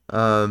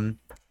 And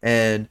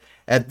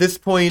at this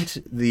point,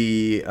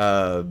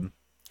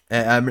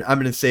 I'm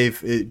going to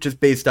say, just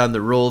based on the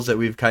rolls that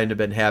we've kind of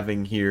been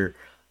having here,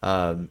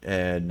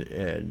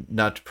 and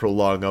not to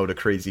prolong out a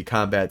crazy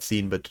combat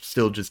scene, but to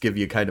still just give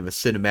you kind of a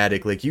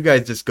cinematic, like you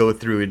guys just go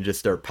through and just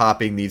start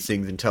popping these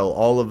things until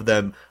all of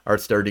them are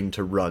starting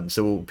to run.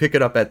 So we'll pick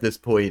it up at this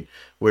point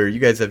where you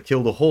guys have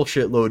killed a whole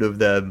shitload of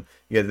them.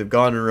 You guys have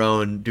gone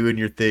around doing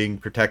your thing,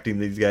 protecting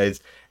these guys,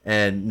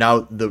 and now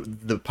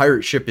the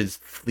pirate ship is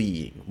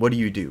fleeing. What do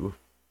you do?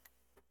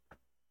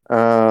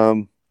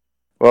 Well,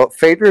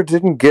 Phaedra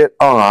didn't get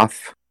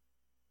off,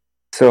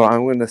 so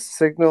I'm going to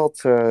signal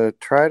to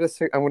try to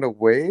I'm going to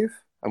wave.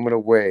 I'm going to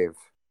wave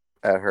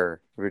at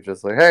her. We're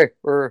just like, hey,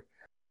 we're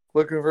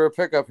looking for a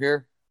pickup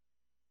here.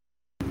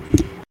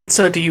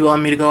 So do you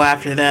want me to go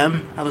after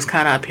them? I was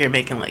kind of up here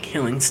making like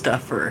healing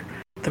stuff for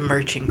the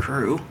merchant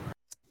crew.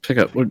 Pick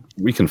up.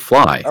 We can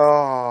fly.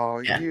 Oh,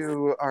 yeah.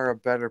 You are a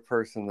better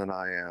person than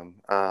I am.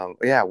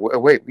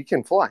 Wait, we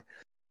can fly.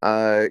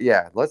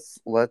 Let's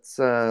let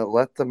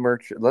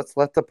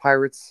the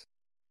pirates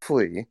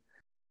flee,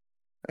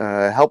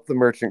 help the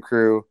merchant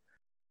crew,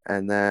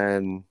 and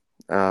then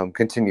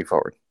continue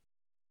forward.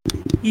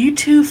 You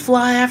two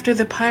fly after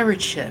the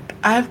pirate ship.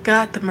 I've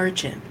got the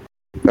merchant.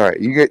 All right,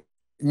 you get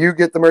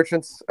the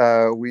merchants.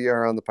 We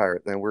are on the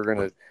pirate. Then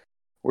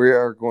we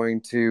are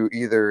going to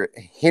either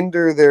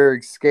hinder their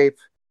escape,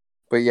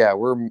 but yeah,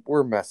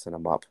 we're messing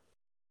them up.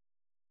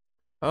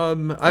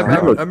 I'm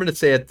gonna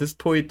say at this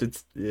point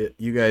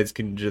you guys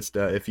can just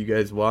if you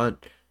guys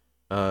want,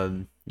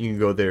 you can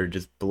go there and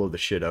just blow the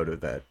shit out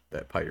of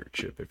that pirate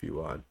ship if you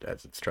want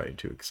as it's trying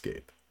to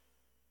escape.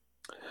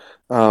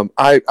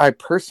 I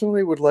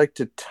personally would like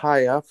to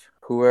tie up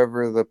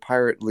whoever the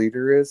pirate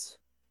leader is,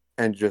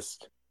 and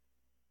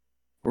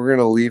we're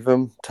gonna leave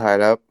him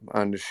tied up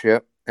on the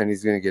ship, and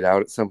he's gonna get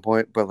out at some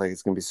point, but like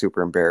it's gonna be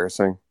super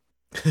embarrassing,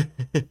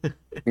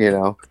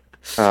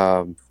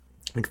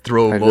 Like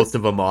throw most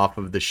of them off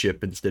of the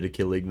ship instead of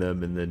killing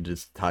them, and then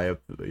just tie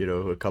up,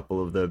 a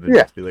couple of them, and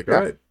just be like,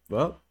 all right,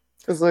 well.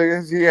 It's like,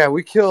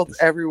 we killed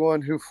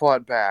everyone who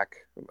fought back,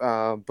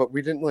 but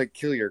we didn't like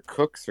kill your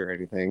cooks or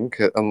anything,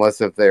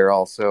 unless if they're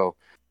also,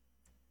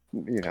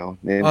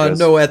 ninjas.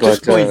 No, at this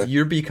point,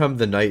 you become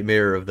the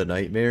nightmare of the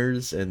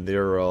nightmares, and they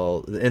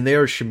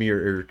are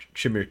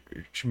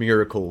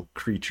chimerical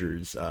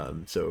creatures.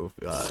 So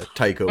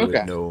Tycho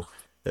would know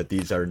that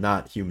these are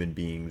not human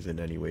beings in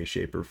any way,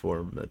 shape, or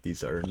form, that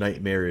these are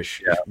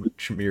nightmarish,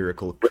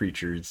 chimerical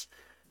creatures.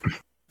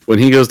 When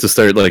he goes to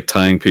start like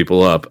tying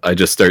people up, I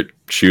just start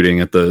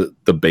shooting at the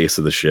base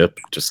of the ship,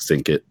 just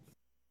sink it.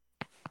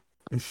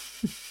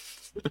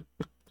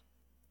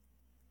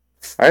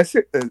 I see,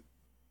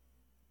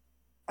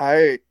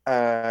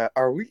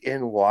 Are we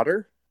in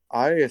water?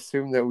 I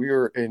assume that we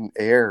were in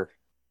air,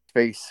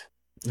 space.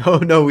 Oh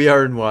no, we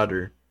are in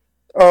water.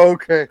 Oh,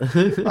 okay.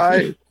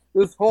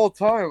 This whole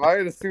time I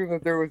had assumed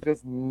that there was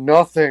just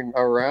nothing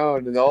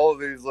around and all of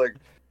these like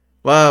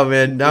Wow,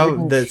 man. Now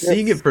wooden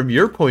seeing it ships. from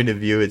your point of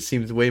view, it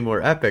seems way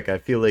more epic. I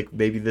feel like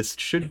maybe this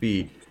should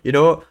be, you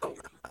know,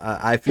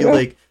 I feel Yeah,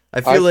 like I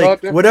I feel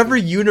thought like whatever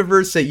differently.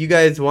 universe that you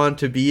guys want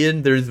to be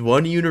in, there's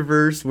one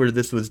universe where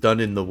this was done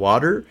in the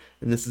water,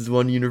 and this is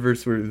one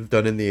universe where it was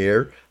done in the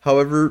air.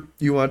 However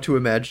you want to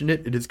imagine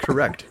it, it is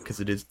correct because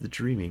it is the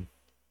dreaming.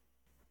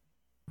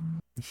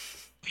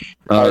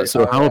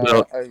 So how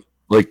about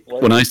like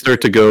What when did I you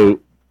start say? to go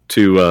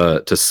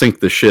to sink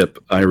the ship,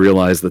 I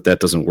realize that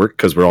doesn't work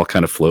because we're all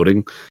kind of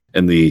floating,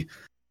 and the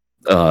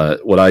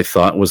what I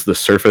thought was the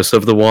surface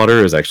of the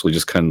water is actually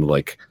just kind of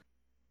like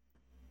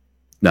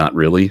not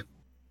really,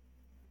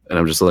 and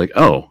I'm just like,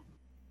 oh,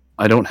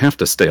 I don't have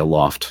to stay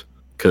aloft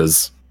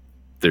because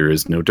there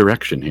is no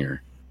direction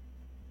here.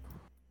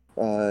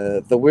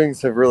 The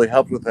wings have really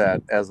helped with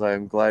that as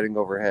I'm gliding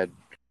overhead.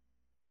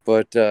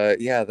 But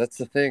yeah, that's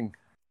the thing.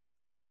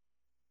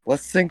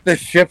 Let's sink the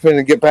ship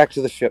and get back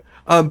to the ship.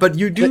 But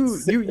you do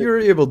Let's- you're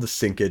able to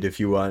sink it if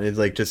you want. It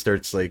like just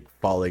starts like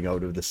falling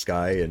out of the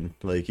sky, and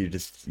like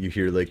you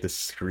hear like the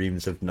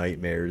screams of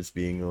nightmares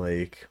being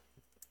like,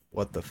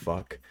 what the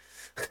fuck?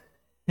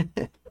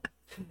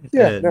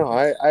 Yeah, And no,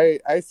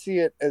 I see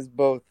it as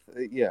both.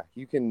 Yeah,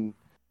 you can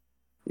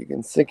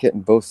sink it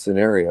in both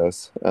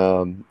scenarios.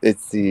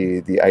 It's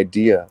the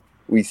idea.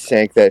 We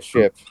sank that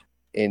ship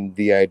in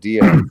the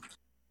idea,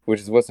 which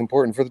is what's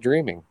important for the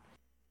dreaming.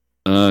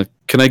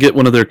 Can I get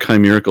one of their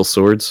chimerical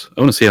swords?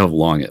 I want to see how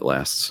long it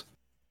lasts.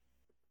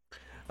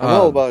 I'm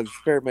all um, about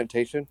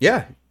experimentation.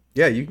 yeah,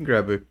 you can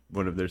grab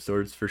one of their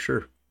swords for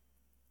sure.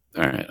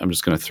 All right, I'm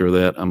just going to throw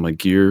that on my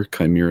gear.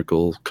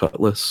 Chimerical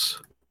cutlass.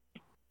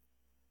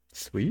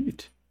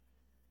 Sweet.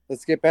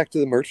 Let's get back to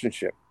the merchant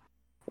ship.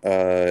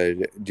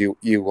 Do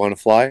you want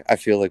to fly? I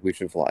feel like we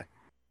should fly.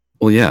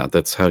 Well, yeah,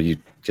 that's how you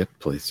get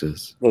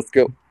places. Let's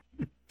go.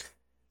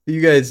 You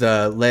guys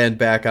land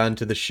back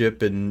onto the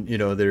ship, and you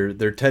know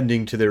they're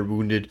tending to their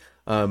wounded.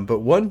 But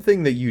one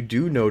thing that you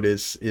do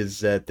notice is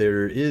that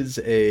there is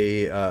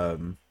a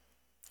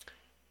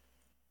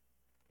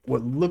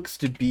what looks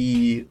to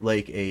be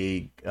like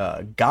a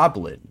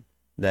goblin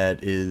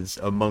that is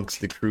amongst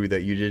the crew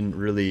that you didn't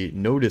really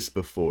notice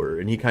before,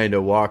 and he kind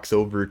of walks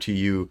over to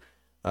you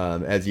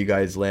as you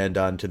guys land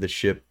onto the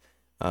ship.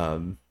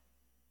 Um,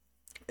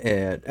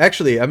 and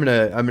actually, I'm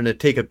gonna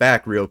take it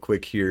back real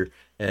quick here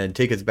and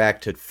take us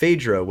back to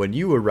Phaedra. When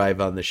you arrive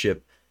on the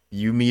ship,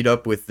 you meet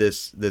up with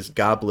this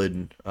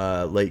goblin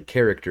like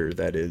character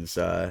that is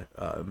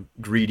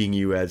greeting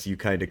you as you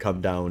kind of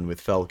come down with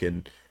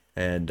Falcon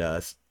and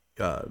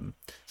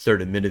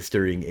start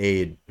administering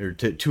aid or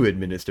to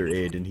administer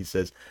aid. And he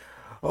says,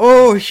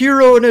 "Oh,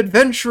 hero and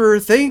adventurer,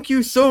 thank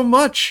you so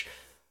much.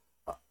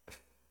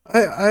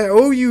 I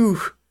owe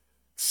you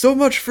so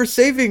much for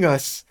saving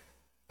us.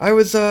 I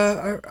was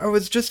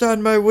just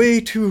on my way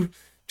to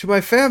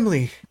my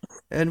family,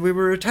 and we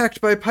were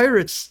attacked by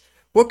pirates.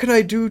 What can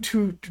I do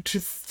to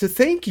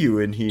thank you?"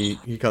 And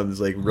he comes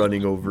like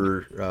running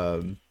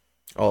over,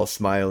 all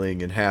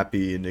smiling and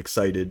happy and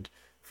excited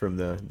from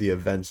the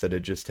events that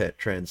had just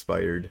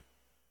transpired.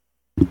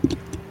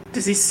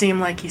 Does he seem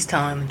like he's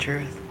telling the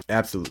truth?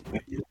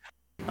 Absolutely.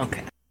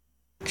 Okay.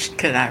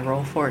 Could I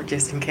roll for it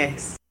just in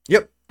case?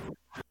 Yep.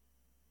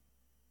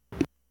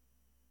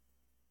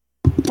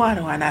 Why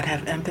do I not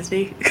have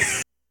empathy?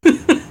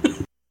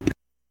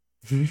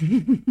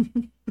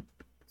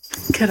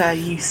 Could I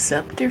use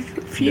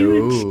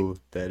subterfuge? No,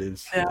 that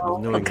is No.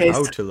 knowing Okay,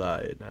 how so- to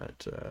lie,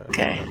 not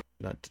Okay.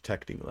 not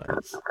detecting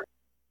lies.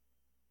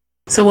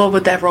 So what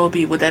would that roll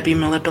be? Would that be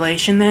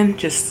manipulation then?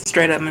 Just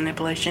straight up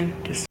manipulation?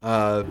 Just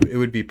It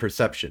would be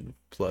perception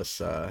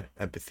plus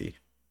empathy.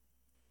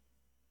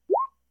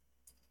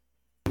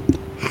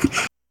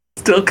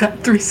 still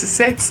got 3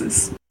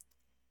 successes.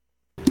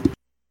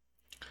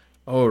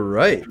 All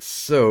right.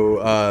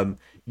 So,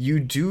 you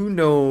do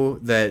know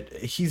that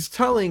he's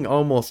telling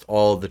almost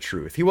all the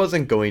truth. He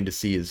wasn't going to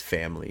see his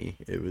family.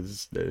 It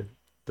was the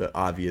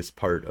obvious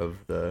part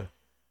of the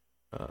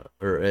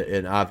or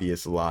an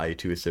obvious lie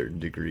to a certain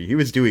degree. He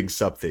was doing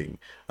something,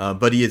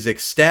 but he is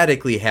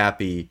ecstatically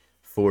happy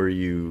for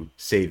you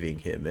saving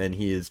him, and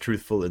he is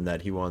truthful in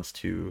that he wants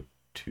to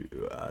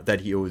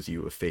that he owes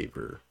you a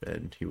favor,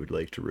 and he would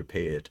like to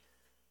repay it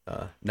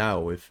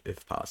now, if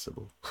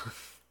possible.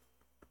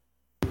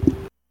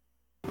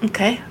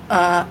 Okay.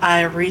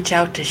 I reach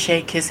out to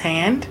shake his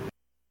hand.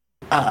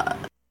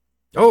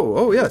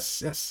 Oh,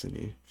 yes, yes. And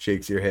he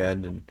shakes your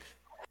hand, and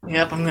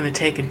Yep, I'm gonna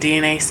take a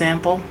DNA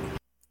sample.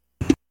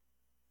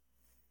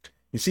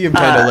 you see him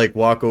kind of like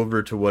walk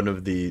over to one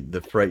of the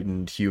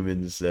frightened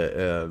humans that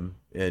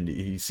and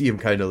you see him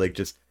kind of like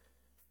just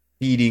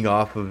feeding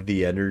off of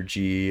the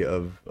energy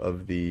of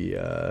the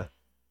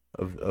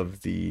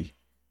of the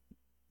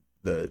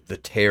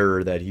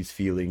terror that he's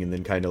feeling, and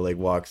then kind of like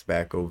walks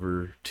back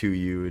over to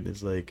you and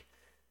is like,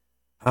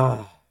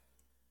 "Ah,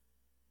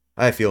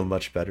 I feel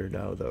much better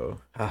now,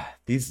 though.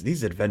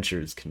 These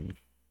adventures can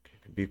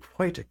be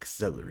quite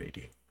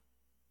exhilarating.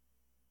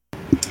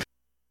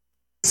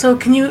 So,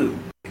 can you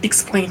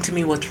explain to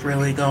me what's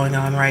really going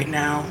on right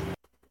now?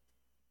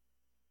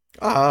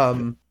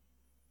 Um,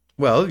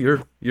 well,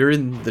 you're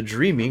in the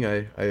dreaming.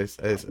 I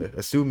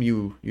assume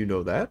you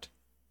know that,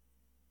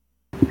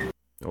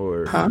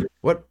 or Huh?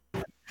 what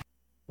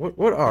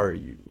are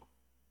you?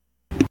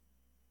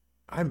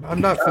 I'm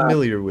not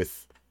familiar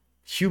with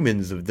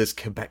humans of this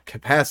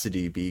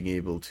capacity being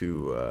able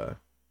to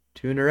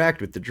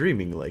interact with the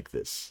dreaming like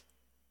this.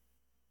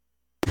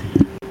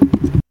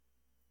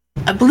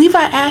 I believe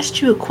I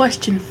asked you a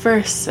question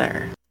first,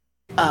 sir.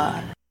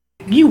 Uh,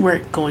 you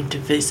weren't going to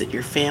visit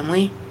your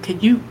family.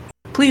 Could you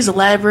please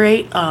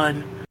elaborate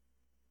on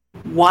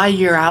why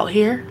you're out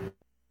here?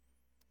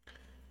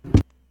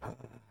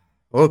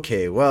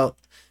 Okay, well,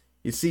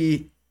 you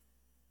see,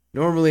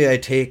 normally I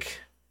take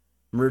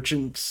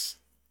merchants,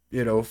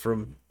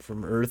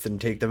 from Earth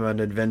and take them on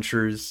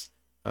adventures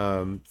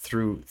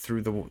through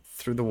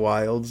the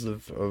wilds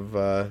of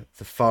the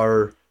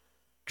far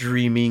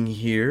dreaming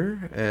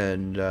here,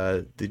 and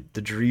the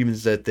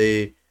dreams that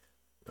they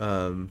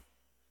um,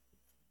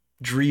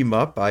 dream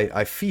up,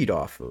 I feed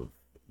off of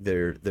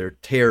their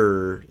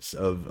terrors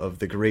of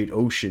the great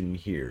ocean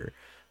here.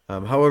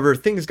 However,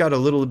 things got a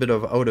little bit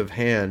of out of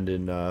hand,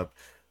 and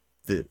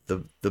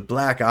the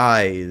Black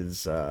Eye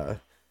is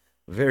a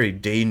very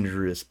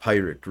dangerous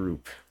pirate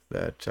group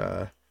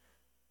that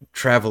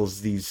travels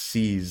these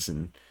seas,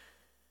 and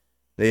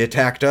they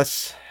attacked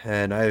us,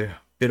 and I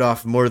bit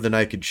off more than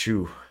I could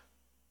chew.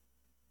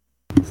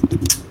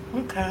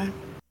 Okay.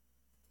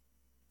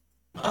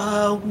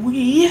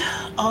 We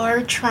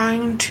are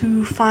trying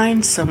to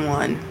find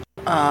someone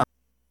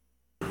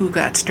who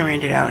got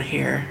stranded out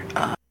here.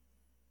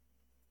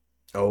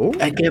 Oh?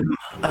 I give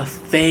a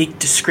vague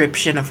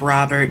description of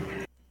Robert.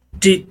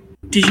 Did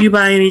did you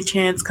by any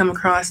chance come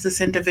across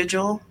this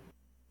individual?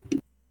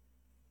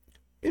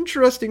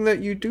 Interesting that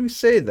you do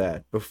say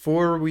that.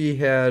 Before we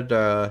had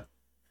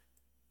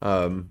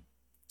um,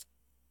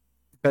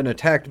 been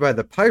attacked by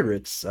the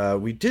pirates,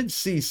 we did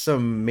see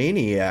some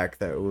maniac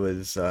that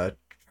was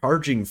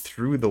charging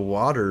through the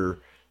water,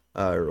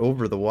 or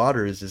over the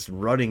waters, just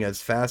running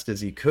as fast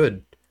as he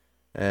could,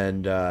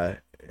 and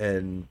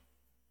and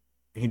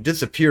he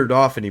disappeared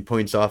off, and he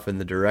points off in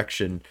the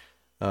direction,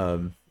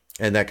 um,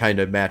 and that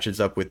kind of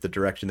matches up with the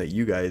direction that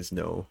you guys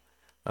know.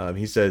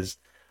 He says,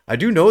 "I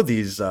do know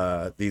these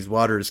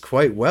waters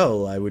quite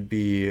well. I would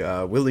be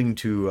willing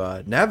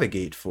to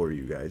navigate for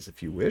you guys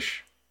if you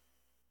wish."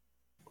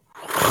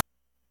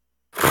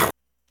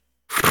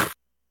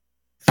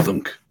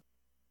 Thunk.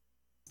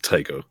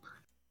 Tycho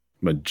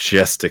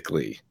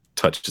majestically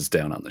touches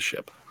down on the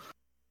ship.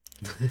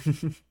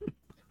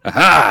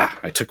 Aha!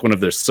 I took one of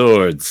their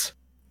swords.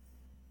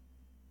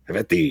 Have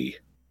at thee.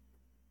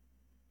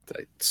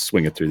 I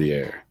swing it through the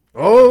air.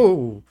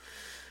 Oh,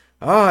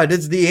 it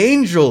is the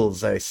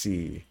angels, I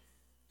see.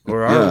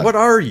 Yeah. What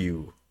are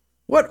you?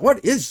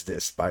 What is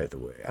this, by the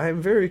way? I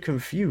am very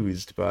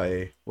confused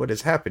by what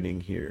is happening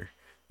here.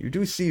 You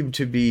do seem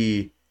to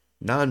be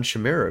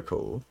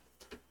non-chimerical,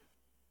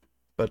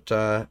 but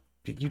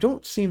you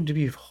don't seem to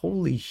be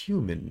wholly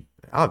human,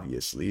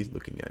 obviously,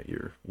 looking at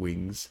your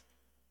wings.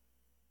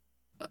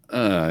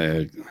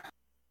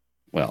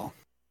 Well,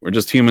 we're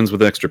just humans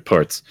with extra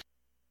parts.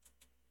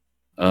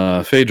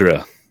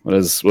 Phaedra, what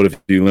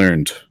have you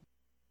learned?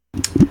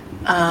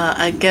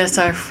 I guess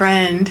our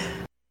friend,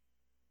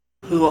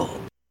 who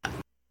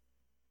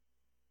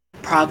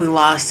probably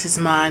lost his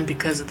mind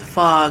because of the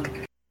fog,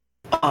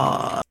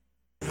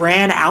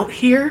 ran out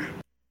here,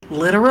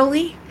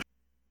 literally.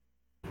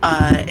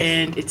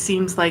 And it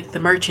seems like the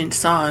merchant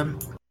saw him.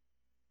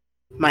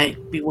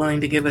 Might be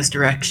willing to give us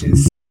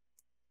directions.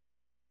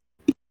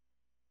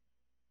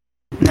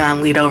 Now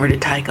I'm lead over to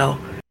Tycho.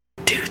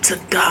 Dude's a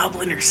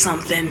goblin or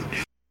something.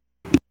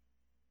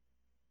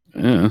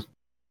 Yeah.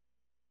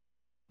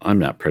 I'm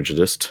not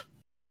prejudiced.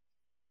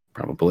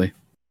 Probably.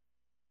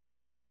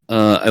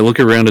 I look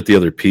around at the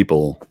other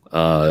people.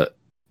 Are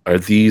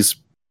these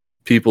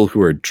people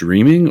who are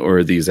dreaming, or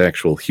are these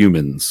actual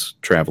humans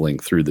traveling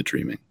through the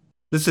dreaming?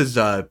 This is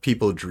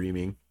people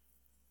dreaming.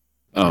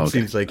 Oh, It okay.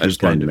 seems like I you've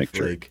just wanted kind to of make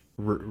sure. like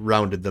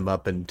rounded them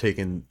up and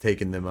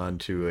taken them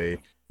onto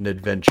an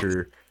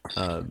adventure,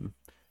 and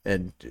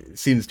it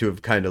seems to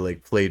have kind of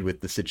like played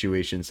with the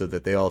situation so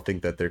that they all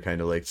think that they're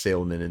kind of like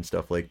sailmen and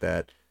stuff like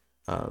that.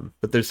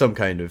 But there's some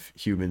kind of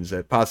humans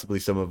that possibly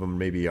some of them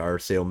maybe are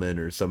sailmen,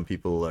 or some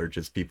people are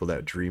just people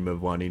that dream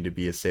of wanting to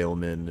be a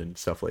sailman and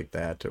stuff like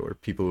that, or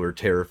people who are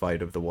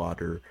terrified of the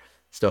water,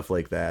 stuff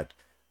like that.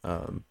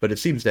 But it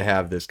seems to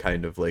have this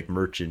kind of like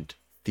merchant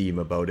theme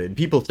about it. And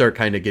people start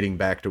kind of getting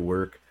back to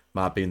work,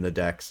 mopping the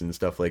decks and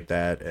stuff like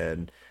that.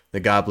 And the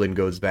goblin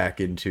goes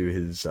back into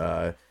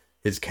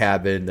his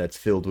cabin that's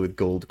filled with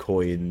gold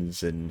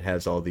coins and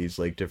has all these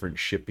like different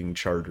shipping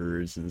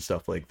charters and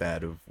stuff like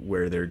that of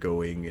where they're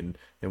going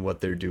and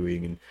what they're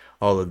doing, and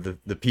all of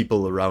the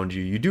people around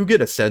you. You do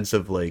get a sense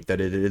of like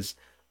that it is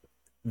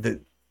that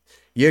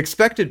you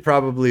expected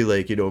probably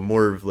like,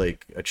 more of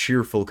like a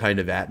cheerful kind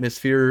of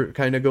atmosphere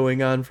kind of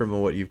going on from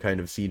what you've kind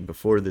of seen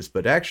before this,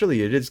 but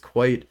actually it is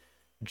quite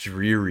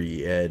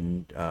dreary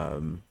and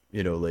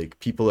like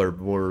people are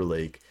more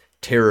like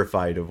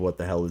terrified of what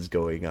the hell is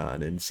going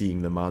on, and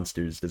seeing the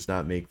monsters does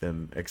not make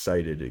them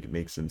excited. It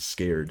makes them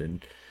scared,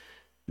 and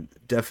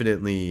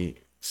definitely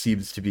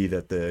seems to be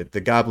that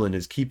the goblin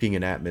is keeping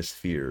an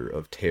atmosphere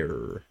of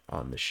terror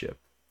on the ship.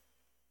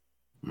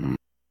 Mm.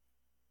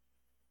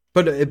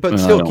 But Well, I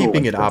still don't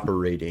keeping like it that.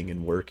 operating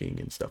and working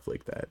and stuff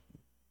like that.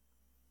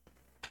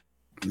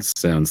 This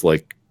sounds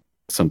like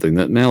something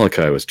that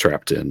Malachi was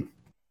trapped in.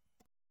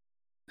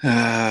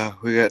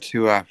 We got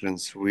two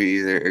options. We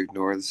either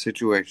ignore the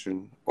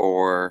situation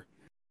or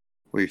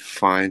we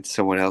find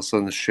someone else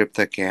on the ship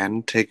that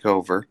can take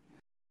over,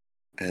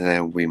 and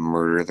then we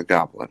murder the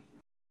goblin.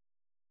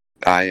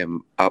 I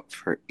am up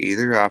for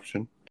either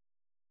option.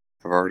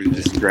 I've already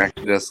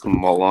distracted us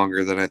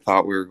longer than I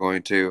thought we were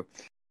going to.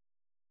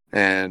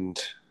 And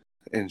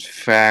in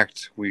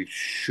fact, we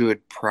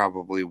should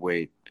probably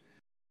wait.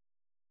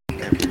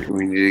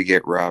 We need to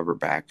get Robert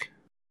back.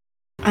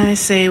 I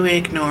say we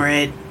ignore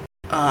it.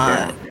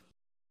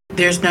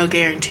 There's no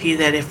guarantee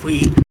that if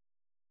we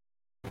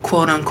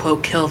quote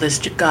unquote kill this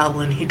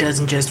goblin, he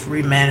doesn't just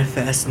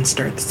remanifest and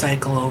start the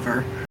cycle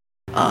over.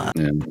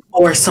 And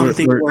Or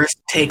something we're- worse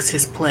takes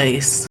his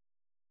place.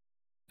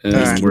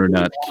 we're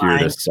not here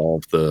to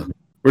solve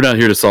we're not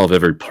here to solve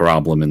every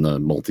problem in the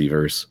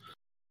multiverse.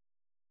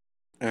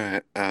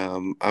 Alright,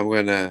 I'm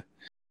gonna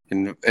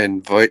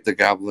invite the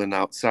goblin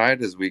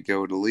outside as we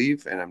go to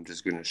leave, and I'm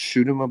just gonna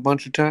shoot him a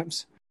bunch of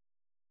times.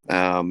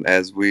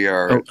 As we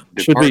are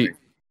departing.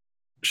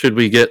 Should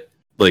we get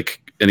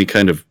like any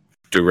kind of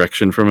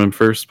direction from him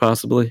first,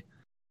 possibly?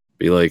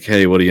 Be like,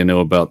 hey, what do you know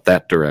about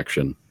that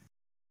direction?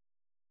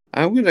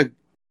 I'm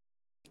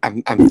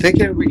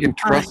thinking we can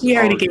trust. He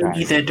already our gave guy.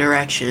 me the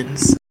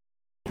directions,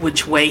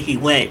 which way he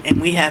went,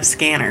 and we have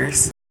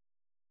scanners.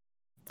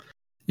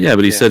 Yeah,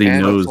 but he said he and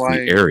a knows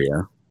flying- the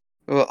area.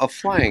 Well, a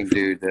flying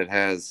dude that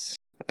has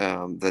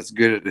that's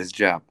good at his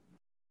job.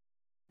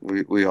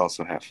 We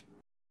also have.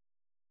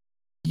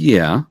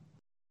 Yeah.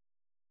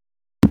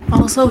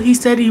 Also, he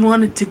said he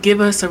wanted to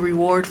give us a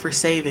reward for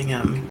saving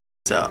him.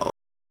 So,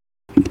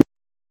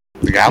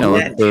 The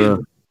goblin. that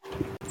too.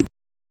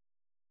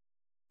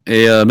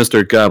 Hey,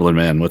 Mr. Goblin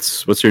Man,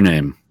 what's your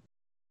name?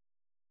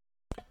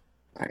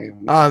 I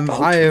am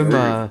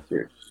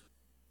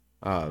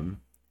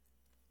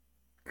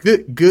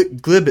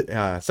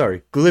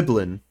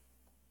Gliblin.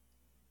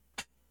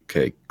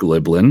 Okay,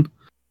 Gliblin.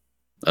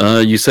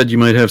 You said you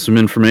might have some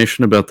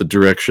information about the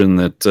direction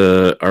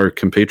that our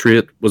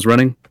compatriot was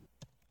running?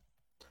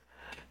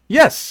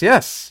 Yes.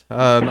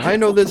 I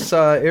know this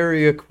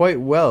area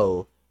quite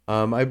well.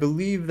 I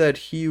believe that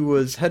he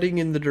was heading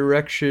in the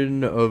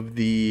direction of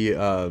the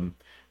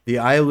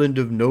island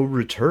of no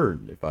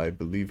return, if I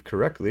believe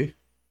correctly.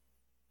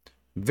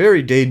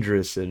 Very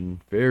dangerous and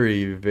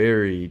very,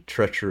 very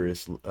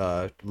treacherous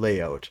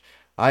layout.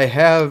 I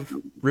have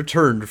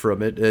returned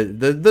from it.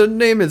 The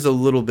name is a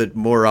little bit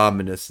more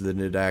ominous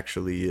than it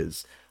actually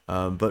is.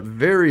 But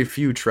very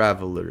few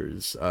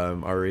travelers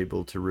are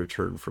able to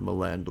return from a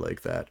land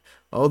like that.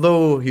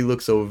 Although he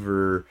looks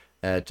over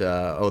at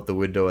out the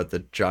window at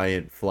the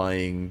giant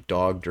flying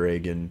dog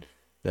dragon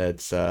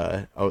that's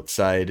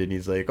outside, and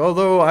he's like,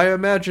 although I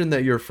imagine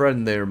that your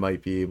friend there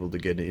might be able to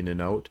get in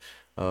and out,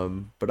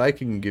 but I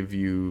can give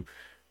you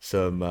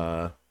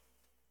some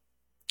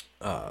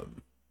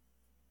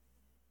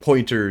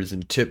pointers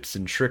and tips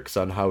and tricks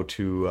on how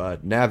to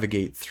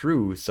navigate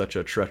through such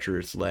a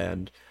treacherous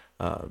land.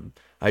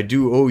 I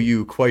do owe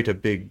you quite a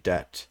big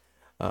debt.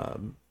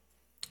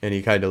 And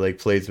he kind of like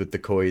plays with the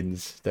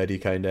coins that he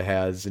kind of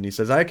has, and he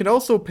says, I can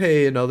also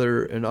pay in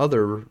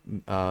other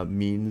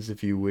means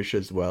if you wish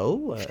as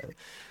well.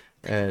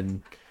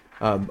 And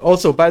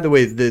also, by the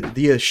way,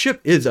 the ship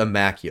is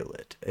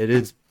immaculate. It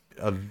is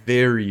a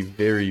very,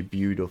 very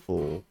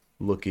beautiful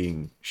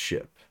looking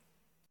ship,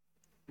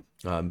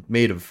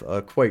 made of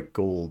quite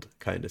gold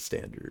kind of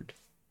standard.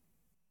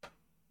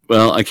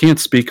 Well, I can't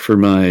speak for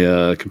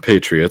my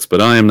compatriots, but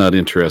I am not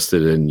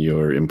interested in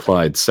your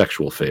implied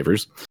sexual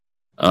favors.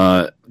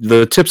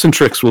 The tips and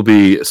tricks will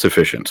be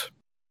sufficient.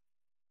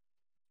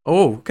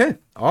 Oh, okay.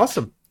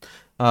 Awesome.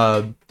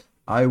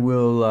 I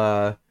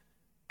will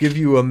give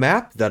you a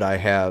map that I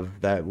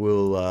have that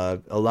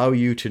will allow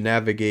you to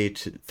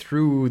navigate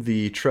through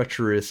the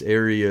treacherous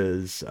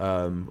areas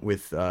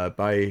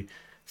by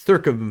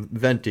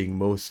circumventing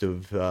most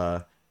of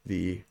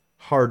the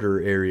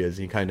harder areas.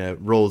 He kind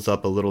of rolls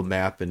up a little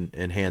map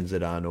and hands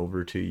it on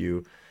over to you.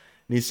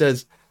 And he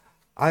says,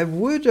 I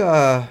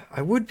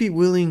would be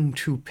willing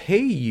to pay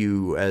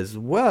you as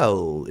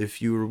well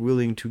if you were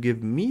willing to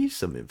give me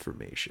some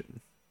information.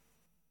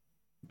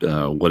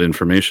 What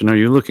information are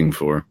you looking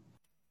for?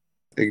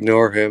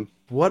 Ignore him.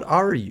 What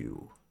are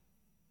you?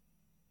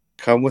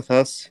 Come with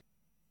us.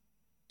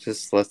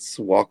 Just let's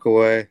walk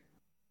away.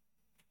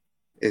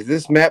 If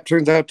this map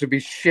turns out to be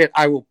shit,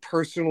 I will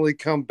personally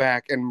come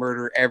back and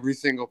murder every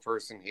single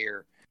person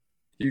here.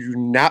 You do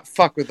not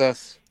fuck with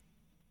us.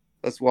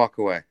 Let's walk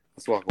away.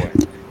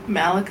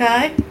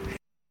 Malachi,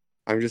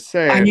 I'm just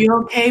are saying. you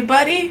okay,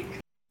 buddy?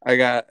 I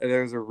got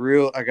a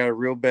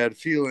real bad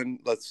feeling.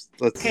 Let's.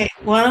 Okay,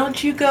 why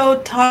don't you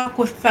go talk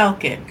with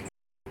Falcon?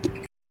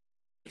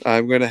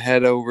 I'm gonna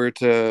head over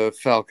to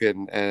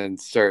Falcon and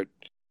start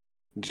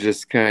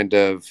just kind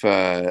of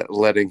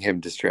letting him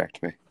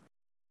distract me.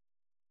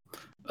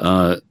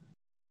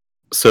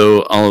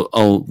 So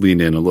I'll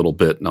lean in a little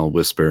bit and I'll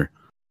whisper,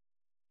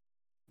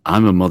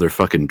 I'm a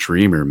motherfucking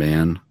dreamer,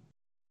 man.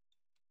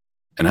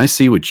 And I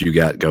see what you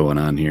got going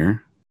on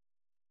here.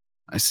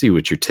 I see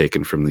what you're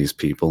taking from these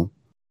people.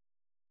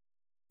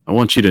 I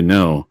want you to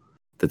know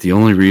that the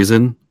only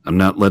reason I'm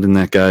not letting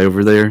that guy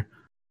over there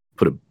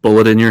put a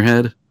bullet in your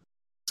head is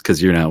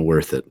because you're not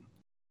worth it.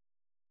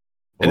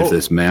 And if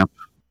this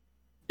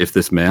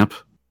map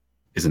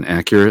isn't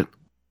accurate,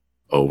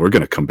 we're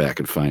gonna come back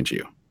and find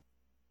you.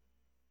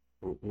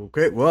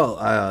 Okay, well,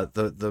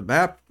 the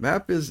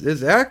map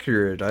is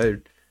accurate.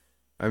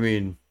 I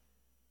mean,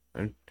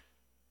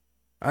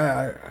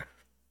 I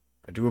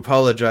do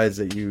apologize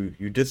that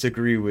you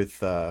disagree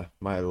with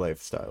my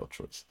lifestyle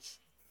choices.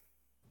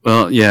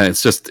 Well, yeah,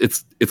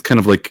 it's kind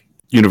of like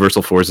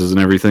universal forces and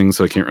everything,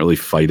 so I can't really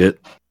fight it.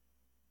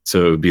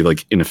 So it would be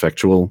like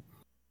ineffectual.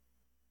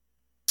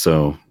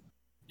 So,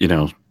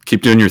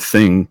 keep doing your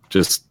thing.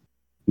 Just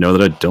know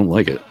that I don't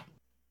like it.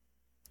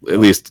 At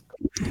least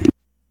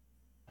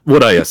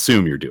what I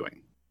assume you're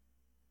doing.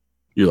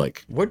 You're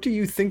like, what do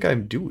you think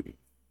I'm doing?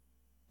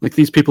 Like,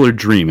 these people are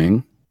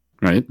dreaming,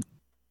 right?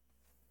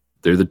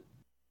 They're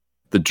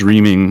the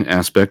dreaming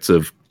aspects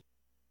of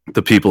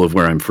the people of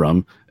where I'm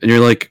from, and you're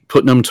like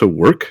putting them to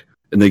work,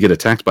 and they get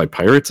attacked by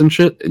pirates and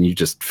shit, and you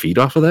just feed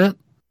off of that?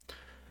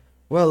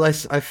 Well, I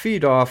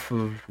feed off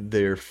of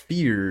their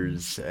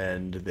fears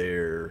and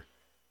their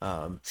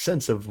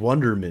sense of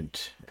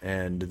wonderment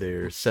and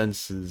their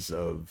senses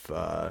of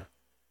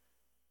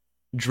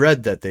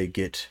dread that they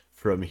get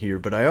from here,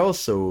 but I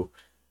also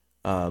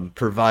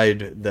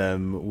provide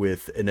them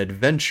with an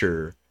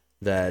adventure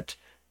that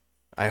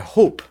I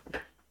hope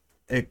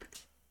it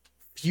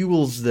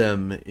fuels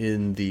them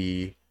in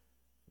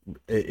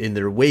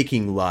their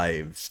waking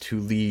lives to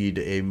lead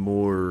a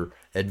more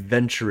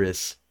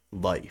adventurous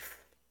life.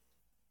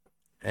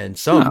 And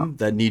some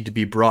that need to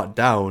be brought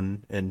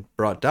down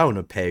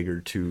a peg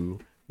or two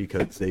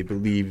because they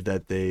believe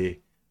that they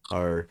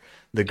are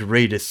the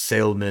greatest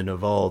sailmen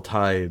of all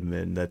time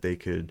and that they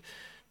could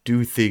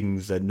do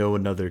things that no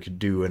one other could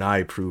do, and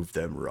I proved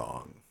them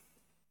wrong.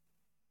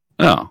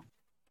 Oh.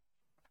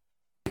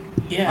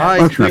 Yeah.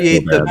 I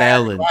create the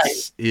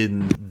balance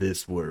in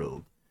this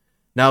world.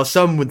 Now,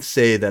 some would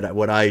say that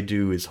what I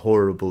do is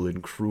horrible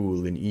and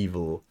cruel and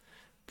evil,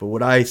 but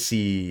what I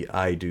see,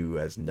 I do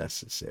as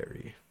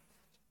necessary.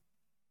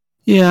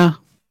 Yeah,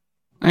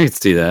 I can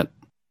see that.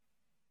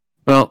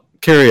 Well,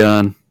 carry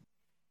on.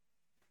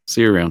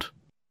 See you around.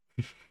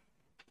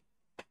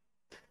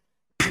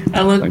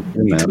 I look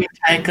between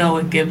Tycho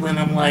and Giblin.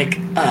 I'm like,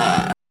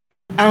 I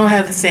don't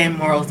have the same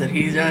morals that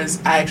he does.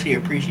 I actually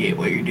appreciate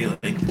what you're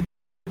doing.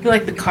 You're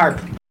like the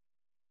carp.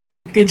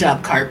 Good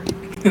job, carp.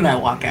 And I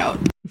walk out.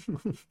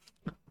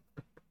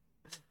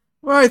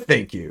 Why,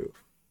 thank you.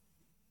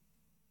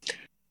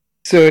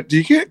 So, do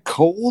you get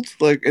cold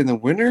like in the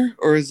winter,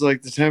 or is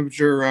like the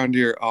temperature around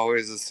here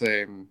always the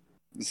same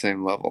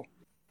level?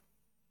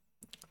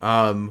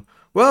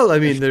 Well, I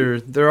mean,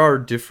 there are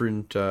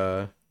different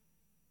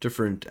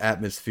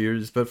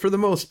atmospheres, but for the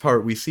most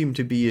part, we seem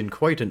to be in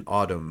quite an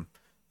autumn.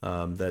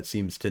 That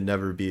seems to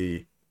never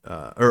be,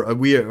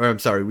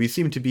 we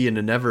seem to be in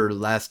an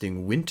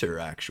everlasting winter.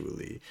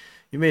 Actually,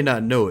 you may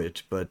not know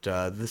it, but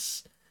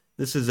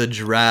this is a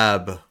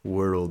drab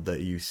world that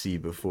you see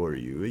before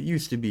you. It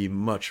used to be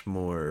much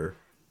more.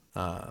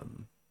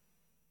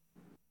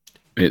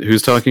 Wait,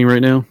 who's talking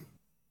right now?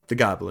 The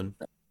goblin.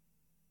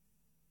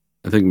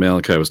 I think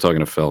Malachi was talking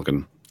to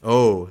Falcon.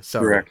 Oh,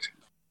 sorry. Correct.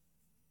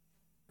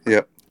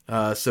 Yep.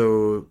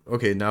 So,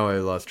 okay, now I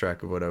lost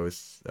track of what I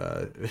was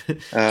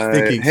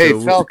thinking. Hey,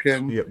 so,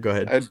 Falcon. Yep, go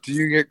ahead. Do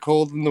you get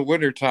cold in the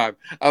wintertime?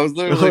 I was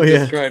literally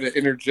just trying to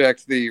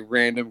interject the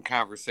random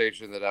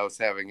conversation that I was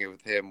having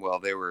with him while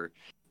they were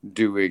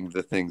doing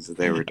the things that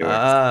they were doing.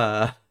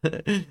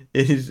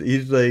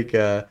 He's like,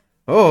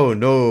 oh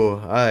no,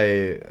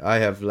 I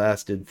have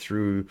lasted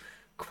through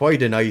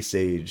quite an ice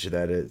age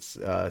that it's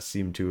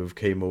seemed to have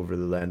came over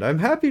the land. I'm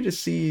happy to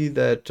see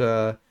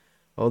that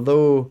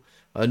although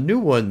a new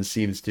one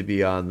seems to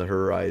be on the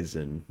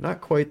horizon, not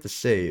quite the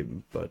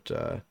same, but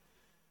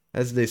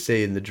as they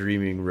say in the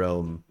dreaming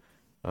realm,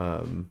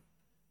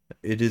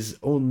 it is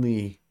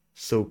only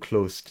so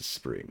close to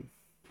spring.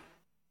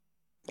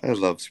 I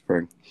love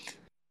spring.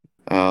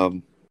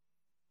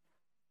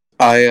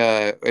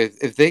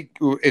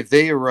 If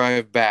they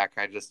arrive back,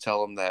 I just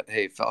tell them that,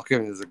 hey,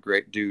 Falcon is a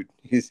great dude.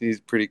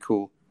 He's pretty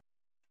cool.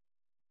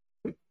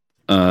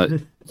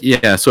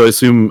 Yeah. So I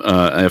assume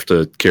I have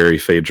to carry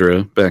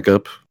Phaedra back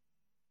up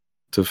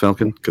to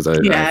Falcon because I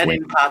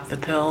didn't pop the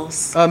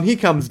pills. He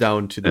comes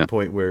down to the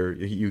point where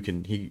you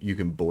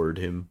can board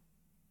him.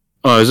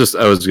 Oh,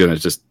 I was gonna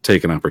just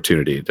take an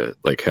opportunity to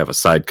like have a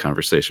side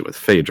conversation with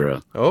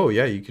Phaedra. Oh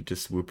yeah, you could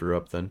just swoop her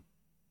up then.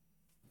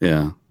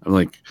 Yeah, I'm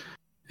like,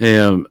 hey,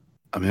 I'm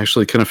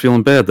actually kind of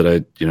feeling bad that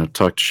I,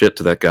 talked shit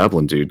to that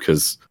goblin dude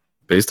because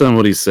based on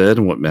what he said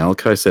and what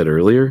Malachi said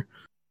earlier,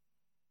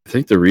 I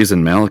think the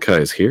reason Malachi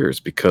is here is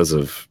because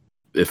of,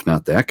 if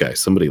not that guy,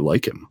 somebody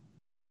like him.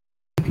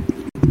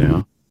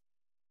 Yeah,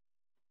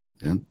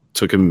 and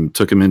took him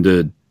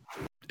into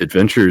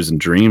adventures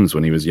and dreams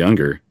when he was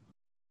younger.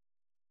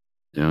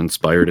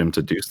 Inspired him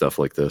to do stuff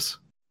like this.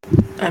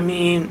 I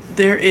mean,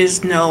 there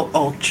is no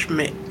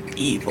ultimate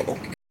evil.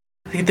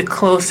 I think the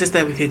closest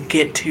that we could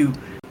get to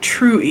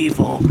true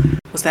evil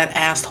was that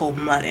asshole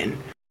Mutton.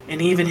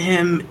 And even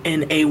him,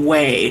 in a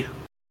way,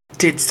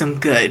 did some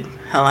good.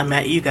 Hell, I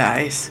met you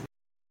guys.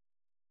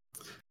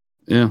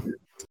 Yeah.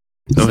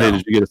 Oh, hey,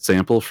 did you get a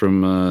sample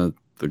from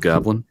the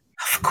goblin?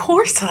 Of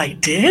course I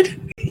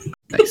did.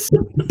 Nice.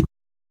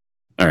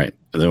 All right.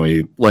 And then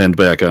we land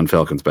back on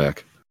Falcon's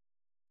back.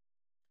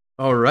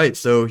 All right,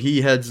 so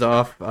he heads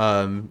off,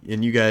 and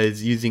you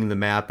guys, using the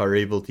map, are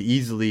able to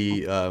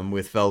easily,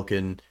 with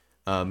Falcon,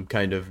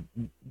 kind of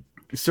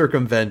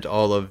circumvent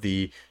all of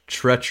the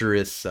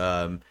treacherous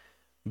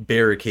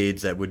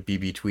barricades that would be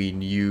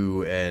between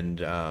you and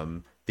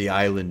the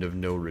island of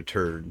no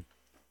return.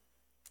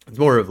 It's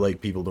more of like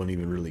people don't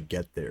even really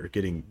get there.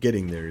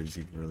 Getting there is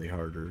even really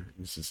harder.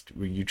 It's just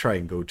when you try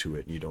and go to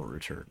it and you don't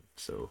return.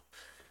 So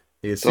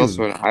It's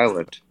also an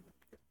island.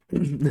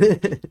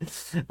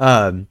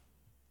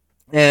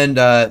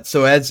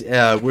 So as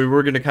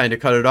we're going to kind of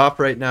cut it off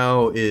right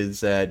now,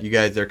 is that you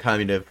guys are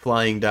kind of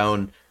flying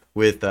down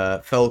with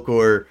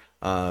Felkor.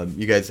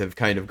 You guys have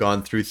kind of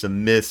gone through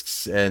some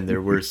mists, and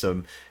there were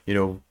some,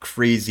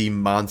 crazy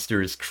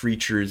monstrous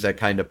creatures that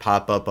kind of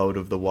pop up out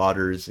of the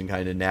waters and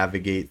kind of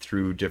navigate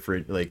through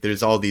different, like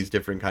there's all these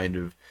different kind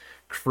of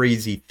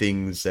crazy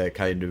things that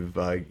kind of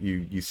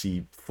you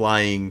see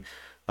flying.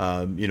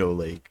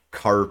 Like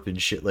carp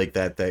and shit like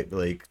that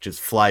like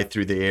just fly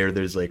through the air.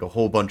 There's like a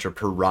whole bunch of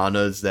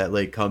piranhas that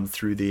like come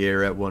through the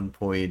air at one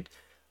point.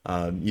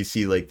 You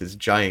see like this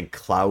giant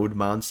cloud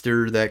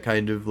monster that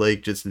kind of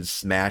like just is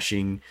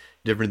smashing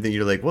different things.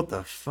 You're like, what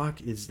the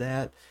fuck is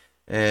that?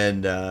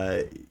 And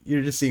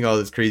you're just seeing all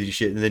this crazy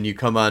shit, and then you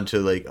come on to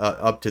like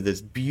up to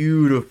this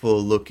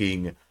beautiful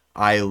looking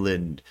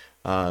island,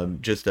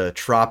 just a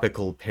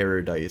tropical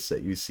paradise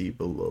that you see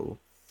below.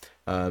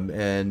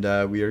 And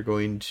we are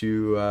going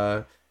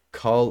to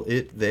call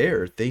it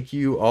there. Thank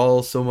you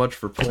all so much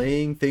for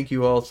playing. Thank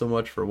you all so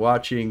much for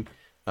watching.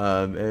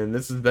 And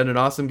this has been an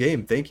awesome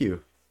game. Thank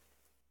you.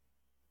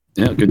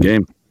 Yeah, good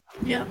game.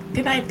 Yeah.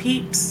 Good night,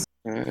 peeps.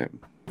 All right.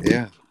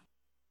 Yeah.